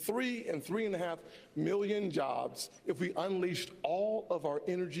between 3 and 3.5 million jobs if we unleashed all of our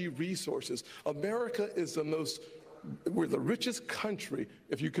energy resources. America is we're the richest country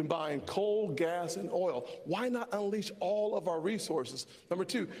if you combine coal, gas, and oil. Why not unleash all of our resources? Number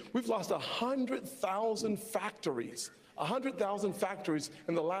two, we've lost 100,000 factories. 100,000 factories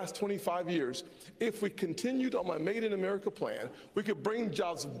in the last 25 years. If we continued on my Made in America plan, we could bring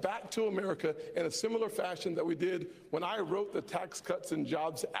jobs back to America in a similar fashion that we did when I wrote the Tax Cuts and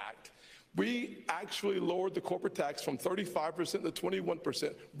Jobs Act. We actually lowered the corporate tax from 35% to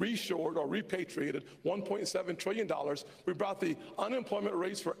 21%, reshored or repatriated $1.7 trillion. We brought the unemployment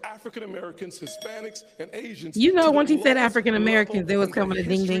rates for African Americans, Hispanics, and Asians. You know, once he said African Americans, it was coming to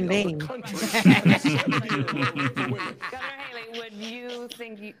ding, ding, ding. Governor Haley, would you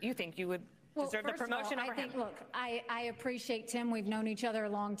think you would deserve the promotion over him? Look, I appreciate Tim. We've known each other a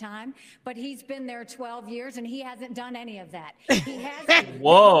long time, but he's been there 12 years and he hasn't done any of that. He hasn't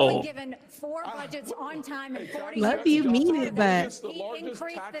only given 4 budgets on time and 40 Love you mean it, but he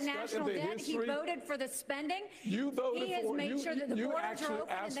increased the national debt. He voted for the spending. He has made sure that the borders are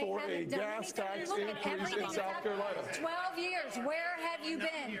open and they haven't done anything. Look at everything that's happened. 12 years. Where have you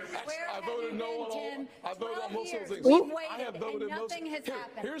been? Where have you been, Tim? I voted on most of those things. We've waited and nothing has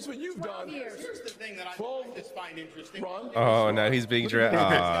happened. Here's what you've done. Here's the thing that I just find interesting. Oh, now he's being dragged.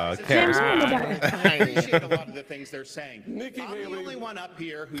 I appreciate a lot of the things they're saying. I'm the only one up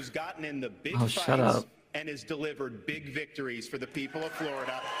here who's gotten in the big fights and has delivered big victories for the people of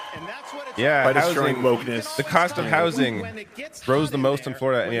Florida. And that's what it's by destroying wokeness. The cost of housing rose the most in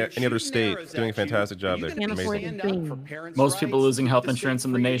Florida than any other state. Doing a fantastic job there. Amazing. Most people losing health insurance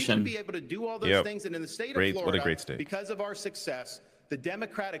in the nation. Be able to do all those things, and in the state of Florida, what a great state. Because of our success, the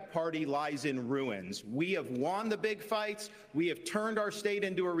Democratic Party lies in ruins. We have won the big fights. We have turned our state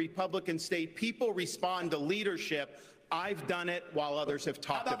into a Republican state. People respond to leadership. I've done it while others have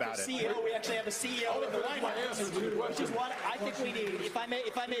talked about it. CEO, we actually have a CEO in the White House, which is what I think we need. If I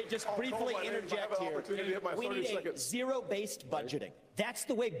may just briefly interject here, we need a zero-based budgeting. That's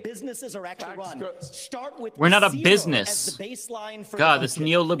the way businesses are actually run. Start with we're not a zero business. As the baseline for God, this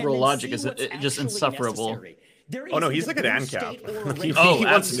neoliberal logic is just insufferable. Oh no, he's like an ANCAP. He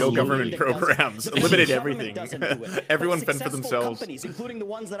wants no government programs, limited everything. Everyone fend for themselves. Including the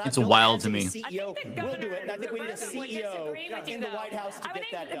ones that it's wild to me. CEO will do it, and I think we need a CEO in the White House to get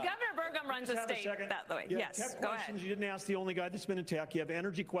that done. Governor Burgum runs a state that way. Yeah, yes, tech go questions, ahead. you didn't ask the only guy that's been in tech. You have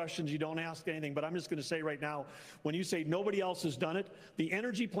energy questions, you don't ask anything. But I'm just going to say right now, when you say nobody else has done it, the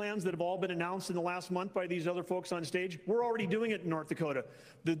energy plans that have all been announced in the last month by these other folks on stage, we're already doing it in North Dakota.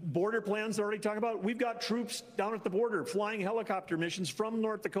 The border plans they're already talking about, we've got troops down at the border flying helicopter missions from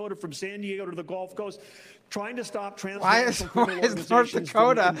North Dakota, from San Diego to the Gulf Coast, trying to stop transnational criminal organizations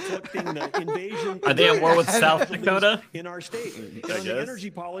from inflicting the invasion. Are they at war with South Dakota? In our state. And on the energy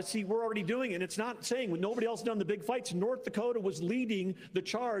policy, we're already doing it. And it's not saying when nobody else done the big fights. North Dakota was leading the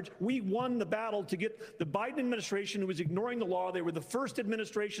charge. We won the battle to get the Biden administration, who was ignoring the law. They were the first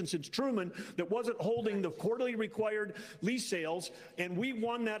administration since Truman that wasn't holding the quarterly required lease sales. And we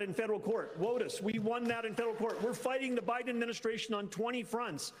won that in federal court. WOTUS, we won that in federal court. We're fighting the Biden administration on 20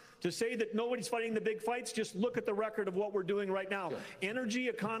 fronts. To say that nobody's fighting the big fights, just look at the record of what we're doing right now. Energy,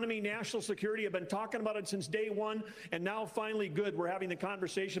 economy, national security, I've been talking about it since day one, and now finally good, we're having the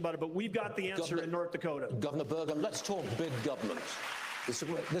conversation about it, but we've got the answer in North Dakota. Governor Burgum, let's talk big government.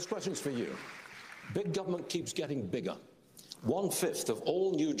 This question's for you. Big government keeps getting bigger. 1/5 of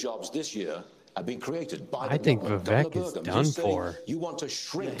all new jobs this year have been created by the government. Vivek is done for. You want to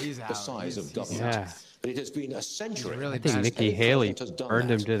shrink the size of government. Yeah. But it has been a century. I think Nikki Haley burned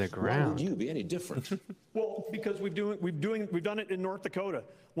him to the Why ground. would you be any different? Well, because we've done it in North Dakota.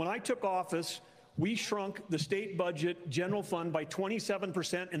 When I took office, we shrunk the state budget general fund by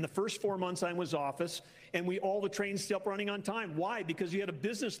 27% in the first 4 months I was office, and all the trains still running on time. Why? Because you had a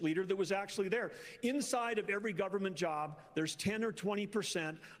business leader that was actually there. Inside of every government job, there's 10 or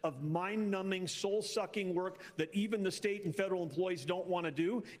 20% of mind-numbing, soul-sucking work that even the state and federal employees don't want to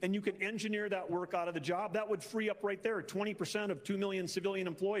do, and you can engineer that work out of the job. That would free up right there 20% of 2 million civilian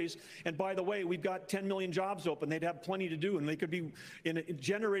employees. And by the way, we've got 10 million jobs open. They'd have plenty to do, and they could be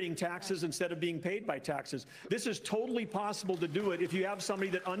generating taxes instead of being paid by taxes. This is totally possible to do it if you have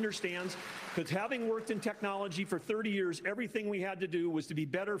somebody that understands, because having worked in technology for 30 years, everything we had to do was to be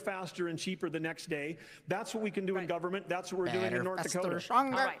better, faster, and cheaper the next day. That's what we can do in government. That's what we're doing in North Dakota.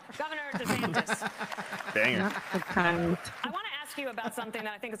 All right, Governor DeSantis. Banger. I want to ask you about something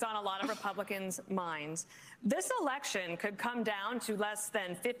that I think is on a lot of Republicans' minds. This election could come down to less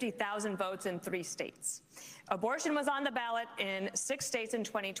than 50,000 votes in 3 states. Abortion was on the ballot in 6 states in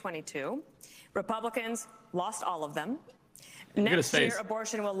 2022. Republicans lost all of them. Next year,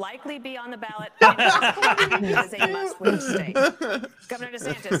 abortion will likely be on the ballot. It is a must-win state. Governor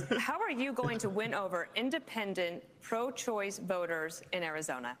DeSantis, how are you going to win over independent, pro-choice voters in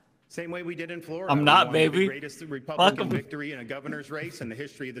Arizona? Same way we did in Florida. I'm not, baby. The greatest Republican victory in a governor's race in the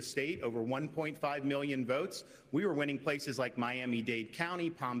history of the state, over 1.5 million votes. We were winning places like Miami-Dade County,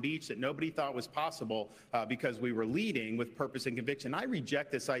 Palm Beach, that nobody thought was possible because we were leading with purpose and conviction. I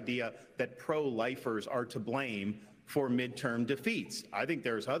reject this idea that pro-lifers are to blame for midterm defeats. I think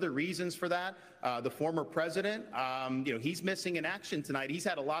there's other reasons for that. The former president, he's missing in action tonight. He's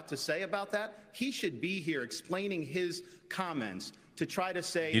had a lot to say about that. He should be here explaining his comments to try to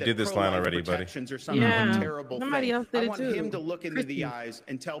say you that did this line already, buddy. Are somehow a terrible Somebody thing. else did I it want too. him to look into the eyes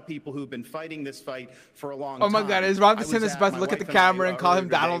and tell people who've been fighting this fight for a long Oh time. my God, is Ron DeSantis about to look at the camera and call him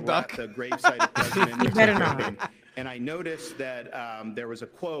Donald Duck? The gravesite of President You better not. And I noticed that there was a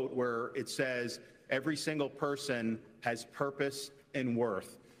quote where it says, every single person has purpose and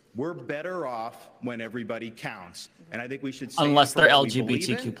worth. We're better off when everybody counts. And I think we should say unless they're what we believe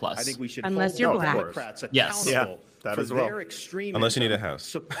LGBTQ+. in. I think we should Unless hold you're the black. Democrats Yes. accountable that for as well. their extremism, Unless you need a house.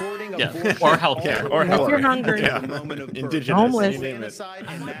 supporting Yeah. abortion Or healthcare. all Or the way healthcare. You're hungry. to the moment of birth. Indigenous. Homeless. You name it. Genocide,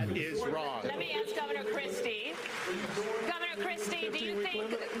 and that is wrong. Let me ask Governor Christie. Governor Christie, do you think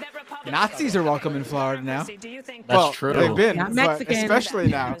that Republicans... Nazis are welcome in Florida now. Do you think That's true. They've been, Not but Mexican. especially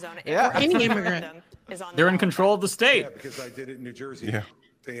now. Arizona, Yeah. Any immigrant. is on the They're in ballot? control of the state. Yeah, because I did it in New Jersey, Yeah.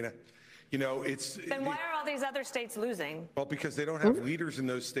 Dana. You know, it's Then why are all these other states losing? well, because they don't have leaders in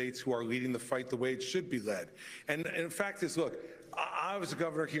those states who are leading the fight the way it should be led. And in fact is, look, I was a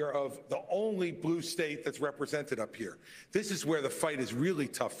governor here of the only blue state that's represented up here. This is where the fight is really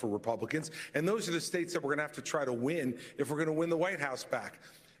tough for Republicans. And those are the states that we're going to have to try to win if we're going to win the White House back.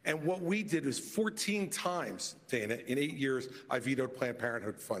 And what we did was 14 times, Dana, in 8 years, I vetoed Planned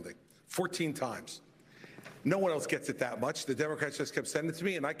Parenthood funding. 14 times. No one else gets it that much. The Democrats just kept sending it to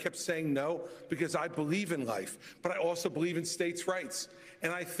me, and I kept saying no because I believe in life, but I also believe in states' rights.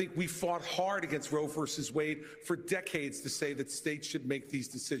 And I think we fought hard against Roe versus Wade for decades to say that states should make these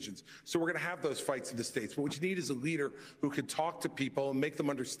decisions. So we're going to have those fights in the states. But what you need is a leader who can talk to people and make them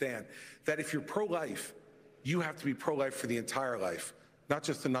understand that if you're pro-life, you have to be pro-life for the entire life, not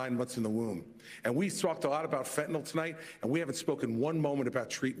just the 9 months in the womb. And we talked a lot about fentanyl tonight, and we haven't spoken one moment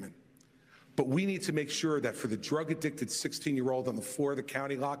about treatment. But we need to make sure that for the drug-addicted 16-year-old on the floor of the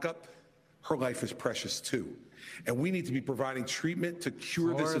county lockup, her life is precious too. And we need to be providing treatment to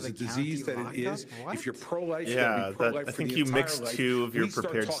cure this as a disease that it is. If you're pro-life, you're going to be pro-life I for think the you entire mixed life. two of your We start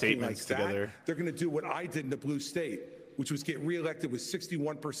prepared talking statements like that, together. they're going to do what I did in the blue state, which was get reelected with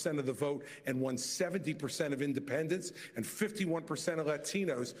 61% of the vote and won 70% of independents and 51% of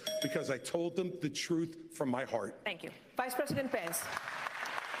Latinos because I told them the truth from my heart. Thank you. Vice President Pence,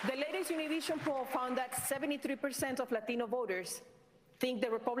 the latest Univision poll found that 73% of Latino voters think the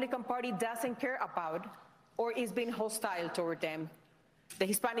Republican Party doesn't care about or is being hostile toward them, the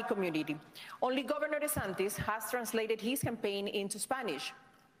Hispanic community. Only Governor DeSantis has translated his campaign into Spanish.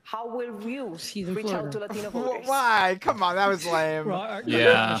 How will you reach out to Latino voters? Why? Come on, that was lame. Well, I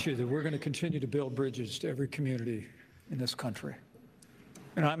promise you that we're going to continue to build bridges to every community in this country.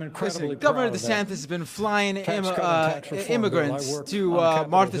 And I'm incredibly Listen, Governor proud of that. DeSantis has been flying Tax cut and tax reform immigrants bill. I worked to on Capitol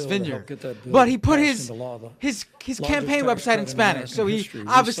Martha's Hill to help Vineyard, get that bill but he put passed into law, the his largest campaign tax website cut in in Spanish, so American he history. We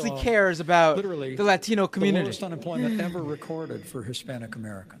obviously saw cares about literally the Latino community. The lowest unemployment ever recorded for Hispanic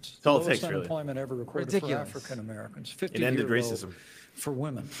Americans. It's all the it lowest takes, really. unemployment ever recorded Ridiculous. for African Americans. It ended 50-year racism. low for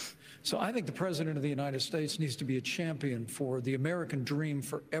women. So I think the President of the United States needs to be a champion for the American dream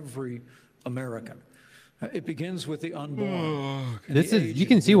for every American. It begins with the unborn. This is you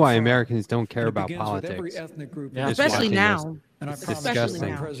can see why Americans don't care about begins with politics. every ethnic group. Just Especially watching now. And I It's promise disgusting.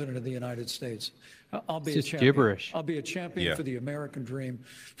 you, as President of the United States, I'll be It's a just champion. gibberish. I'll be a champion Yeah. for the American dream,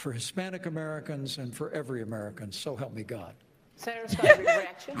 for Hispanic Americans, and for every American. So help me God. Senator Scott, your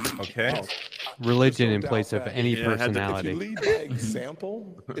reaction? Okay. Religion in place of any Yeah, had to- personality. If you lead by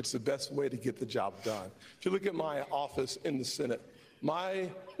example, it's the best way to get the job done. If you look at my office in the Senate, my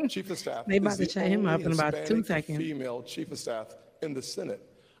chief of staff They about is to the shut him only up in about 2 Hispanic seconds. female chief of staff in the Senate.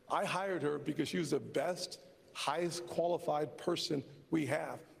 I hired her because she was the best, highest qualified person we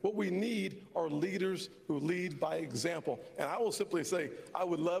have. What we need are leaders who lead by example. And I will simply say, I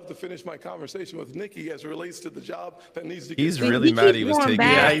would love to finish my conversation with Nikki as it relates to the job that needs to get He's done. really mad he was going taking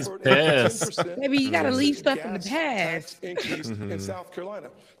back. it. Yeah, he's pissed. Maybe you got to leave stuff in the Gas past. tax increase in South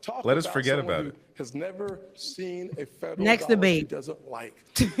Carolina. Talk Let us about forget someone about who it. Has never seen a federal Next dollar debate. she doesn't like.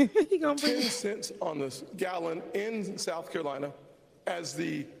 He gonna 10 bring cents on this gallon in South Carolina. As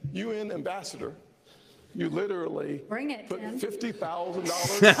the UN ambassador, you literally Bring it, put Tim. $50,000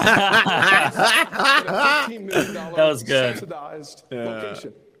 in a $15 million That was good. subsidized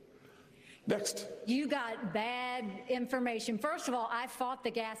location. Next. You got bad information. First of all, I fought the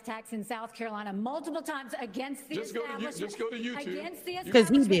gas tax in South Carolina multiple times against the Just go to establishment. just go to YouTube. Against the 'Cause he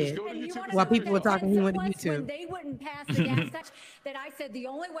establishment. did. Go to And you YouTube. wanna While know people what were the talking, he went to consequence when YouTube. they wouldn't pass the gas tax, that I said the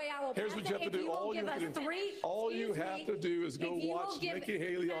only way I will Here's pass what you have it to if do. you will All you give have us to do. three. All you excuse have me, to do is go if you will watch give- Nikki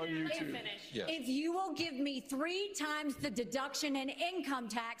Haley on YouTube. If you will give me 3 times the deduction in income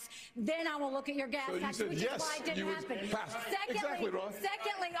tax, then I will look at your gas So you tax, said which yes, is why it didn't you would happen. pass. Secondly, Exactly, Ron.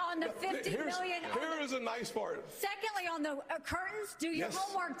 secondly, on the 50 million. Here is a nice part. Secondly, on the curtains, do your Yes.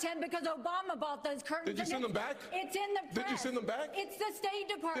 homework, Tim, because Obama bought those curtains. Did you and send them back? It's in the press. Did you send them back? It's the State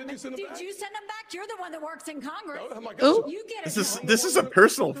Department. Did you send them back? you send them back? You're the one that works in Congress. Oh my Ooh. gosh. You get This is a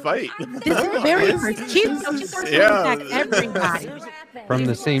personal fight. This is very she's Yeah. attack everybody From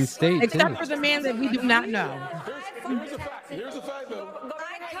the same state, except too. for the man that we do not know. Here's a fact. Here's a fact, though.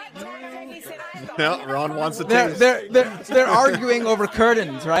 No, Ron wants to They're, taste. they're arguing over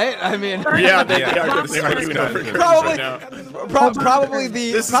curtains, right? I mean, Yeah, they are arguing over curtains probably, right now. probably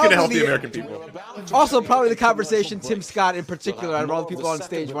the This is going to help probably the American people. Also, probably the conversation Tim Scott in particular, out of all the people on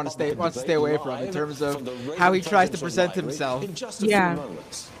stage, wants to stay away from in terms of how he tries to present himself. Yeah.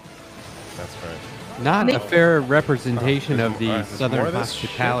 That's right. Not a fair representation of the Alright, there's more Southern of this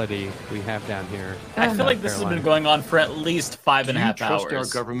hospitality we have down here. I feel like this has been going on for at least 5.5 hours.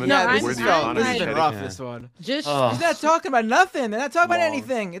 Yeah, this has been rough, this one. Just He's not talking about nothing. They're not talking about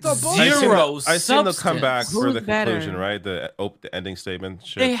anything. It's all bullshit. I assume they'll come back for Who's the better? conclusion, right? The ending statement.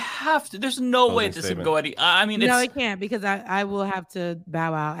 Should They have to. There's no way Closing this can statement. go any. I mean, no, it's it can't because I will have to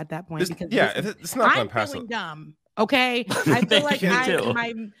bow out at that point. This- Because yeah, this is- it's not gonna I'm pass feeling it. dumb. Okay, I feel like Me too.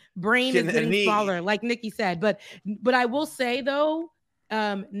 my brain is getting smaller, like Nikki said. But I will say though,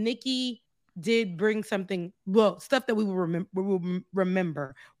 Nikki did bring something. Well, stuff that we will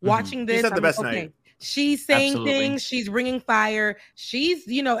remember. Watching this, She's had the I'm best like, okay, night. she's saying Absolutely. things. She's bringing fire. She's,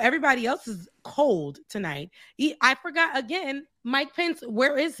 everybody else is cold tonight. I forgot again. Mike Pence,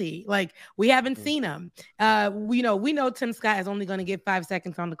 where is he? Like, we haven't seen him. We know Tim Scott is only going to get 5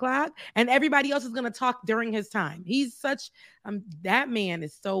 seconds on the clock, and everybody else is going to talk during his time. He's such that man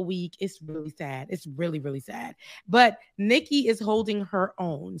is so weak. It's really sad. It's really, really sad. But Nikki is holding her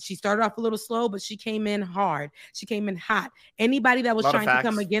own. She started off a little slow, but she came in hard. She came in hot. Anybody that was trying to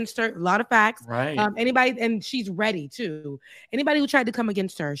come against her, a lot of facts. Right. Anybody, and she's ready too. Anybody who tried to come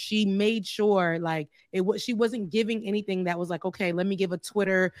against her, she made sure like she wasn't giving anything that was like, okay, let me give a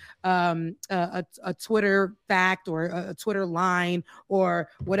Twitter a Twitter fact or a Twitter line or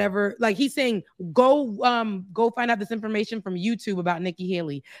whatever. Like he's saying, go find out this information from YouTube about Nikki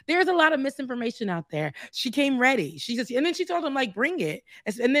Haley. There's a lot of misinformation out there. She came ready. She just, and then she told him like, bring it.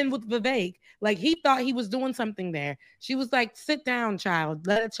 And then with Vivek, like he thought he was doing something there. She was like, sit down, child.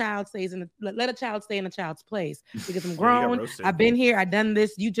 Let a child stay in a child's place because I'm grown. I've been here. I've done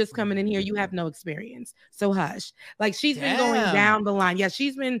this. You just coming in here. You have no experience. So hush. Like she's been going down the line. Yeah,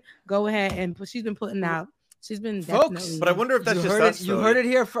 she's been she's been putting out. She's been folks, but I wonder if that's just us. You heard it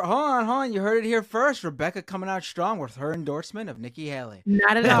here. Hold on. You heard it here first. Rebecca coming out strong with her endorsement of Nikki Haley.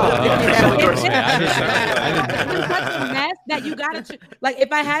 Not at all. That you gotta like.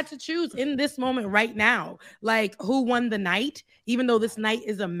 If I had to choose in this moment right now, like who won the night, even though this night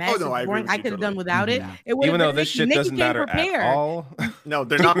is a mess, I could have done without it. Even though this shit doesn't matter at all. No,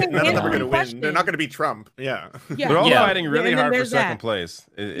 they're not. None of them are going to win. They're not going to be Trump. Yeah. They're all fighting really hard for second place.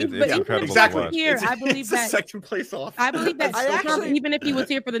 It's incredible. Exactly. Here, I believe that. Second place off. I believe that even if he was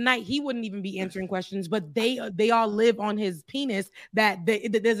here for the night, he wouldn't even be answering questions. But they all live on his penis.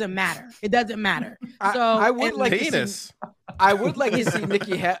 It doesn't matter. It doesn't matter. So I would like penis. I would like to see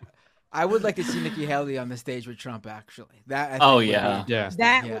Nikki. I would like to see Nikki Haley on the stage with Trump. Actually, that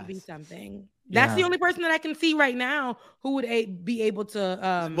would be something. That's the only person that I can see right now who would be able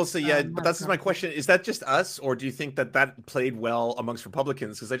to. We'll see. Yeah, but that's my question. Is that just us, or do you think that played well amongst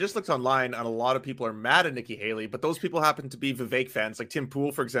Republicans? Because I just looked online, and a lot of people are mad at Nikki Haley, but those people happen to be Vivek fans. Like Tim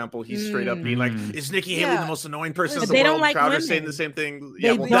Pool, for example, he's straight up being like, "Is Nikki Haley the most annoying person in the world?" Like Crowder's saying the same thing.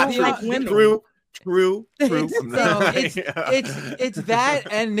 They don't like women. True. So it's that,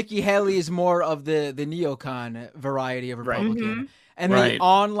 and Nikki Haley is more of the neocon variety of Republican, and the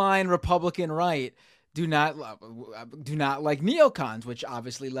online Republican right do not like neocons, which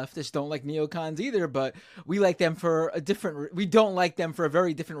obviously leftists don't like neocons either. But we like them for we don't like them for a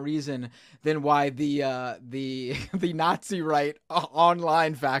very different reason than why the Nazi right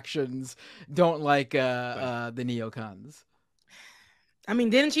online factions don't like the neocons. I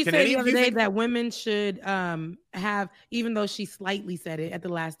mean, didn't she say the other day that women should have, even though she slightly said it at the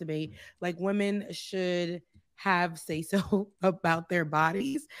last debate, like women should have say-so about their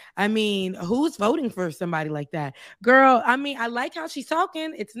bodies? I mean, who's voting for somebody like that? Girl, I mean, I like how she's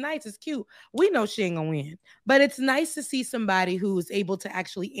talking. It's nice. It's cute. We know she ain't gonna win. But it's nice to see somebody who's able to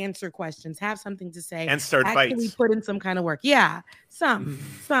actually answer questions, have something to say, and start actually fights. Put in some kind of work. Yeah, something.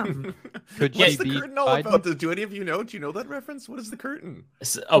 What's the curtain all about? Do any of you know? Do you know that reference? What is the curtain?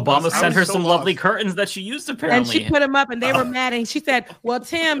 Obama sent her some lovely curtains that she used, apparently. And she put them up, and they were mad. And she said, well,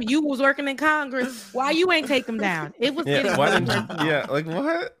 Tim, you was working in Congress. Why you ain't take them down? It was like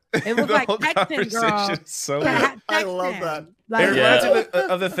what? It was like texting, girl. So I love that. Like, it reminds me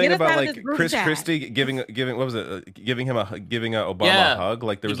of the thing about like Chris Christie giving what was it? Giving Obama a hug.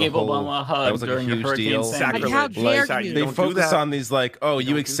 Like there was a whole Obama a hug that was like a huge deal. Like, how dare you? They focus on these like, oh,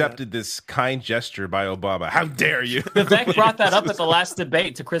 you accepted this kind gesture by Obama. How dare you? Vivek brought that up at the last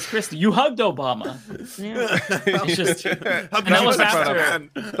debate to Chris Christie. You hugged Obama.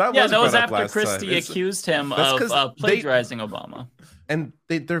 That was after Christie accused him of plagiarizing Obama. And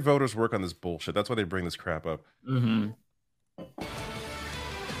their voters work on this bullshit. That's why they bring this crap up.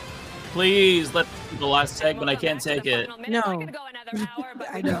 Please let the last segment. I can't take it. No, I could go another hour,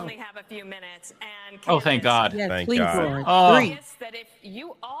 but we only have a few minutes. And thank God. Yes, thank please, God. Lord. That if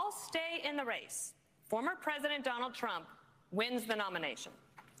you all stay in the race, former President Donald Trump wins the nomination.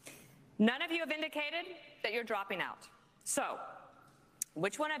 None of you have indicated that you're dropping out. So,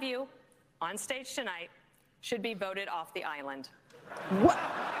 which one of you on stage tonight should be voted off the island? What?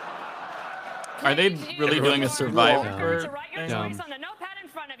 Are they really doing a survivor? To write your choice on the notepad in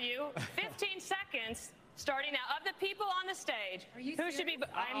front of you. 15 seconds. Starting now, of the people on the stage, who should be?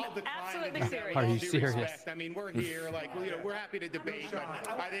 I'm absolutely serious. Are you serious? I mean, we're here, like, we're happy to debate, but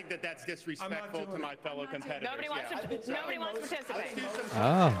I think that's disrespectful to my fellow competitors. Nobody wants to participate.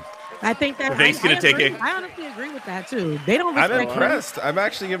 Oh. I think that Vivek's gonna take it. I honestly agree with that too. They don't respect I'm impressed. I'm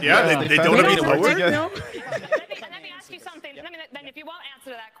actually impressed. Yeah, they don't have to work together. Let me ask you something. Then if you won't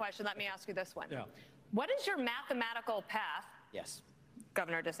answer that question, let me ask you this one. Yeah. What is your mathematical path? Yes.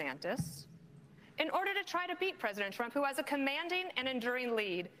 Governor DeSantis, in order to try to beat President Trump, who has a commanding and enduring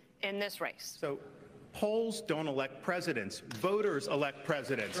lead in this race? So polls don't elect presidents. Voters elect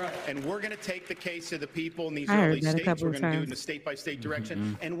presidents. Right. And we're going to take the case of the people in these early states. We're going to do it in a state-by-state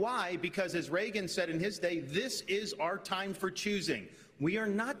direction. And why? Because as Reagan said in his day, this is our time for choosing. We are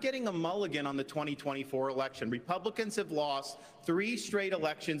not getting a mulligan on the 2024 election. Republicans have lost 3 straight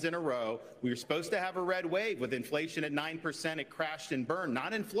elections in a row. We were supposed to have a red wave with inflation at 9%. It crashed and burned.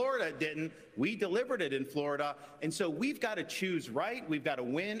 Not in Florida, it didn't. We delivered it in Florida. And so we've got to choose right. We've got to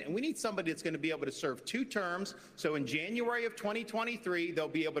win. And we need somebody that's going to be able to serve 2 terms. So in January of 2023, they'll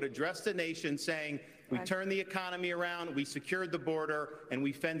be able to address the nation saying, we turned the economy around, we secured the border, and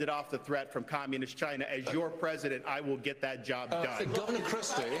we fended off the threat from communist China. As your president, I will get that job done. Governor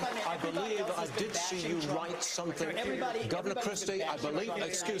Christie, I believe I did see you write something. Governor Christie, I believe,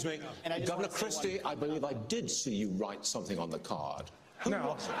 excuse me, Governor Christie, I believe I did see you write something on the card.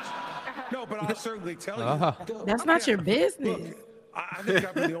 No, but I'll certainly tell you. That's not your business. Look, I think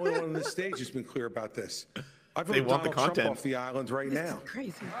I've been the only one on the stage who's been clear about this. I vote want Donald the content. Trump off the island right now.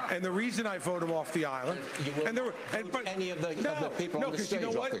 Crazy. And the reason I vote him off the island, but any of the people on the stage, you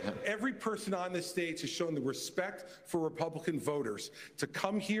know what? Every person on this stage has shown the respect for Republican voters to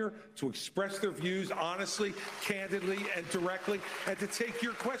come here to express their views honestly, candidly, and directly, and to take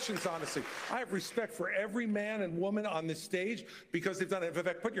your questions honestly. I have respect for every man and woman on this stage because they've done it.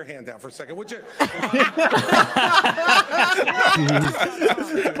 Vivek, put your hand down for a second, would you? Don't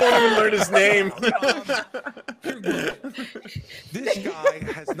even learn his name. This guy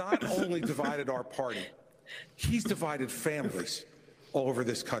has not only divided our party, he's divided families all over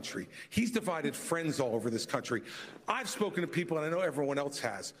this country. He's divided friends all over this country. I've spoken to people, and I know everyone else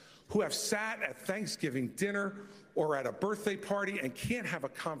has, who have sat at Thanksgiving dinner or at a birthday party and can't have a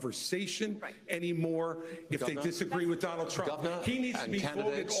conversation anymore if they disagree with Donald Trump. He needs to be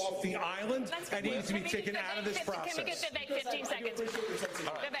voted off the island, and he needs to be taken out of this process. Can we get Vivek 15 seconds?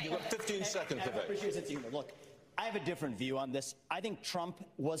 You got 15 seconds, Vivek. Look, I have a different view on this. I think Trump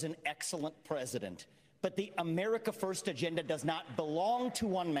was an excellent president, but the America First agenda does not belong to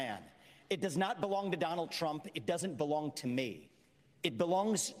one man. It does not belong to Donald Trump. It doesn't belong to me. It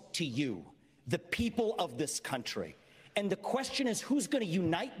belongs to you, the people of this country. And the question is, who's going to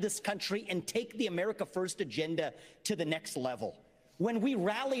unite this country and take the America First agenda to the next level? When we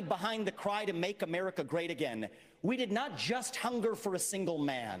rallied behind the cry to make America great again, we did not just hunger for a single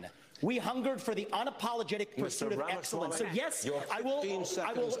man. We hungered for the unapologetic pursuit of excellence. So yes, I will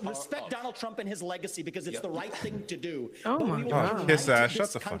respect Donald Trump and his legacy because it's the right thing to do. Oh my God! Kiss ass.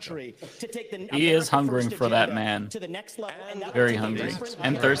 Shut the fuck up. He is hungering for that man. To the next level, very hungry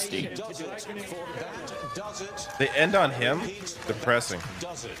and thirsty. They end on him. Depressing.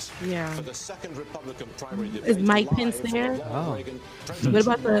 Yeah. Is Mike Pence there? Oh. What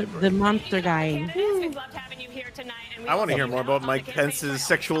about the monster guy? I want to hear more about Mike Pence's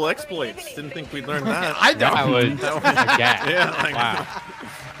sexual exploits. Didn't think we'd learn that. I know. That was a gag. Yeah, like, wow.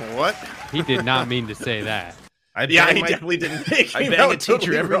 What? He did not mean to say that. He definitely didn't. I bang a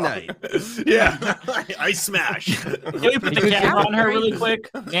teacher every night. Yeah, I smash. Can we put the camera on her really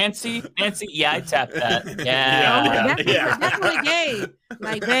quick? Nancy? Yeah, I tapped that. Yeah. That's really gay.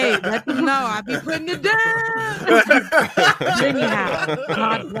 Like, babe, let them know I'll be putting it down. Anyhow,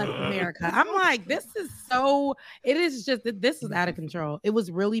 God bless America. I'm like, this is out of control. It was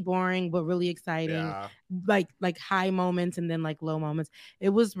really boring, but really exciting. Yeah. Like high moments and then like low moments. It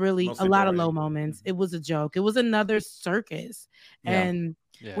was really a lot of low moments. It was a joke. It was another circus. And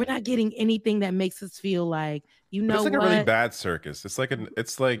we're not getting anything that makes us feel like, it's like a really bad circus. It's like I don't know.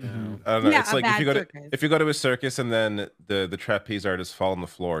 It's like if you go to a circus and then the trapeze artists fall on the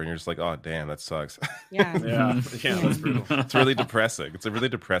floor and you're just like, oh damn, that sucks. Yeah. That's brutal. It's really depressing. It's a really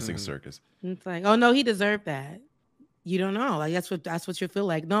depressing circus. It's like, oh no, he deserved that. You don't know. Like that's what you feel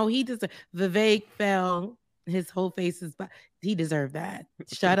like. No, he deserved. Vivek fell. His whole face is. He deserved that.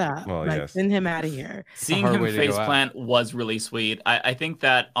 Shut up. Well, send him out of here. Seeing him faceplant was really sweet. I think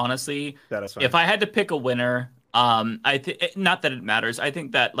that honestly, if I had to pick a winner, not that it matters. I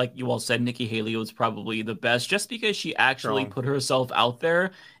think that, like you all said, Nikki Haley was probably the best, just because she actually put herself out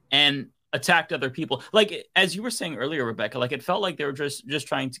there and attacked other people. Like as you were saying earlier, Rebecca, like it felt like they were just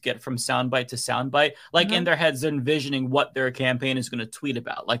trying to get from soundbite to soundbite, like in their heads, envisioning what their campaign is going to tweet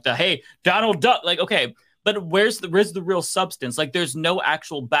about, like hey, Donald Duck, like okay. But where's the real substance? Like, there's no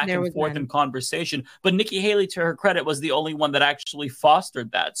actual back and forth and conversation. But Nikki Haley, to her credit, was the only one that actually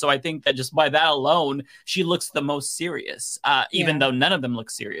fostered that. So I think that just by that alone, she looks the most serious, even though none of them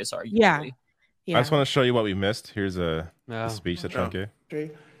look serious, arguably. Yeah. I just want to show you what we missed. Here's a speech that Trump gave.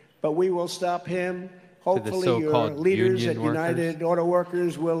 But we will stop him. Hopefully, your leaders at United Auto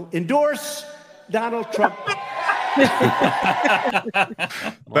Workers will endorse Donald Trump.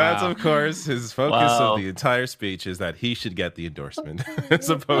 That's of course his focus of the entire speech is that he should get the endorsement as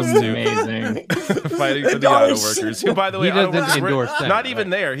opposed to fighting for the auto workers. Who, by the way, he doesn't endorse that, not even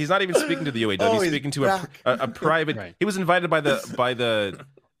there. He's not even speaking to the UAW. He's speaking to a private. Right. He was invited by the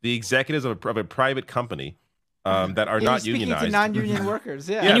executives of a private company that are not unionized. To non-union workers.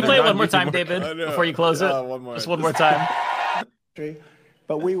 Yeah. Can you play it one more time, David, before you close it? Just one more time.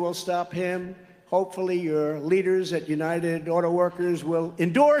 But we will stop him. Hopefully your leaders at United Auto Workers will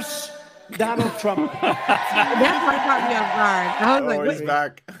endorse Donald Trump. That part caught me off guard. I was like, he's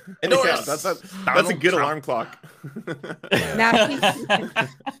back. Endorse. Yeah, that's a good alarm clock. Now,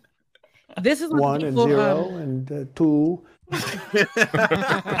 this is what 1 and 0 and 2. I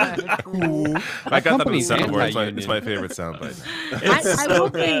got that on the soundboard. It's my favorite soundbite. I will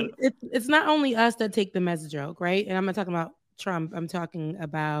say it's not only us that take the message joke, right? And I'm not talking about Trump. I'm talking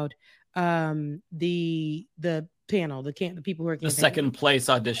about the panel, the people who are the second place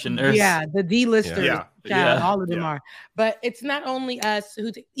auditioners. Yeah, the D-listers. Yeah. All of them are. But it's not only us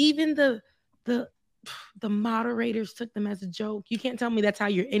who even the moderators took them as a joke. You can't tell me that's how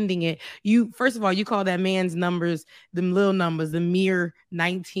you're ending it. You first of all, you call that man's numbers, them little numbers, the mere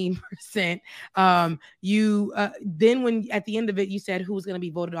 19%. Then when at the end of it, you said who was going to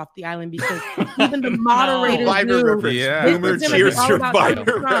be voted off the island because even the moderators knew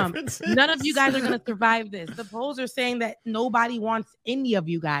none of you guys are going to survive this. The polls are saying that nobody wants any of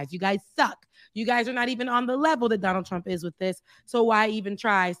you guys. You guys suck. You guys are not even on the level that Donald Trump is with this. So why even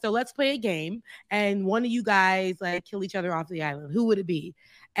try? So let's play a game. And one of you guys like kill each other off the island. Who would it be?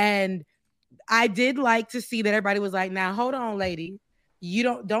 And I did like to see that everybody was like, now hold on, lady.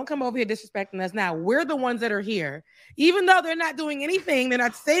 You don't come over here disrespecting us. Now we're the ones that are here. Even though they're not doing anything, they're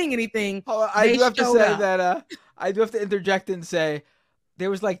not saying anything. I do have to say that I do have to interject and say there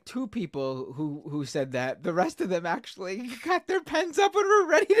was like 2 people who said that. The rest of them actually got their pens up and were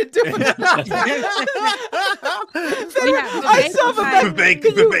ready to do it. I saw Vivek.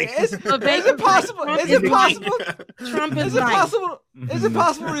 Is it possible? Is it possible? Trump is possible? Is it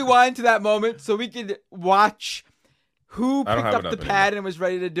possible to rewind to that moment so we could watch who picked up the pad and was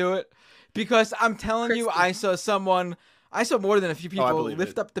ready to do it? Because I'm telling you, I saw more than a few people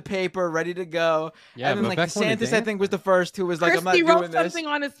lift up the paper, ready to go. Yeah, and then like DeSantis, I think, was the first who was like, "I'm not doing this." He wrote something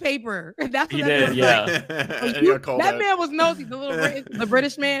on his paper. That's what he did. Yeah, that man was nosy. The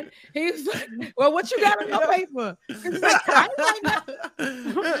British man. He was like, "Well, what you got on your paper?" He's like,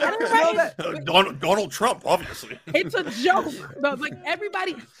 Donald Trump, obviously. It's a joke. But like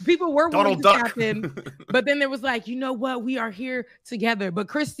people were willing to tap in, but then there was like, you know what? We are here together. But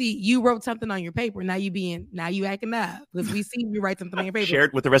Christy, you wrote something on your paper. Now you acting up. We see you write something on your paper.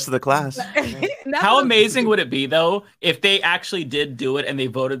 Shared with the rest of the class. How amazing would it be though if they actually did do it and they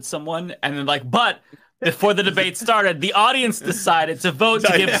voted someone and then like, but before the debate started, the audience decided to vote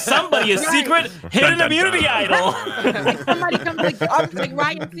to give somebody a secret hidden immunity idol. Like somebody comes like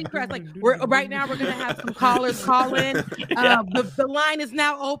Ryan Seacrest, like right now we're gonna have some callers call in. The line is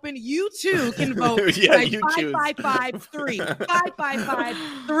now open. You too can vote. Like 5553.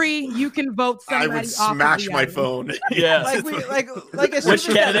 5553. You can vote somebody. I would smash my phone. Yeah. Like as which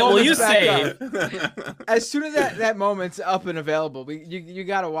candidate will you say? As soon as that moment's up and available, you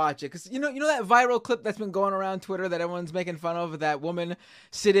gotta watch it because you know that viral clip that's been going around Twitter that everyone's making fun of, that woman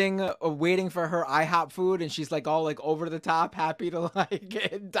sitting waiting for her IHOP food and she's like all like over the top happy to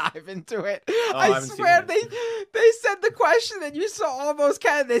like dive into it. I swear they said the question and you saw all those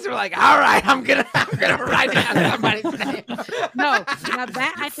candidates were like, all right, I'm gonna write down somebody's name. No, now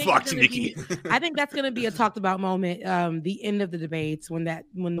that I think that's gonna be a talked about moment. The end of the debates when the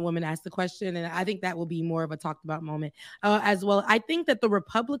woman asked the question, and I think that will be more of a talked about moment as well. I think that the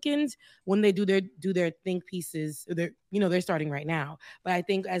Republicans, when they do their think pieces, they're starting right now, but I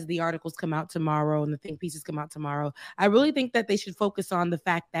think as the articles come out tomorrow and the think pieces come out tomorrow, I really think that they should focus on the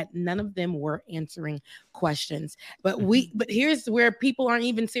fact that none of them were answering questions. But here's where people aren't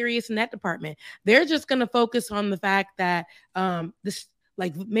even serious in that department. They're just going to focus on the fact that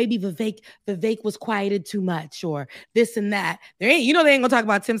like maybe Vivek was quieted too much or this and that. They ain't gonna talk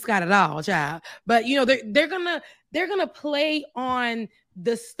about Tim Scott at all, child. But they're gonna play on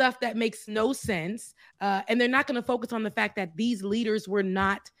the stuff that makes no sense, and they're not gonna focus on the fact that these leaders were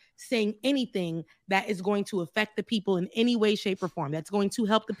not saying anything that is going to affect the people in any way, shape, or form. That's going to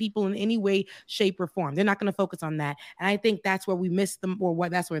help the people in any way, shape, or form. They're not going to focus on that. And I think that's where we missed them, or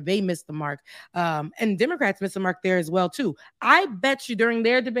that's where they missed the mark. And Democrats missed the mark there as well, too. I bet you during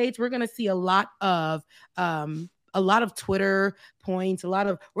their debates, we're going to see a lot of Twitter points,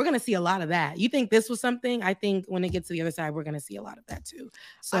 we're going to see a lot of that. You think this was something? I think when it gets to the other side, we're going to see a lot of that too.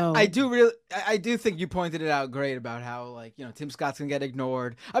 So I do think you pointed it out great about how, like, you know, Tim Scott's gonna get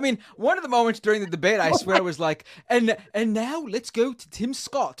ignored. I mean, one of the moments during the debate, I swear, was like, and now let's go to Tim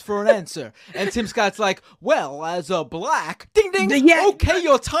Scott for an answer. And Tim Scott's like, well, as a black, ding ding, okay,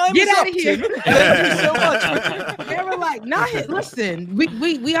 your time is up, Tim. Thank you so much. They were like, listen,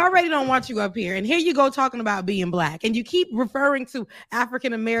 we already don't want you up here, and here you go talking about being black, and you keep referring to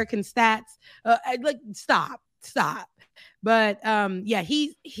African American stats. Like, stop. But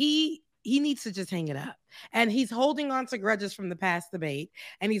he needs to just hang it up. And he's holding on to grudges from the past debate,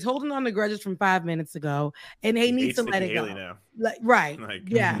 and he's holding on to grudges from 5 minutes ago, and they need to let it go. Now. Like, right.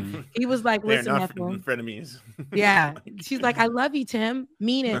 Yeah. He was like, listen, frenemies. Yeah. She's like, I love you, Tim.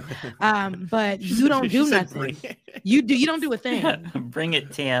 Mean it. But you don't do nothing. You don't do a thing. Bring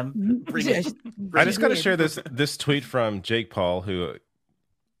it, Tim. I just got to share this tweet from Jake Paul, who,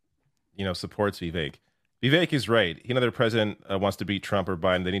 you know, supports Vivek. Vivek is right. Another president wants to beat Trump or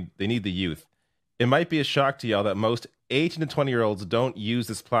Biden. They need the youth. It might be a shock to y'all that most 18 to 20-year-olds don't use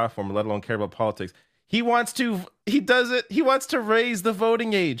this platform, let alone care about politics. He wants to raise the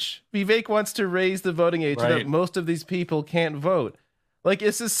voting age. Vivek wants to raise the voting age so that most of these people can't vote. Like,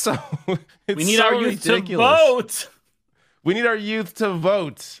 this is so we need our youth to vote. We need our youth to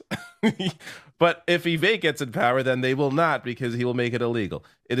vote. But if Vivek gets in power, then they will not, because he will make it illegal.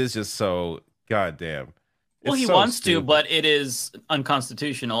 It is just so goddamn. Well, he wants to, but it is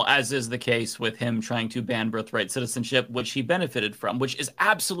unconstitutional, as is the case with him trying to ban birthright citizenship, which he benefited from, which is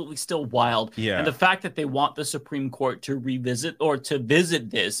absolutely still wild. Yeah. And the fact that they want the Supreme Court to revisit or to visit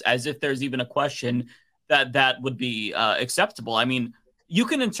this as if there's even a question that would be acceptable. I mean, you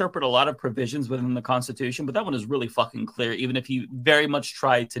can interpret a lot of provisions within the Constitution, but that one is really fucking clear, even if you very much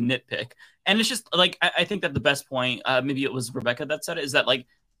try to nitpick. And it's just like, I think that the best point, maybe it was Rebecca that said it, is that, like,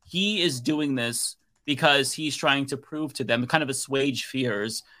 he is doing this because he's trying to prove to them, kind of assuage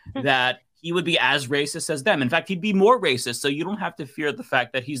fears, that he would be as racist as them. In fact, he'd be more racist, so you don't have to fear the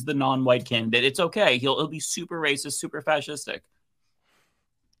fact that he's the non-white candidate. It's okay. He'll be super racist, super fascistic.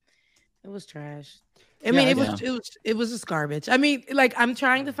 It was trash. I mean, it was just garbage. I mean, like, I'm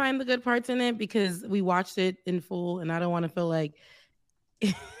trying to find the good parts in it because we watched it in full, and I don't want to feel like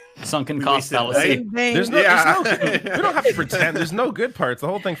sunken cost fallacy. We don't have to pretend. There's no good parts. The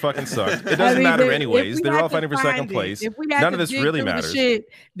whole thing fucking sucked. It doesn't matter anyways. They're all fighting for second place. None of this really matters.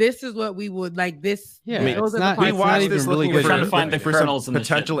 This is what we would like. This, yeah. I mean, we watched this really good. Trying to find the kernels in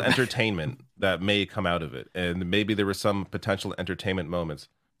potential entertainment that may come out of it, and maybe there were some potential entertainment moments,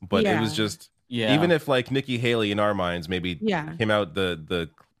 but it was just even if, like, Nikki Haley in our minds maybe came out the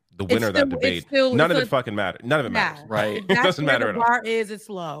winner of that debate. None of it fucking matters. None of it matters. Right. It doesn't matter at all. The bar is, it's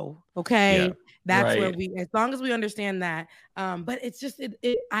low. Okay. Yeah. That's where as long as we understand that. But it's just,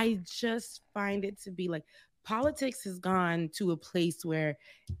 I just find it to be like, politics has gone to a place where,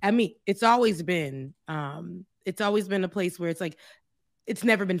 I mean, it's always been a place where it's like, it's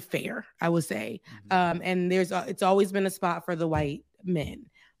never been fair, I would say. And it's always been a spot for the white men.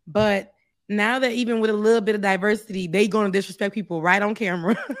 But now that even with a little bit of diversity, they going to disrespect people right on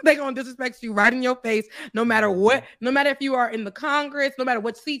camera. They going to disrespect you right in your face, no matter what, no matter if you are in the Congress, no matter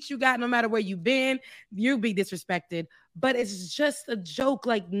what seats you got, no matter where you've been, you'll be disrespected. But it's just a joke.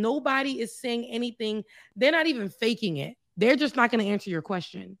 Like, nobody is saying anything. They're not even faking it. They're just not going to answer your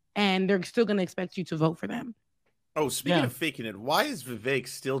question. And they're still going to expect you to vote for them. Oh, speaking of faking it, why is Vivek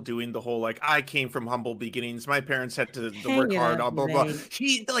still doing the whole, like, I came from humble beginnings, my parents had to work hard, blah, blah, blah.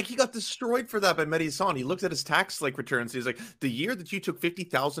 He got destroyed for that by Mehdi Hasan. He looked at his tax, like, returns. He's like, the year that you took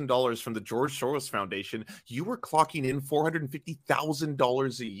 $50,000 from the George Soros Foundation, you were clocking in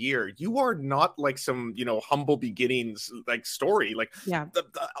 $450,000 a year. You are not like some, humble beginnings, like, story. Like,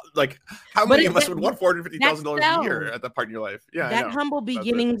 how many of us would want $450,000 a year at that part in your life? Yeah, that humble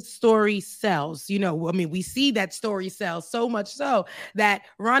beginnings story sells. I mean, we see that story sells so much so that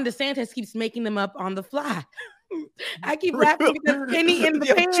Ron DeSantis keeps making them up on the fly. I keep laughing because Penny in the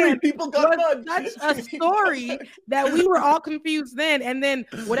Pan was such a story that we were all confused then. And then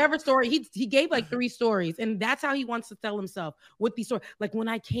whatever story, he gave like 3 stories. And that's how he wants to tell himself with these stories. Like, when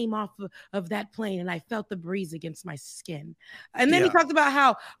I came off of that plane and I felt the breeze against my skin. And then he talked about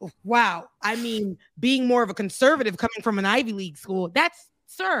how, wow, I mean, being more of a conservative coming from an Ivy League school,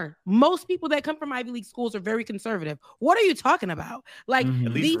 sir, most people that come from Ivy League schools are very conservative. What are you talking about? Like,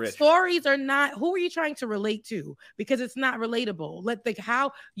 these stories are not, who are you trying to relate to? Because it's not relatable.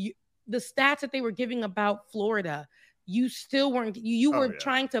 The stats that they were giving about Florida, you still weren't, you were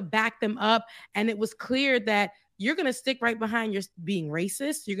trying to back them up. And it was clear that you're going to stick right behind your being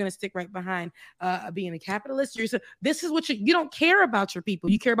racist. You're going to stick right behind being a capitalist. This is what you don't care about your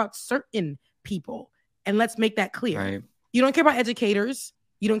people. You care about certain people. And let's make that clear. Right. You don't care about educators.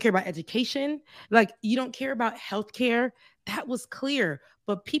 You don't care about education. Like, you don't care about healthcare. That was clear.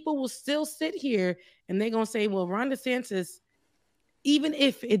 But people will still sit here and they're going to say, well, Ron DeSantis, even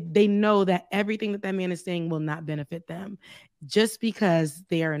if they know that everything that man is saying will not benefit them, just because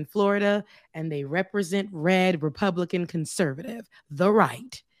they are in Florida and they represent red, Republican, conservative, the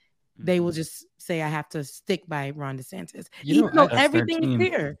right, they will just say, I have to stick by Ron DeSantis. Even though everything is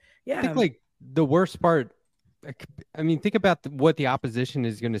clear. Yeah. I think like the worst part, I mean, think about what the opposition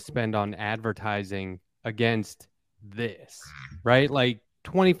is going to spend on advertising against this, right? Like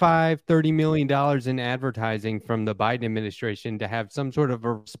 $25-30 million in advertising from the Biden administration to have some sort of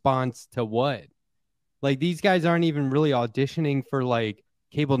a response to what? Like, these guys aren't even really auditioning for like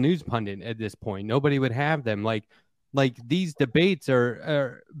cable news pundit at this point. Nobody would have them. Like these debates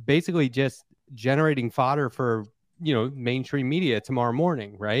are basically just generating fodder for, mainstream media tomorrow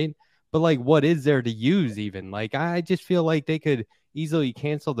morning, right? But like, what is there to use even? Like, I just feel like they could easily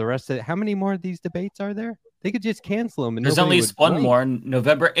cancel the rest of it. How many more of these debates are there? They could just cancel them. And there's at least one more.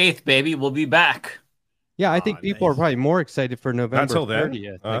 November 8th, baby. We'll be back. Yeah, I think people are probably more excited for November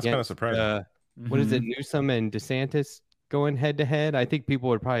 30th. That's kind of surprising. What is it? Newsom and DeSantis going head to head? I think people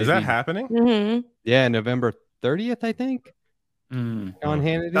would probably. Is that happening? Mm-hmm. Yeah, November 30th, I think. On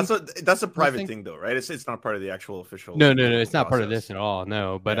Hannity. That's a private thing, though, right? It's not part of the actual official. No, it's not part of this at all.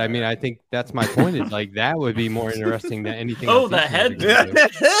 No, but I mean, I think that's my point. Is like that would be more interesting than anything. Oh, the head!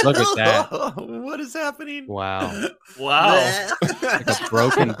 Look at that! What is happening? Wow! Like a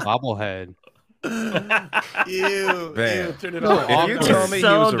broken bobblehead. Ew, turn it off. If you told me he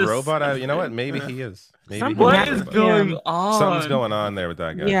was a robot, you know what? Maybe he is. Maybe what is going on? Something's going on there with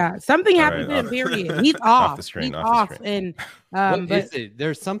that guy. Yeah, something happened to him. Period. He's off. The screen. He's off the screen. And what is it?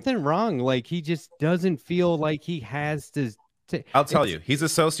 There's something wrong. Like, he just doesn't feel like he has to. I'll tell you, he's a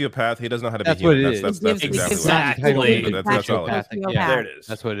sociopath. He doesn't know how to be human. That's exactly what that's all it is. Yeah, there it is.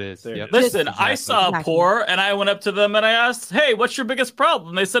 That's what it is. Yep. Listen, I saw poor, and I went up to them and I asked, "Hey, what's your biggest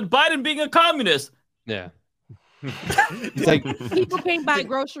problem?" They said, "Biden being a communist." Yeah. It's like people can't buy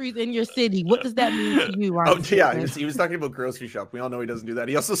groceries in your city. What does that mean to you, Ron? Oh yeah, he was talking about grocery shop. We all know he doesn't do that.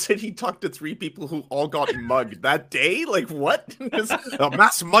 He also said he talked to 3 people who all got mugged that day. Like, what?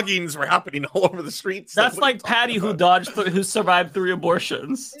 Mass muggings were happening all over the streets. That's like Patty who survived 3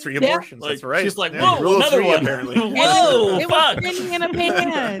 abortions. 3 abortions. That's right. She's like, whoa, another one. Apparently. Whoa, it fuck. was spinning in a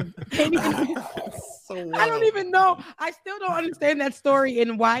pan. I don't even know. I still don't understand that story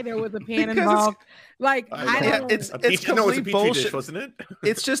and why there was a pan involved. Like, it's complete bullshit, dish, wasn't it?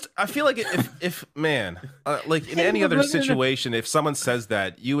 It's just, I feel like if like in any other situation, if someone says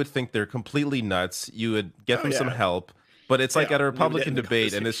that, you would think they're completely nuts. You would get them some help, but it's like at a Republican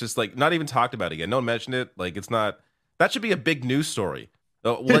debate, and it's just like not even talked about again. No one mentioned it. Like, it's not. That should be a big news story.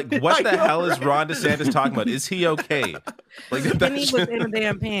 Like, what the hell is Ron DeSantis talking about? Is he okay? Like, Penny was in a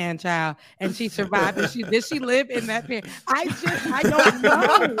damn pan, child, and she survived. And did she live in that pan? I don't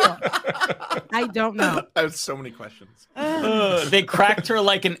know. I don't know. I have so many questions. They cracked her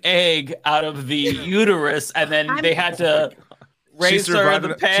like an egg out of the uterus, and then they had to raise her in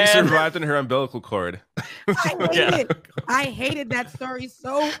the pan. She survived in her umbilical cord. I hated that story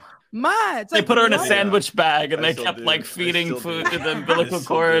so much. They put her in a sandwich bag and they kept like feeding food to the umbilical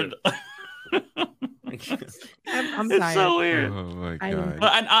cord. I'm it's so weird. Oh my god!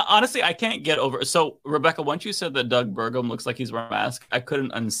 But honestly, I can't get over. So Rebecca, once you said that Doug Burgum looks like he's wearing a mask, I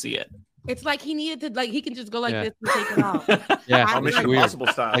couldn't unsee it. It's like he needed to, like, he can just go like this and take it off. Yeah, Mission Impossible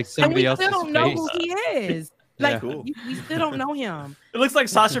style. Like somebody else's still don't know who he is. Like, cool. we still don't know him. It looks like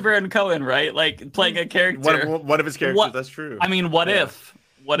Sacha Baron Cohen, right? Like playing a character. One of his characters. That's true. I mean, what if?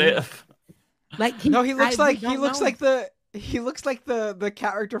 What if? Like, he looks like the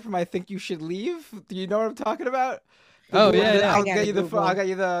character from I Think You Should Leave. Do you know what I'm talking about? Oh yeah. I'll get you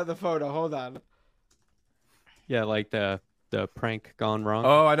the photo. Hold on. Yeah, like the prank gone wrong.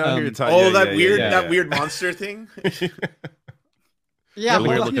 Oh, I know who you're talking. Oh, that weird monster thing. Yeah,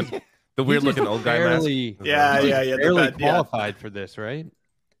 the weird looking old guy mask. Yeah. Barely qualified for this, right?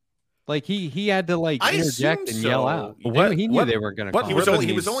 Like he had to like interject and yell out. He knew they weren't going to. He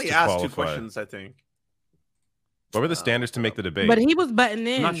was only asked 2 questions, I think. What were the standards to make the debate? But he was butting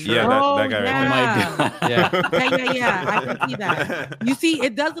in. Not sure. Yeah, that guy. Yeah. I can see that. You see,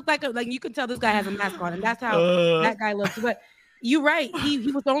 it does look like you can tell this guy has a mask on, and that's how that guy looks. But you're right.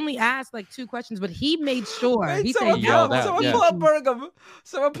 He was only asked like 2 questions, but he made sure. He said, someone pull up Burgum.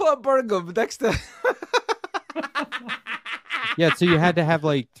 Someone pull up Burgum next to. Yeah, so you had to have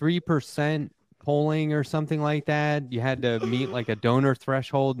like 3% polling or something like that. You had to meet like a donor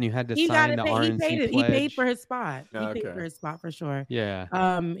threshold, and you had to sign the RNC pledge. He paid for his spot. He paid for his spot for sure. Yeah.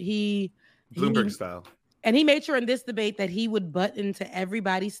 Bloomberg style. And he made sure in this debate that he would butt into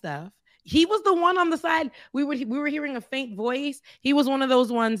everybody's stuff. He was the one on the side. We were hearing a faint voice. He was one of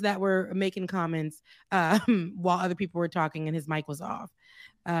those ones that were making comments while other people were talking and his mic was off.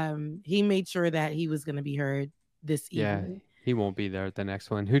 He made sure that he was going to be heard this evening. Yeah, he won't be there at the next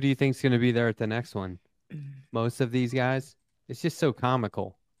one. Who do you think's going to be there at the next one? Most of these guys. It's just so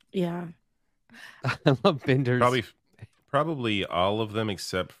comical. Yeah. I love Binder's. Probably all of them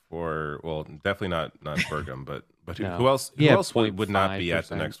except for, well, definitely not Burgum, but No. who else would not be at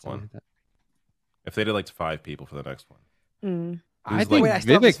the 0.5%, next one? like that. If they did like 5 people for the next one. I think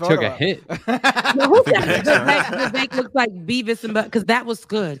Vivek took a hit. Who said Vivek looks like Beavis and Butt? Because that was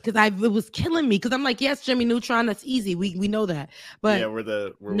good. Because it was killing me. Because I'm like, yes, Jimmy Neutron, that's easy. We know that. But yeah,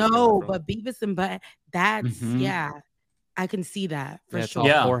 but Beavis and Butt, that's I can see that for sure.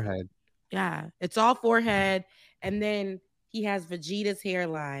 It's all forehead. Yeah, it's all forehead, and then he has Vegeta's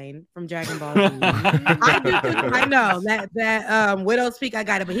hairline from Dragon Ball Z. I know that Widow's Peak. I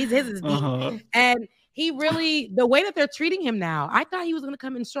got it, but his is deep, and he really the way that they're treating him now. I thought he was going to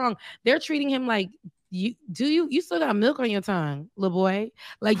come in strong. They're treating him like you still got milk on your tongue, little boy.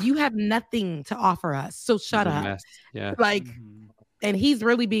 Like you have nothing to offer us, so shut up. Mess. Yeah, like, and he's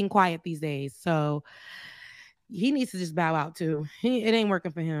really being quiet these days, so he needs to just bow out too. It ain't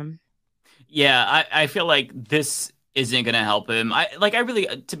working for him. Yeah, I feel like this isn't going to help him. I really,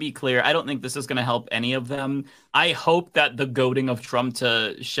 to be clear, I don't think this is going to help any of them. I hope that the goading of Trump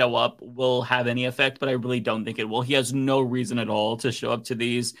to show up will have any effect, but I really don't think it will. He has no reason at all to show up to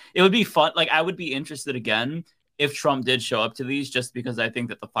these. It would be fun. Like, I would be interested again if Trump did show up to these, just because I think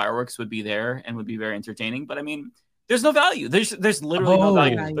that the fireworks would be there and would be very entertaining. But I mean, there's no value. There's literally no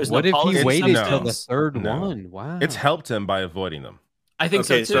value. There's what no if he waited till the substance. third one? Wow. It's helped him by avoiding them. I think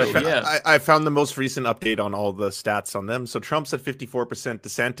so too. I found the most recent update on all the stats on them. So Trump's at 54%,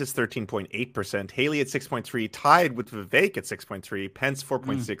 DeSantis 13.8%, Haley at 6.3%, tied with Vivek at 6.3%, Pence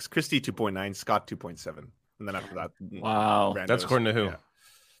 4.6%, Christie 2.9%, Scott 2.7%, and then after that, wow, randos. That's according to who?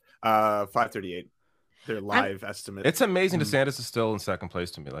 538. Their live estimate. It's amazing DeSantis is still in second place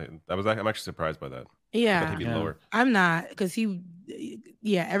to me. Like I'm actually surprised by that. Yeah, I thought he'd be lower. I'm not, because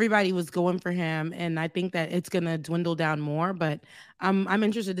everybody was going for him, and I think that it's gonna dwindle down more. But I'm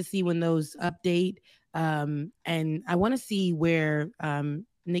interested to see when those update, and I want to see where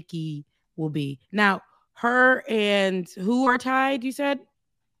Nikki will be now. Her and who are tied? You said.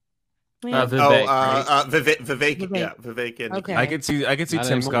 Vivek, Vivek. Yeah, Vivek. And okay. I could see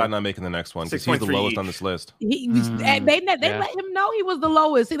Tim Scott not making the next one because he's the lowest on this list. They let him know he was the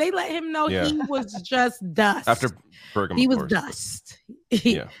lowest. See, they let him know he was just dust. After Burgum, he was dust.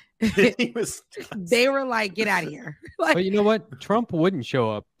 Yeah. He was dust. They were like, get out of here. But you know what? Trump wouldn't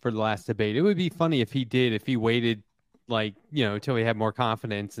show up for the last debate. It would be funny if he did, if he waited till he had more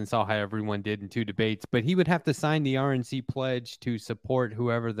confidence and saw how everyone did in 2 debates. But he would have to sign the RNC pledge to support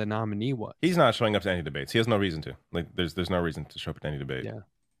whoever the nominee was. He's not showing up to any debates. He has no reason to. Like, there's no reason to show up at any debate. Yeah.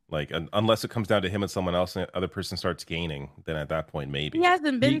 Like, unless it comes down to him and someone else, and the other person starts gaining, then at that point, maybe. He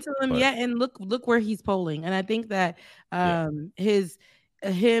hasn't been to him yet, and look where he's polling. And I think that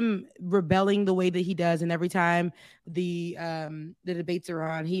him rebelling the way that he does, and every time the debates are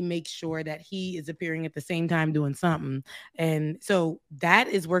on, he makes sure that he is appearing at the same time doing something, and so that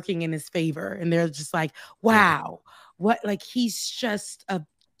is working in his favor. And they're just like, wow, what, like, he's just a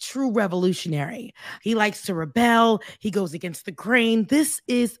true revolutionary. He likes to rebel. He goes against the grain. This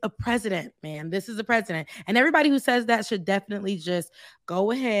is a president, man. This is a president. And everybody who says that should definitely just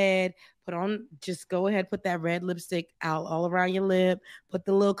go ahead, put that red lipstick out all around your lip, put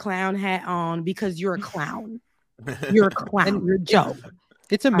the little clown hat on, because you're a clown. You're a clown. You're a joke.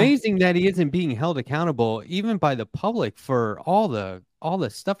 It's amazing that he isn't being held accountable even by the public for all the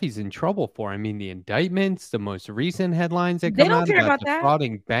stuff he's in trouble for. I mean, the indictments, the most recent headlines that They come don't out care about about that.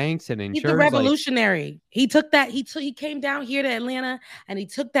 defrauding banks and insurers. He's a revolutionary. He took that. He came down here to Atlanta and he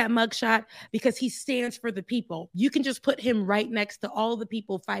took that mugshot because he stands for the people. You can just put him right next to all the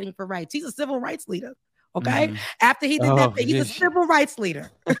people fighting for rights. He's a civil rights leader. Okay. After he did that thing, he's a civil rights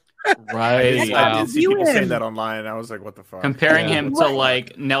leader. Right. I did see people saying that online, and I was like, what the fuck? Comparing him to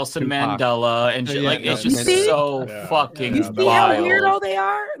like Nelson Mandela and shit. Like, it's just so fucking You see wild. how weirdo they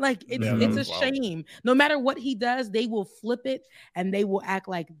are? Like, it's a shame. No matter what he does, they will flip it and they will act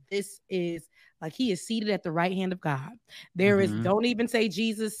like this is like he is seated at the right hand of God. There is, don't even say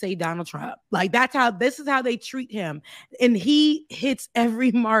Jesus, say Donald Trump. Like, this is how they treat him. And he hits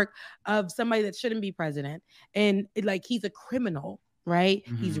every mark of somebody that shouldn't be president. And like, he's a criminal. right?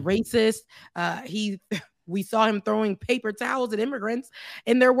 He's racist. We saw him throwing paper towels at immigrants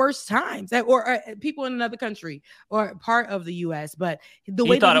in their worst times, or people in another country or part of the U.S. But the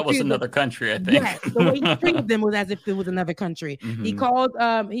way he thought that it was another country, I think. Yes, the way he treated them was as if it was another country. He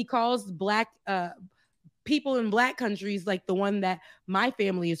calls black people in black countries, like the one that my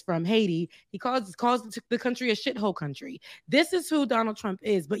family is from, Haiti. He calls the country a shithole country. This is who Donald Trump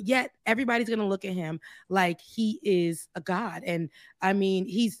is, but yet everybody's gonna look at him like he is a god. And I mean,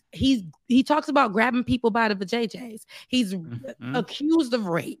 he talks about grabbing people by the vajayjays. He's accused of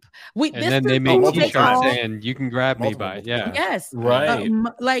rape. And then they make t-shirts saying you can grab me by it. Yeah. Yes. Right.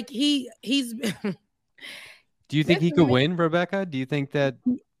 Like he's. Do you think he could win, Rebecca? Do you think that?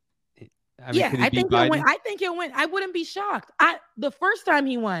 I think he'll win. I think he'll win. I wouldn't be shocked. The first time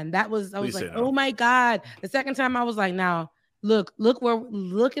he won, I was like, oh my God. The second time I was like, now look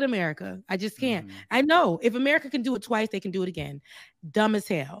at America. I just can't. I know if America can do it twice, they can do it again. Dumb as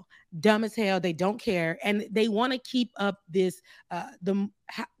hell. They don't care. And they want to keep up this,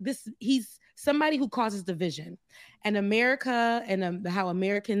 he's somebody who causes division. And America and how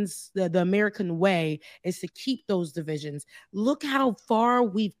Americans, the American way is to keep those divisions. Look how far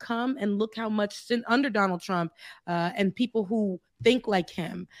we've come, and look how much under Donald Trump and people who think like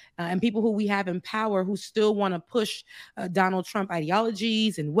him and people who we have in power who still want to push Donald Trump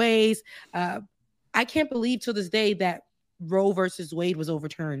ideologies and ways. I can't believe to this day that Roe versus Wade was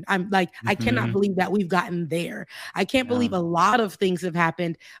overturned. I'm like, I cannot believe that we've gotten there. I can't believe a lot of things have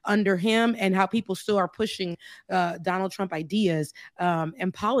happened under him, and how people still are pushing Donald Trump ideas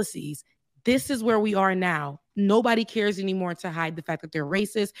and policies. This is where we are now. Nobody cares anymore to hide the fact that they're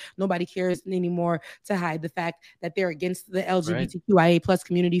racist. Nobody cares anymore to hide the fact that they're against the LGBTQIA plus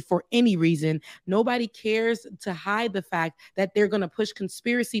community for any reason. Nobody cares to hide the fact that they're going to push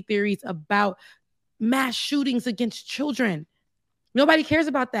conspiracy theories about mass shootings against children. Nobody cares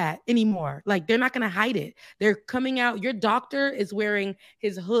about that anymore. Like, they're not going to hide it. They're coming out. Your doctor is wearing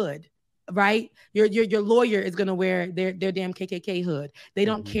his hood, right? Your lawyer is going to wear their damn KKK hood. They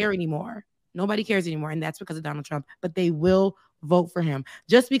don't care anymore. Nobody cares anymore. And that's because of Donald Trump. But they will vote for him.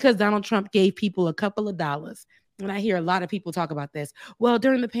 Just because Donald Trump gave people a couple of dollars. And I hear a lot of people talk about this. Well,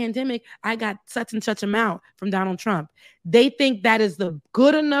 during the pandemic, I got such and such amount from Donald Trump. They think that is the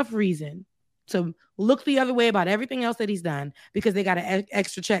good enough reason to look the other way about everything else that he's done, because they got an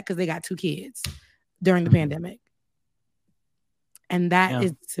extra check because they got 2 kids during the pandemic. And that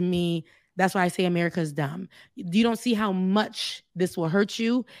is, to me, that's why I say America is dumb. You don't see how much this will hurt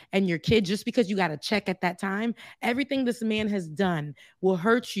you and your kid just because you got a check at that time. Everything this man has done will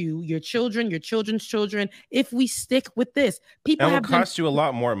hurt you, your children, your children's children, if we stick with this. People will cost you a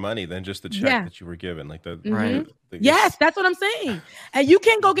lot more money than just the check that you were given. Like the Yes, that's what I'm saying. And you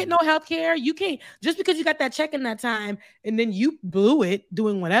can't go get no health care. You can't, just because you got that check in that time and then you blew it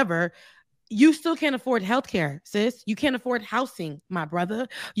doing whatever. You still can't afford healthcare, sis. You can't afford housing, my brother.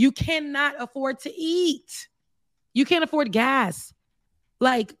 You cannot afford to eat. You can't afford gas.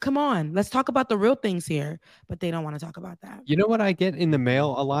 Like, come on, let's talk about the real things here. But they don't want to talk about that. You know what I get in the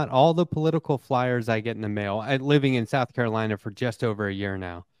mail a lot? All the political flyers I get in the mail, living in South Carolina for just over a year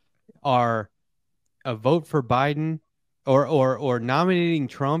now, are a vote for Biden or nominating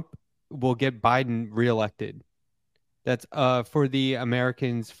Trump will get Biden reelected. That's for the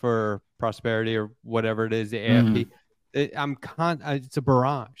Americans for Prosperity or whatever it is, the AFP. It's a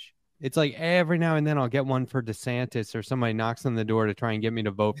barrage. It's like every now and then I'll get one for DeSantis, or somebody knocks on the door to try and get me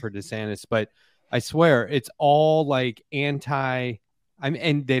to vote for DeSantis. But I swear it's all like and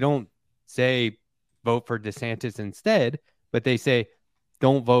they don't say vote for DeSantis instead, but they say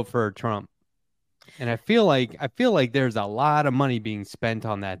don't vote for Trump. And I feel like there's a lot of money being spent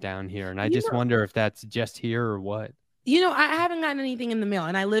on that down here, and I just wonder if that's just here or what. You know, I haven't gotten anything in the mail,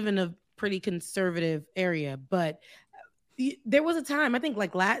 and I live in a pretty conservative area, but there was a time, I think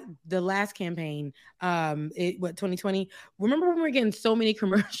like the last campaign, 2020, remember when we were getting so many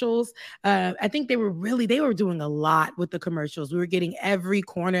commercials? I think they were doing a lot with the commercials. We were getting every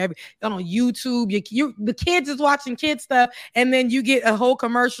corner, on YouTube, the kids is watching kid stuff, and then you get a whole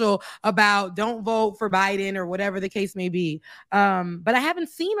commercial about don't vote for Biden or whatever the case may be. But I haven't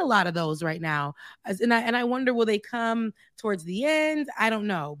seen a lot of those right now. And I wonder, will they come towards the end? I don't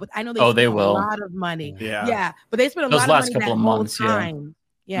know, but I know they spent a lot of money. Yeah, but they spent a lot of money couple that of months, whole time.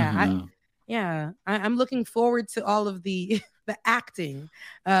 I'm looking forward to all of the acting,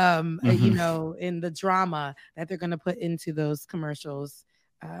 you know, in the drama that they're going to put into those commercials.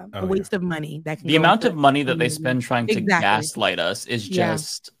 A waste of money. The amount of money that they spend trying to gaslight us is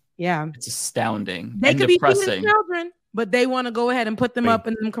just it's astounding. They and could depressing. be feeding children. but they want to go ahead and put them up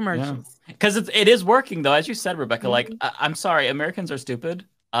in them commercials. Because it is working though, as you said, Rebecca. Like I'm sorry, Americans are stupid.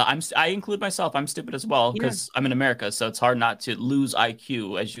 I include myself. I'm stupid as well because I'm in America, so it's hard not to lose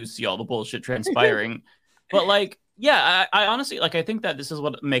IQ as you see all the bullshit transpiring. But like, yeah, I honestly like. I think that this is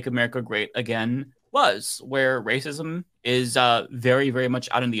what Make America Great Again was, where racism is very, very much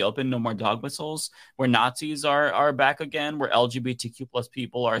out in the open. No more dog whistles. Where Nazis are back again. Where LGBTQ plus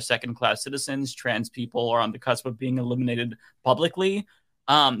people are second class citizens. Trans people are on the cusp of being eliminated publicly.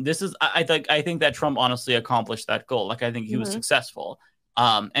 This is I think that Trump honestly accomplished that goal. Like I think he was successful.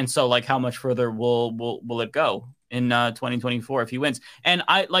 And so like how much further will it go in 2024 if he wins? And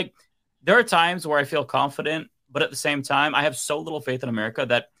I like there are times where I feel confident, but at the same time I have so little faith in America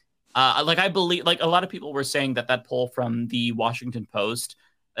that like I believe like a lot of people were saying that poll from the Washington Post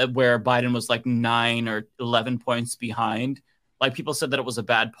where Biden was like 9 or 11 points behind, like people said that it was a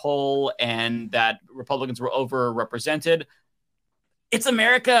bad poll and that Republicans were overrepresented. It's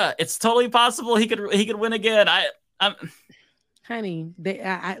America. It's totally possible he could win again. Honey,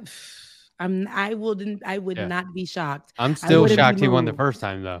 I would not be shocked. I'm still shocked he won the first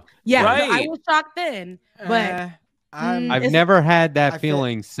time though. Yeah, right. I was shocked then, but I've never had that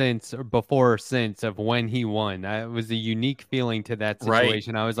feeling since of when he won. It was a unique feeling to that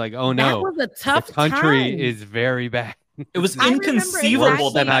situation. I was like, oh no, that was a tough the country time. is very bad. It was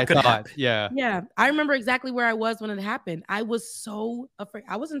inconceivable that I could thought. happen. Yeah. I remember exactly where I was when it happened. I was so afraid.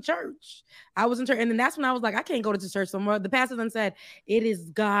 I was in church. And then that's when I was like, I can't go to church no more. The pastor then said, "It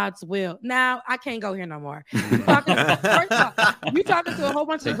is God's will." Now I can't go here no more. You talking to a whole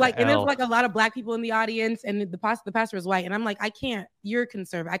bunch of like, and there's like a lot of black people in the audience, and the pastor is white, and I'm like, I can't. You're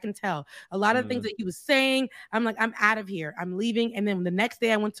conservative. I can tell a lot of things that he was saying. I'm like, I'm out of here. I'm leaving. And then the next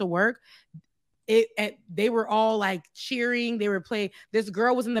day I went to work. They were all like cheering. They were playing. This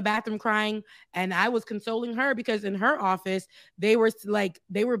girl was in the bathroom crying, and I was consoling her because in her office they were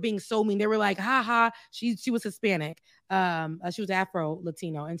being so mean. They were like, "Ha ha." She was Hispanic. She was Afro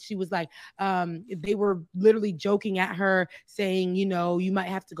Latino, and she was like, they were literally joking at her, saying, you know, you might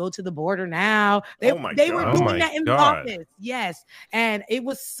have to go to the border now. They were doing that in the office. Yes, and it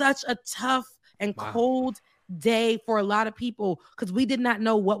was such a tough and cold day for a lot of people because we did not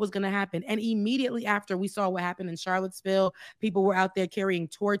know what was going to happen. And immediately after we saw what happened in Charlottesville, people were out there carrying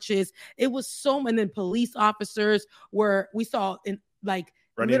torches. It was and then police officers we saw in like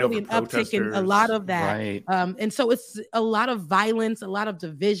literally an uptick in a lot of that. Right. And so it's a lot of violence, a lot of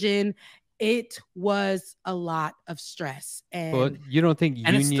division. It was a lot of stress. And well, you don't think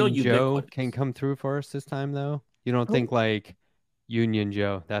Union Joe can come through for us this time though? You don't think like Union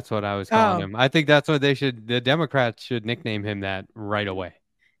Joe. That's what I was calling him. I think that's what the Democrats should nickname him that right away.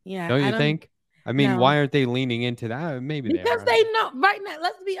 Yeah. Don't you think? I mean, why aren't they leaning into that? Maybe because they know right now,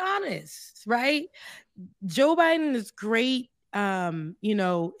 let's be honest, right? Joe Biden is great, you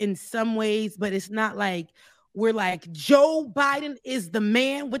know, in some ways, but it's not like we're like Joe Biden is the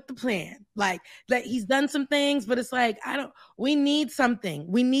man with the plan. Like he's done some things, but it's like we need something.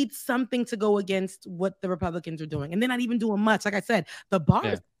 We need something to go against what the Republicans are doing. And they're not even doing much. Like I said, the bar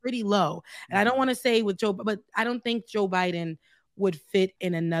is pretty low. And I don't want to say with Joe, but I don't think Joe Biden would fit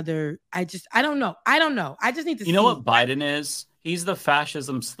in another. I don't know. I just need to see. You know what Biden is? He's the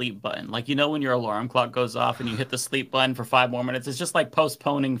fascism sleep button. Like, you know, when your alarm clock goes off and you hit the sleep button for 5 more minutes, it's just like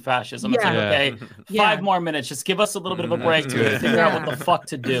postponing fascism. It's like, okay, 5 more minutes. Just give us a little bit of a break to figure out what the fuck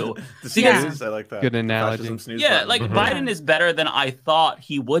to do. I like that. Good analogy. Yeah, like Biden is better than I thought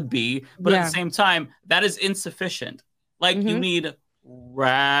he would be. But at the same time, that is insufficient. Like, you need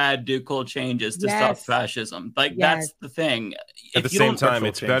radical changes to stop fascism. Like, that's the thing. At the same time,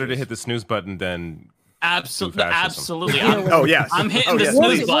 it's better to hit the snooze button than... Absolutely. I'm hitting the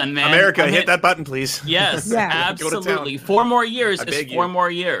snooze button, man. America, hit that button, please. Yes, absolutely. 4 more years is 4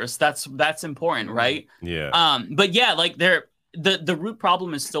 more years. That's important, right? Yeah. But yeah, like the root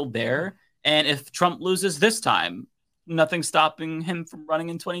problem is still there, and if Trump loses this time, nothing's stopping him from running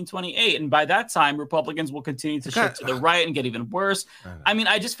in 2028, and by that time, Republicans will continue to shift to the right and get even worse. I mean,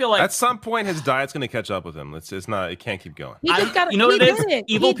 I just feel like at some point his diet's going to catch up with him. It's not. It can't keep going. You know what it is?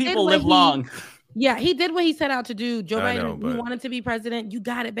 Evil people live long. Yeah, he did what he set out to do. Joe Biden, he wanted to be president. You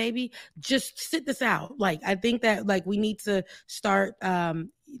got it, baby. Just sit this out. Like, I think that like we need to start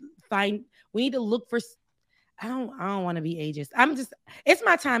we need to look for. I don't want to be ageist. It's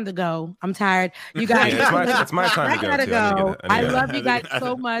my time to go. I'm tired. You guys, it's my time to go. I gotta go. I love you guys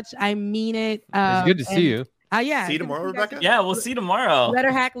so much. I mean it. It's good to see you. Yeah. See you tomorrow, Rebecca? Yeah, we'll see you tomorrow.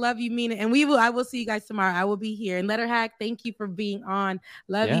 Letterhack, love you, mean it. And I will see you guys tomorrow. I will be here. And Letterhack, thank you for being on.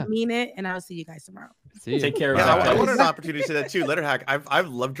 Love you, mean it. And I'll see you guys tomorrow. See you. Take care. Yeah, I wanted an opportunity to say that too. Letterhack, I've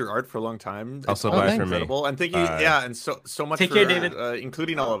loved your art for a long time. Also, It's bye for me. incredible, and thank you. Yeah, and so much. Take for, care, David.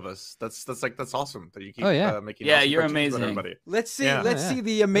 Including all of us. That's awesome that you keep making. Yeah, awesome you're cartoons about amazing. everybody. Let's see. Yeah. Let's see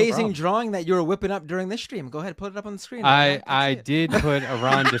the amazing drawing that you were whipping up during this stream. Go ahead, put it up on the screen. I did put a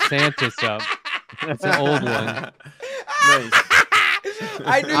Ron DeSantis up. That's an old one. Nice.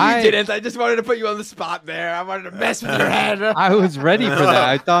 I knew you didn't. I just wanted to put you on the spot there. I wanted to mess with your head. I was ready for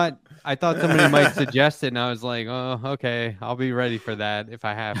that. I thought somebody might suggest it, and I was like, "Oh, okay, I'll be ready for that if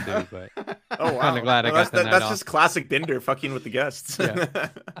I have to." But Oh wow, kind of glad I got the night that's off. just classic Binder fucking with the guests. Yeah.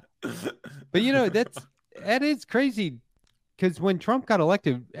 But you know, that is crazy, because when Trump got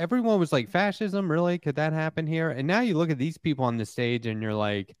elected, everyone was like, "Fascism, really? Could that happen here?" And now you look at these people on the stage, and you're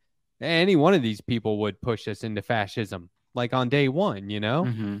like, any one of these people would push us into fascism, like on day one. You know,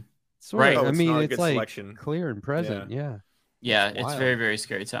 Right. I mean, not a it's good like selection. clear and present. Yeah. Yeah, It's it's wild. very, very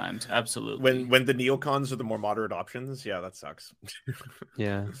scary times. Absolutely. When the neocons are the more moderate options, yeah, that sucks.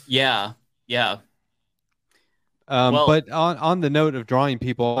 Yeah. Yeah. But on the note of drawing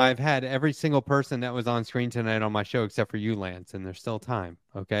people, I've had every single person that was on screen tonight on my show except for you, Lance, and there's still time.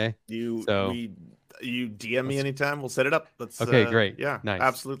 Okay. You DM me anytime. We'll set it up. Let's. Okay, great. Yeah, Nice.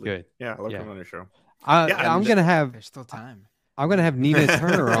 absolutely. Good. Yeah, I love coming on your show. I'm gonna have. There's still time. I'm gonna have Nina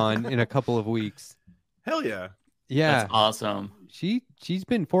Turner on in a couple of weeks. Hell yeah. Yeah. That's awesome. She's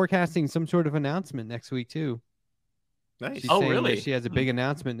been forecasting some sort of announcement next week too. Nice. She's Oh, saying really? that she has a big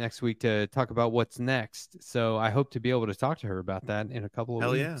announcement next week to talk about what's next. So I hope to be able to talk to her about that in a couple of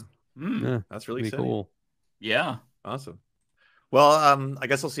Hell weeks. yeah. That's really Be exciting. cool. Yeah. Awesome. Well, I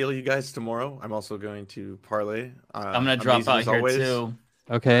guess I'll see you guys tomorrow. I'm also going to parlay. I'm gonna drop out as here always. too.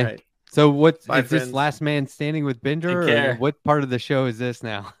 Okay. All right. So what Bye, is this friends. last man standing with Binder, Take or care. what part of the show is this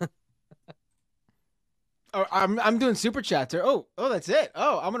now? Oh, I'm doing super chats. Oh, that's it.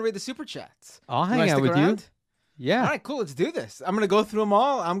 Oh, I'm gonna read the super chats. I'll You wanna hang out stick with around? you. Yeah. All right, cool. Let's do this. I'm gonna go through them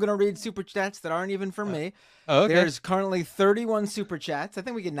all. I'm gonna read super chats that aren't even for me. Okay. There's currently 31 super chats. I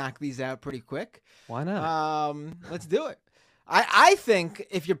think we can knock these out pretty quick. Why not? Let's do it. I think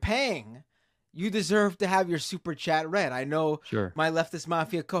if you're paying, you deserve to have your super chat read. I know Sure. my Leftist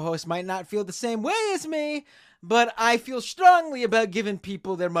Mafia co-host might not feel the same way as me, but I feel strongly about giving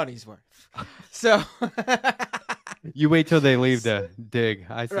people their money's worth. So You wait till they leave to dig.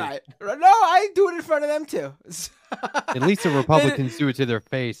 I see. right. No, I do it in front of them too. At least the Republicans do it to their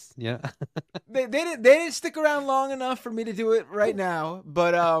face. Yeah. They didn't stick around long enough for me to do it right now,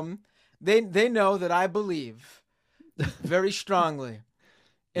 but they know that I believe very strongly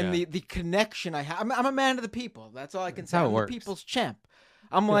in Yeah. the connection I have. I'm a man of the people. That's all I can say. how it I'm works. the people's champ.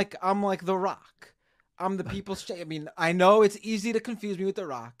 I'm like The Rock. I'm the people's champ. I mean, I know it's easy to confuse me with The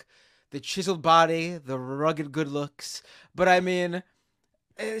Rock, the chiseled body, the rugged good looks, but I mean,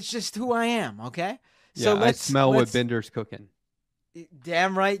 it's just who I am. Okay. Yeah, I smell what Binder's cooking.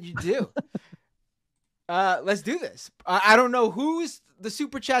 Damn right you do. Let's do this. I don't know who's the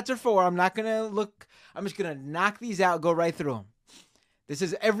super chats are for. I'm not gonna look. I'm just gonna knock these out. Go right through them. This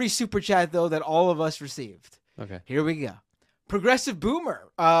is every super chat though that all of us received. Okay. Here we go. Progressive Boomer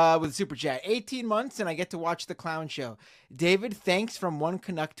with a super chat. 18 months and I get to watch the clown show. David, thanks from one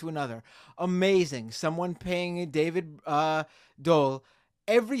Canuck to another. Amazing. Someone paying David Dole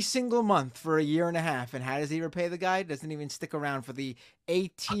every single month for a year and a half. And how does he repay the guy? Doesn't even stick around for the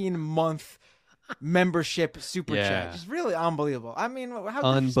 18-month membership super chat. Just really unbelievable. I mean, how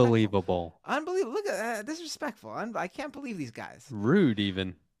Unbelievable. unbelievable. Look at that. Disrespectful. I can't believe these guys. Rude,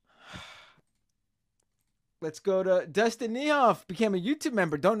 even. Let's go to Dustin Niehoff. Became a YouTube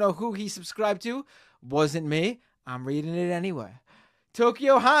member. Don't know who he subscribed to. Wasn't me. I'm reading it anyway.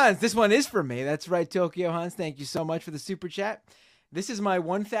 Tokyo Hans. This one is for me. That's right, Tokyo Hans. Thank you so much for the super chat. This is my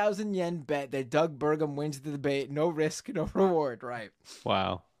 1,000 yen bet that Doug Burgum wins the debate. No risk, no reward. Right.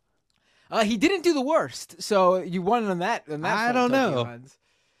 Wow. He didn't do the worst, so you won on that. I don't know. Hans.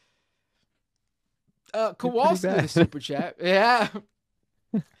 Kowalski with a super chat. Yeah.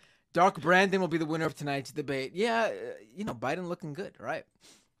 Dark Brandon will be the winner of tonight's debate. Yeah, Biden looking good, right?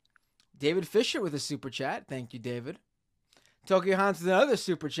 David Fisher with a super chat. Thank you, David. Tokyo Hans with another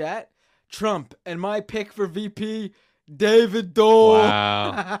super chat. Trump and my pick for VP, David Dole.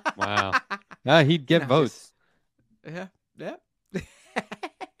 Wow. Wow. He'd get votes. Yeah.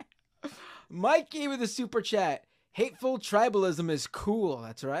 Mikey with a super chat. Hateful tribalism is cool.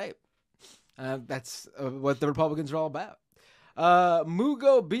 That's right. That's what the Republicans are all about.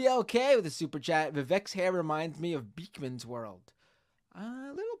 Mugo BLK with a super chat. Vivek's hair reminds me of Beekman's world. A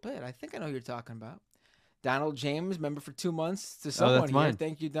little bit. I think I know who you're talking about. Donald James, member for 2 months to someone that's here. mine.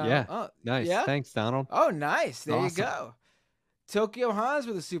 Thank you, Donald. Yeah. Oh, Nice. Yeah? Thanks, Donald. Oh, nice. There Awesome. you go. Tokyo Hans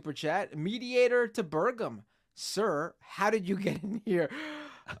with a super chat. Mediator to Bergam. Sir, how did you get in here?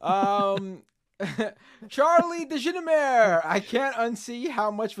 Charlie de Ginemer. I can't unsee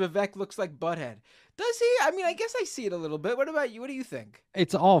how much Vivek looks like Butthead. Does he? I mean, I guess I see it a little bit. What about you? What do you think?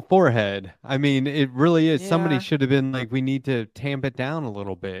 It's all forehead. I mean, it really is. Yeah. Somebody should have been like, we need to tamp it down a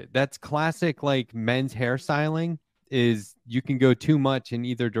little bit. That's classic, like men's hairstyling is you can go too much in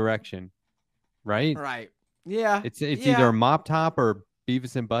either direction, right? Right. Yeah. It's either a mop top or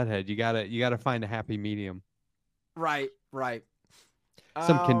Beavis and Butthead. You gotta find a happy medium. Right.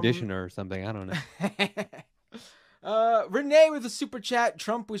 Some conditioner or something. I don't know. Renee with a super chat.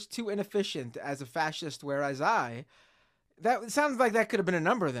 Trump was too inefficient as a fascist, whereas that sounds like that could have been a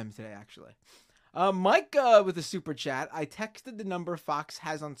number of them today, actually. Mike with a super chat. I texted the number Fox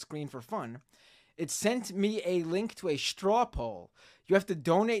has on screen for fun. It sent me a link to a straw poll. You have to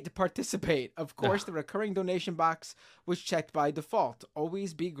donate to participate. Of course, the recurring donation box was checked by default.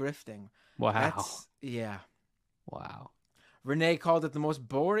 Always be grifting. Wow. Yeah. Wow. Renee called it the most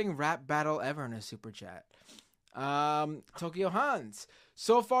boring rap battle ever in a super chat. Tokyo Hans.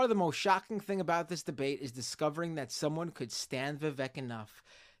 So far, the most shocking thing about this debate is discovering that someone could stand Vivek enough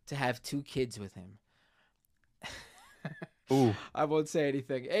to have 2 kids with him. Ooh. I won't say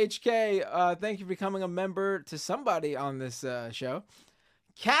anything. HK, thank you for becoming a member to somebody on this show.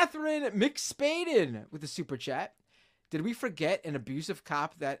 Catherine McSpaden with the super chat. Did we forget an abusive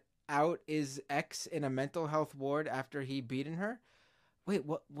cop that out is ex in a mental health ward after he beaten her? Wait,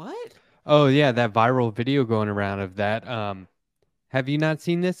 what? Oh yeah, that viral video going around of that. Have you not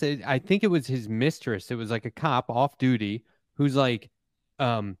seen this? I think it was his mistress. It was like a cop off duty who's like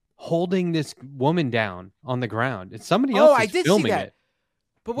holding this woman down on the ground. It's somebody else I did filming see that. it.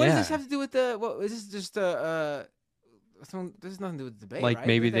 But what does this have to do with the? What is this just this has nothing to do with the debate, Like right?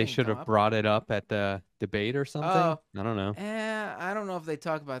 maybe That they didn't should come have up. brought it up at the debate or something. I don't know. I don't know if they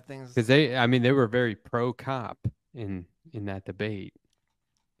talk about things Because they were very pro cop in that debate.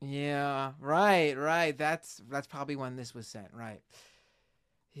 Yeah, right. That's probably when this was sent, right?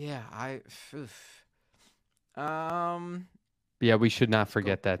 Yeah, Yeah, we should not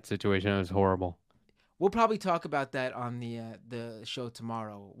forget that situation. It was horrible. We'll probably talk about that on the show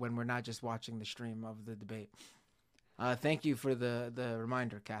tomorrow when we're not just watching the stream of the debate. Thank you for the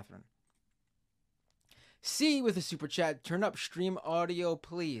reminder, Catherine. C with a super chat. Turn up stream audio,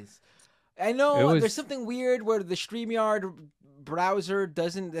 please. I know there's something weird where the StreamYard browser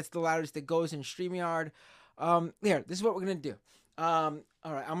doesn't. That's the loudest it goes in StreamYard. Here, this is what we're gonna do. All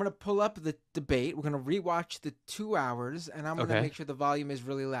right, I'm gonna pull up the debate. We're gonna rewatch the 2 hours, and I'm gonna make sure the volume is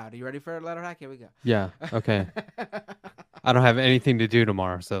really loud. Are you ready for it, Letterhack? Here we go. Yeah. Okay. I don't have anything to do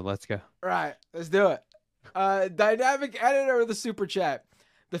tomorrow, so let's go. Right, let's do it. Dynamic editor with the super chat.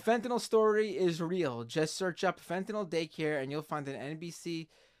 The fentanyl story is real. Just search up fentanyl daycare, and you'll find an NBC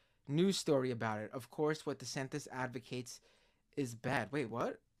news story about it. Of course, what DeSantis advocates is bad. Wait,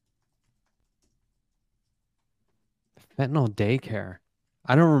 what? Fentanyl daycare.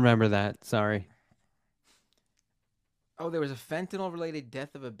 I don't remember that. Sorry. Oh, there was a fentanyl-related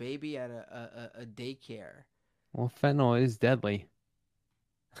death of a baby at a daycare. Well, fentanyl is deadly.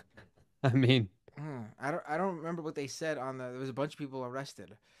 I mean, I don't remember what they said on the. There was a bunch of people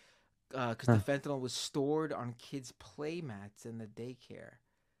arrested because the fentanyl was stored on kids' play mats in the daycare.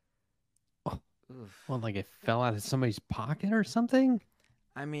 Well, like it fell out of somebody's pocket or something?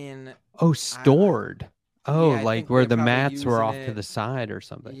 I mean... Oh, stored. Yeah, like where the mats were off to the side or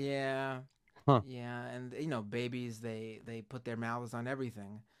something. Yeah. Huh. Yeah, and babies, they put their mouths on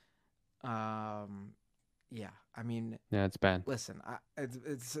everything. Yeah, I mean... Yeah, it's bad. Listen,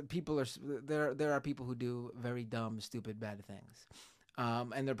 it's people are... There are people who do very dumb, stupid, bad things.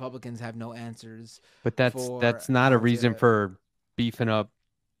 And the Republicans have no answers. But that's not a reason for beefing up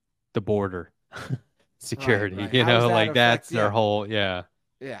the border security. Right. You How does know, that like that's affect- their yeah. whole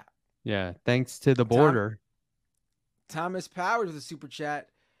Yeah. Thanks to the border. Thomas Powers with a super chat.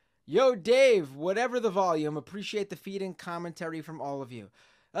 Yo, Dave, whatever the volume, appreciate the feed and commentary from all of you.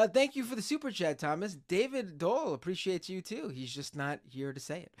 Thank you for the super chat, Thomas. David Dole appreciates you too. He's just not here to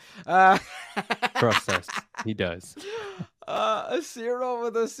say it. Trust us, he does. Cyril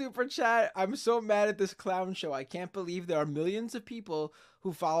with a super chat. I'm so mad at this clown show. I can't believe there are millions of people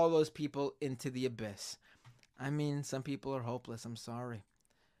who follow those people into the abyss. I mean, some people are hopeless. I'm sorry.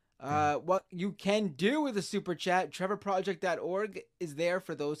 What you can do with a super chat, trevorproject.org is there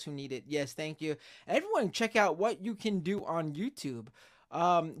for those who need it. Yes, thank you. Everyone, check out What You Can Do on YouTube.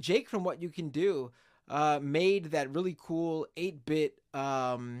 Jake from What You Can Do made that really cool 8-bit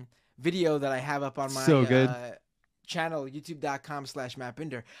video that I have up on my So good. channel,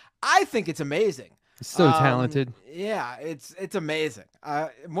 youtube.com/MattBinder. I think it's amazing. So talented. Yeah, it's amazing.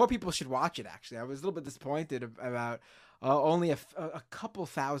 More people should watch it. Actually, I was a little bit disappointed about only a couple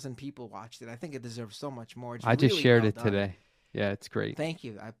thousand people watched it. I think it deserves so much more. It's I just really shared well it done. today. Yeah, it's great. Thank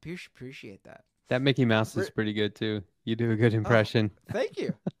you. I appreciate that. That Mickey Mouse is pretty good too. You do a good impression. Oh, thank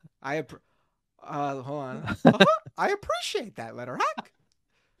you. Hold on. I appreciate that, Letterhack.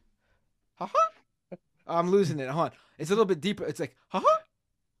 I'm losing it. Hold on. It's a little bit deeper. It's like,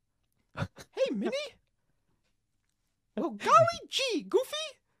 Hey, Minnie. Oh, golly gee, Goofy.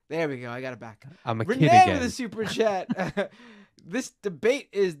 There we go. I got it back. I'm a Renee kid again. with a super chat. This debate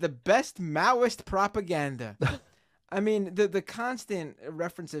is the best Maoist propaganda. I mean, the constant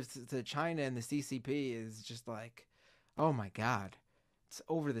references to China and the CCP is just like, oh my God. It's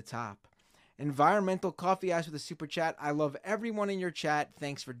over the top. Environmental Coffee Ass with a super chat. I love everyone in your chat.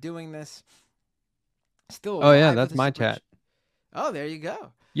 Thanks for doing this. Still. Oh yeah, that's my chat. Oh, there you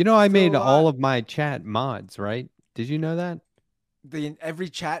go. You know, I made all of my chat mods, right? Did you know that? Every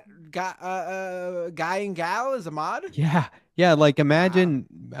chat guy and gal is a mod? Yeah. Yeah, like imagine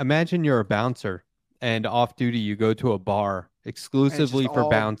you're a bouncer and off duty you go to a bar exclusively for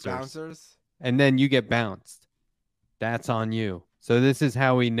bouncers. And then you get bounced. That's on you. So this is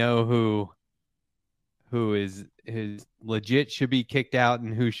how we know who is legit should be kicked out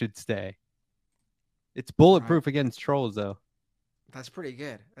and who should stay. It's bulletproof against trolls though. That's pretty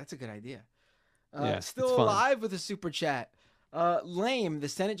good. That's a good idea. Yeah, Still alive with a super chat. Lame. The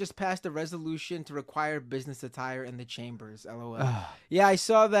Senate just passed a resolution to require business attire in the chambers. LOL. Yeah, I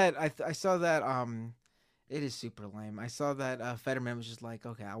saw that. I saw that. It is super lame. I saw that Fetterman was just like,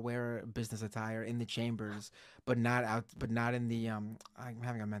 okay, I'll wear business attire in the chambers, but not out, but not in the. I'm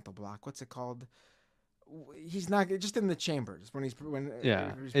having a mental block. What's it called? He's not just in the chambers when he's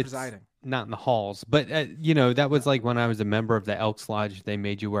presiding. Not in the halls, but you know, that was like when I was a member of the Elks Lodge. They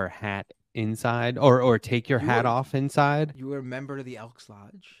made you wear a hat inside, or take your hat off inside. You were a member of the Elks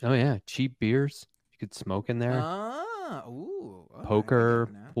Lodge. Oh yeah, cheap beers. You could smoke in there. Ooh. Poker,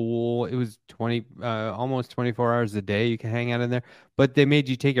 pool. It was almost 24 hours a day. You can hang out in there, but they made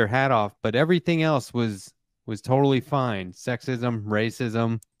you take your hat off. But everything else was totally fine. Sexism,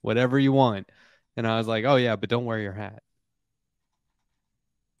 racism, whatever you want. And I was like, oh yeah, but don't wear your hat.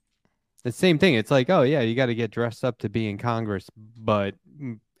 The same thing. It's like, oh yeah, you got to get dressed up to be in Congress, but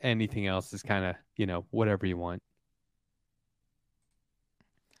anything else is kind of, you know, whatever you want.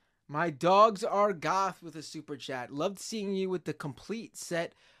 My dogs are goth with a super chat. Loved seeing you with the complete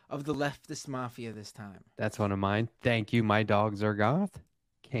set of the Leftist Mafia this time. That's one of mine. Thank you. My dogs are goth.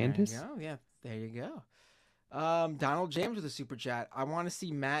 Candace. There you go. Yeah, there you go. Donald James with a super chat. I want to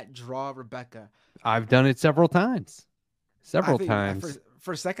see Matt draw Rebecca. I've done it several times. Several times.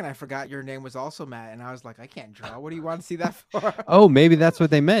 For a second, I forgot your name was also Matt, and I was like, I can't draw. What do you want to see that for? Oh, maybe that's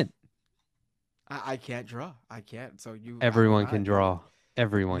what they meant. I can't draw. I can't. So you. Everyone can draw.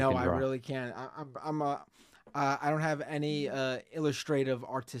 Everyone can draw. No, I really can't. I don't have any illustrative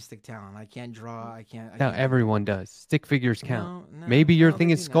artistic talent. I can't draw. I can't. No, everyone does. Stick figures count. Maybe your thing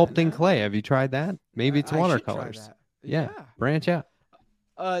is sculpting clay. Have you tried that? Maybe it's watercolors. Yeah. Branch out.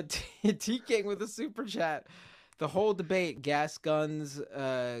 T King with a super chat. The whole debate: gas guns,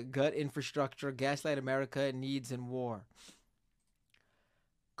 gut infrastructure, gaslight America needs in war.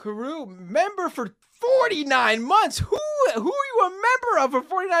 Karu, member for 49 months. Who are you a member of for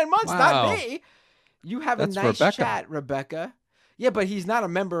 49 months? Wow. Not me. You have a nice chat, Rebecca. Yeah, but he's not a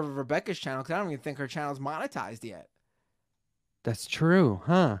member of Rebecca's channel because I don't even think her channel's monetized yet. That's true,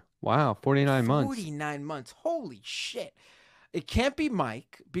 huh? Wow, 49 months. 49 months. Holy shit. It can't be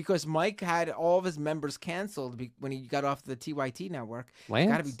Mike because Mike had all of his members canceled when he got off the TYT network. Lance?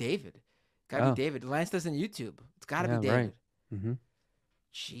 It's got to be David. Be David. Lance doesn't YouTube. It's got to be David. Right. Mm-hmm.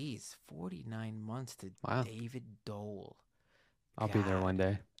 Jeez, 49 months to David Dole. I'll be there one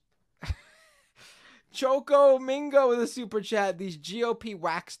day. Choco Mingo with a super chat. These GOP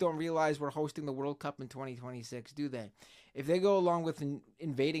whacks don't realize we're hosting the World Cup in 2026, do they? If they go along with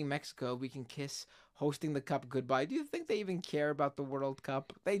invading Mexico, we can kiss hosting the cup goodbye. Do you think they even care about the World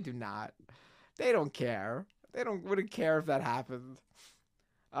Cup? They do not. They don't care. They wouldn't care if that happened.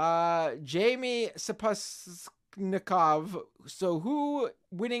 Jamie Sapasnikov. So who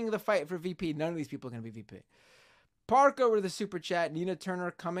winning the fight for VP? None of these people are going to be VP. Parker with a super chat. Nina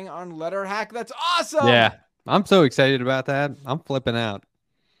Turner coming on Letterhack. That's awesome. Yeah, I'm so excited about that. I'm flipping out.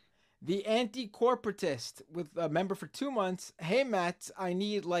 The anti-corporatist with a member for 2 months. Hey, Matt, I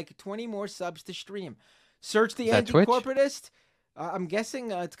need like 20 more subs to stream. Search the anti-corporatist. I'm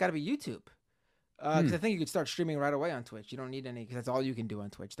guessing it's got to be YouTube. Because I think you could start streaming right away on Twitch. You don't need any, because that's all you can do on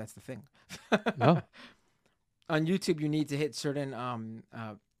Twitch. That's the thing. on YouTube, you need to hit certain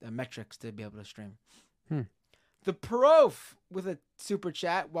metrics to be able to stream. The Prof with a super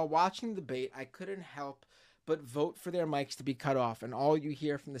chat. While watching the debate, I couldn't help but vote for their mics to be cut off, and all you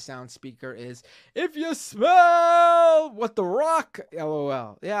hear from the sound speaker is, "If you smell what the Rock,"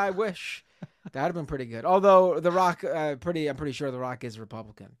 LOL. Yeah, I wish. That'd have been pretty good. Although The Rock, I'm pretty sure The Rock is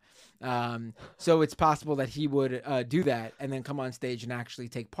Republican. So it's possible that he would do that and then come on stage and actually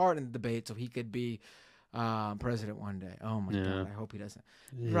take part in the debate so he could be president one day. Oh my God, I hope he doesn't.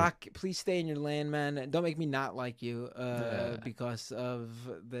 Yeah. Rock, please stay in your lane, man. Don't make me not like you because of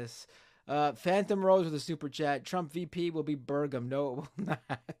this. Phantom Rose with a super chat. Trump VP will be Burgum. No, it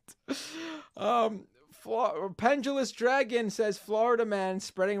will not. Pendulous Dragon says Florida man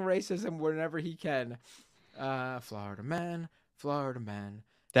spreading racism whenever he can. Florida man.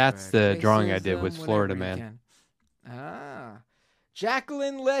 That's the drawing I did with Florida man.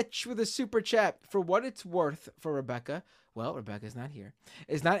 Jacqueline Litch with a super chat. For what it's worth for Rebecca. Well, Rebecca's not here.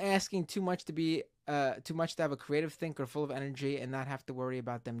 Is not asking too much to have a creative thinker full of energy and not have to worry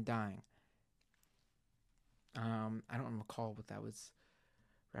about them dying. I don't recall what that was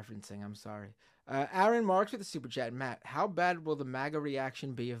referencing. I'm sorry. Aaron Marks with a super chat. Matt, how bad will the MAGA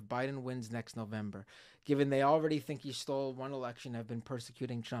reaction be if Biden wins next November, given they already think he stole one election and have been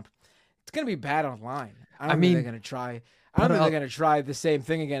persecuting Trump? It's going to be bad online. I don't think they're going to try. I don't think they're going to try the same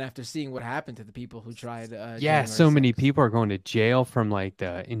thing again after seeing what happened to the people who tried. Yeah, so 6th. Many people are going to jail from like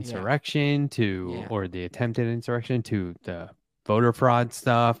the insurrection or the attempted insurrection to the voter fraud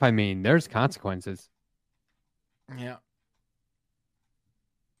stuff. I mean, there's consequences. Yeah.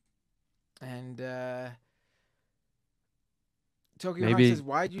 And Tokyo Hawk says,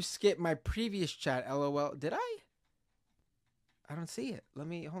 "Why'd you skip my previous chat? LOL." Did I? I don't see it.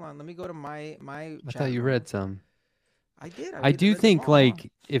 Hold on. Let me go to my I thought you read some. I did. I do think like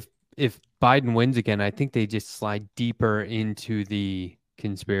if Biden wins again, I think they just slide deeper into the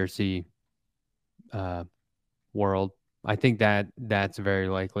conspiracy world. I think that's very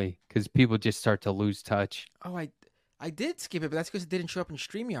likely because people just start to lose touch. Oh, I did skip it, but that's because it didn't show up in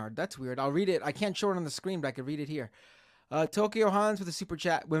StreamYard. That's weird. I'll read it. I can't show it on the screen, but I can read it here. Tokyo Hans with a super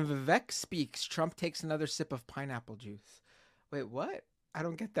chat. When Vivek speaks, Trump takes another sip of pineapple juice. Wait, what? I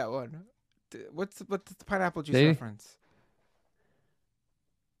don't get that one. What's the pineapple juice reference?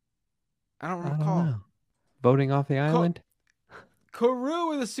 I don't recall. Voting off the island? Karu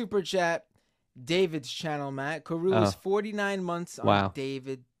with a super chat. David's channel, Matt. Karu is 49 months on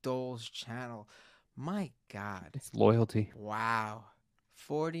David Dole's channel. My God. It's loyalty. Wow.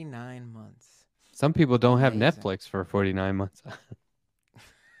 49 months. Some people don't have Netflix for 49 months.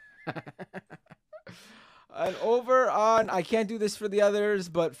 And over on, I can't do this for the others,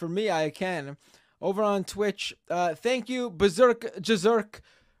 but for me, I can. Over on Twitch, thank you, Berserk Jazerk.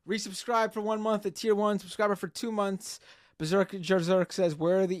 Resubscribe for 1 month, a tier 1 subscriber for 2 months. Berserk Jazerk says,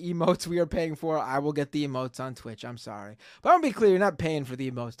 where are the emotes we are paying for? I will get the emotes on Twitch. I'm sorry. But I want to be clear, you're not paying for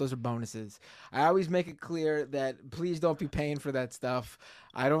the emotes. Those are bonuses. I always make it clear that please don't be paying for that stuff.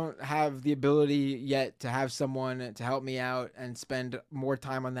 I don't have the ability yet to have someone to help me out and spend more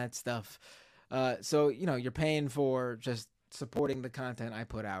time on that stuff. So, you're paying for just supporting the content I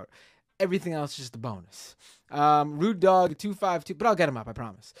put out. Everything else is just a bonus. Rude Dog 252, but I'll get him up, I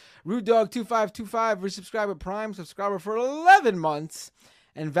promise. Rude Dog 2525, resubscribe with Prime subscriber for 11 months.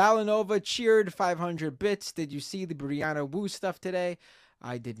 And Valinova cheered 500 bits. Did you see the Brianna Wu stuff today?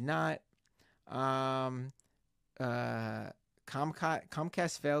 I did not. Comcast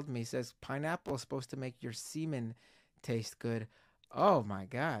failed me. Says pineapple is supposed to make your semen taste good. Oh my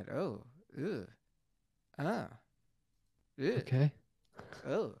God. Oh. Ew. Ah. Ew. Okay.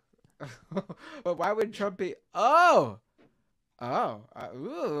 Oh. But why would Trump be? Ooh.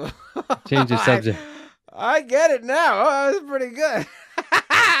 Change the subject. I get it now. Oh, that's pretty good.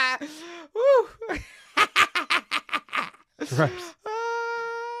 Right.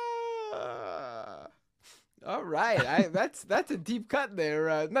 All right. That's a deep cut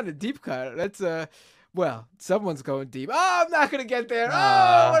there. Not a deep cut. That's well, someone's going deep. Oh, I'm not going to get there.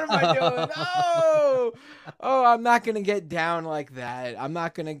 Oh, what am I doing? Oh, I'm not going to get down like that. I'm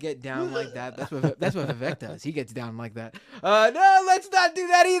not going to get down like that. That's what Vivek does. He gets down like that. No, let's not do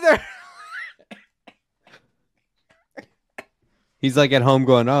that either. He's like at home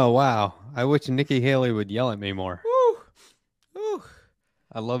going, oh, wow. I wish Nikki Haley would yell at me more. Ooh.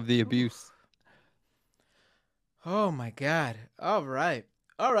 I love the abuse. Oh, my God. All right,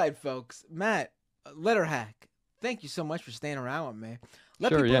 folks. Matt. Letterhack, thank you so much for staying around with me.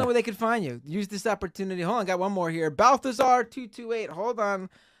 Let people know where they can find you. Use this opportunity. Hold on, got one more here. Balthazar228. Hold on. Let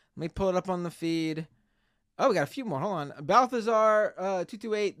me pull it up on the feed. Oh, we got a few more. Hold on. Balthazar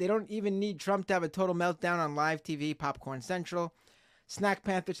 228. They don't even need Trump to have a total meltdown on live TV. Popcorn Central. Snack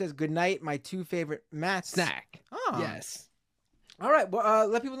Panther says, good night, my 2 favorite Matts. Snack. Oh. Yes. All right. Well,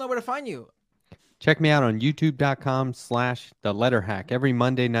 let people know where to find you. Check me out on youtube.com/theletterhack every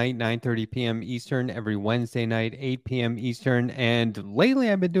Monday night, 9:30 p.m. Eastern, every Wednesday night, 8 p.m. Eastern. And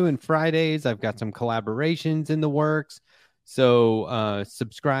lately I've been doing Fridays. I've got some collaborations in the works. So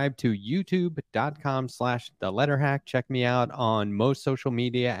subscribe to youtube.com/theletterhack. Check me out on most social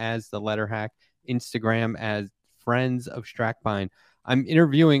media as The Letterhack, Instagram as Friends of Strackbine. I'm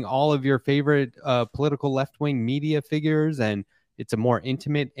interviewing all of your favorite political left-wing media figures, and it's a more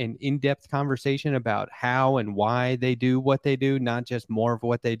intimate and in-depth conversation about how and why they do what they do, not just more of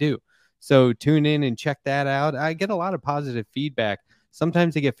what they do. So tune in and check that out. I get a lot of positive feedback.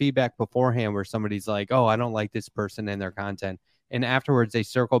 Sometimes I get feedback beforehand where somebody's like, oh, I don't like this person and their content. And afterwards they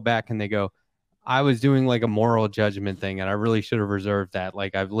circle back and they go, I was doing like a moral judgment thing and I really should have reserved that.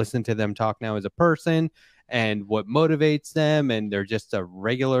 Like I've listened to them talk now as a person and what motivates them. And they're just a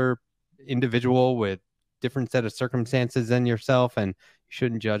regular individual with different set of circumstances than yourself, and you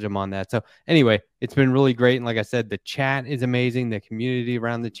shouldn't judge them on that. So anyway, it's been really great. And like I said, the chat is amazing. The community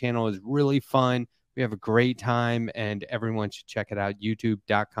around the channel is really fun. We have a great time, and everyone should check it out.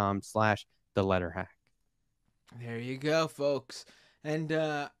 youtube.com/theletterhack. There you go, folks. And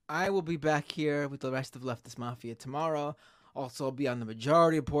I will be back here with the rest of Leftist Mafia tomorrow. Also, I'll be on the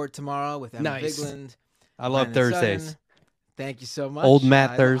Majority Report tomorrow with Emma Bigland. I love Thursdays. Sutton. Thank you so much. Old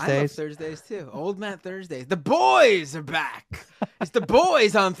Matt Thursdays. I love Thursdays too. Old Matt Thursdays. The boys are back. It's the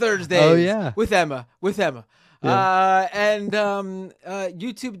boys on Thursdays. Oh yeah. With Emma. Yeah. And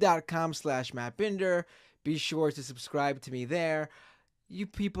youtube.com/Matt Binder. Be sure to subscribe to me there. You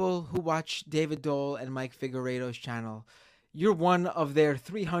people who watch David Dole and Mike Figueredo's channel, you're one of their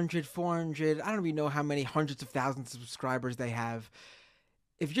 300, 400, I don't even know how many hundreds of thousands of subscribers they have.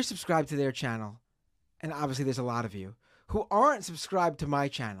 If you're subscribed to their channel, and obviously there's a lot of you, who aren't subscribed to my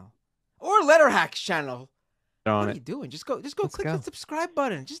channel or Letterhack's channel, what are you doing? Just go click the subscribe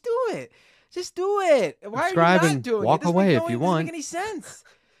button. Just do it. Why subscribe are you not and doing walk it? away if you Doesn't want. make any sense.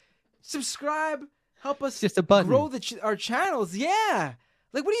 Subscribe. Help us just a button. Grow our channels. Yeah.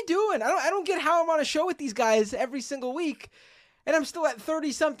 Like, what are you doing? I don't get how I'm on a show with these guys every single week, and I'm still at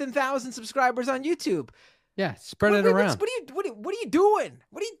 30-something thousand subscribers on YouTube. Yeah, spread it around. What are you doing?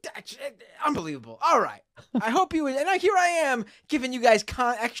 Unbelievable. All right. I hope you, and here I am giving you guys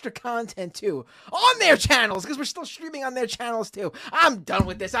extra content too on their channels, because we're still streaming on their channels too. I'm done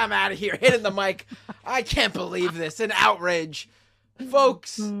with this. I'm out of here. Hitting the mic. I can't believe this. An outrage.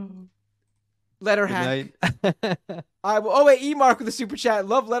 Folks. Letterhack. Oh wait, E-Mark with the super chat.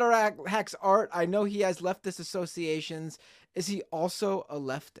 Love Letterhack's art. I know he has leftist associations. Is he also a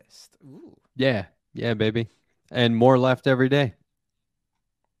leftist? Ooh. Yeah, baby. And more left every day.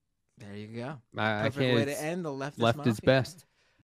 There you go. I Perfect can't. way to end the leftist Left Mafia. is best.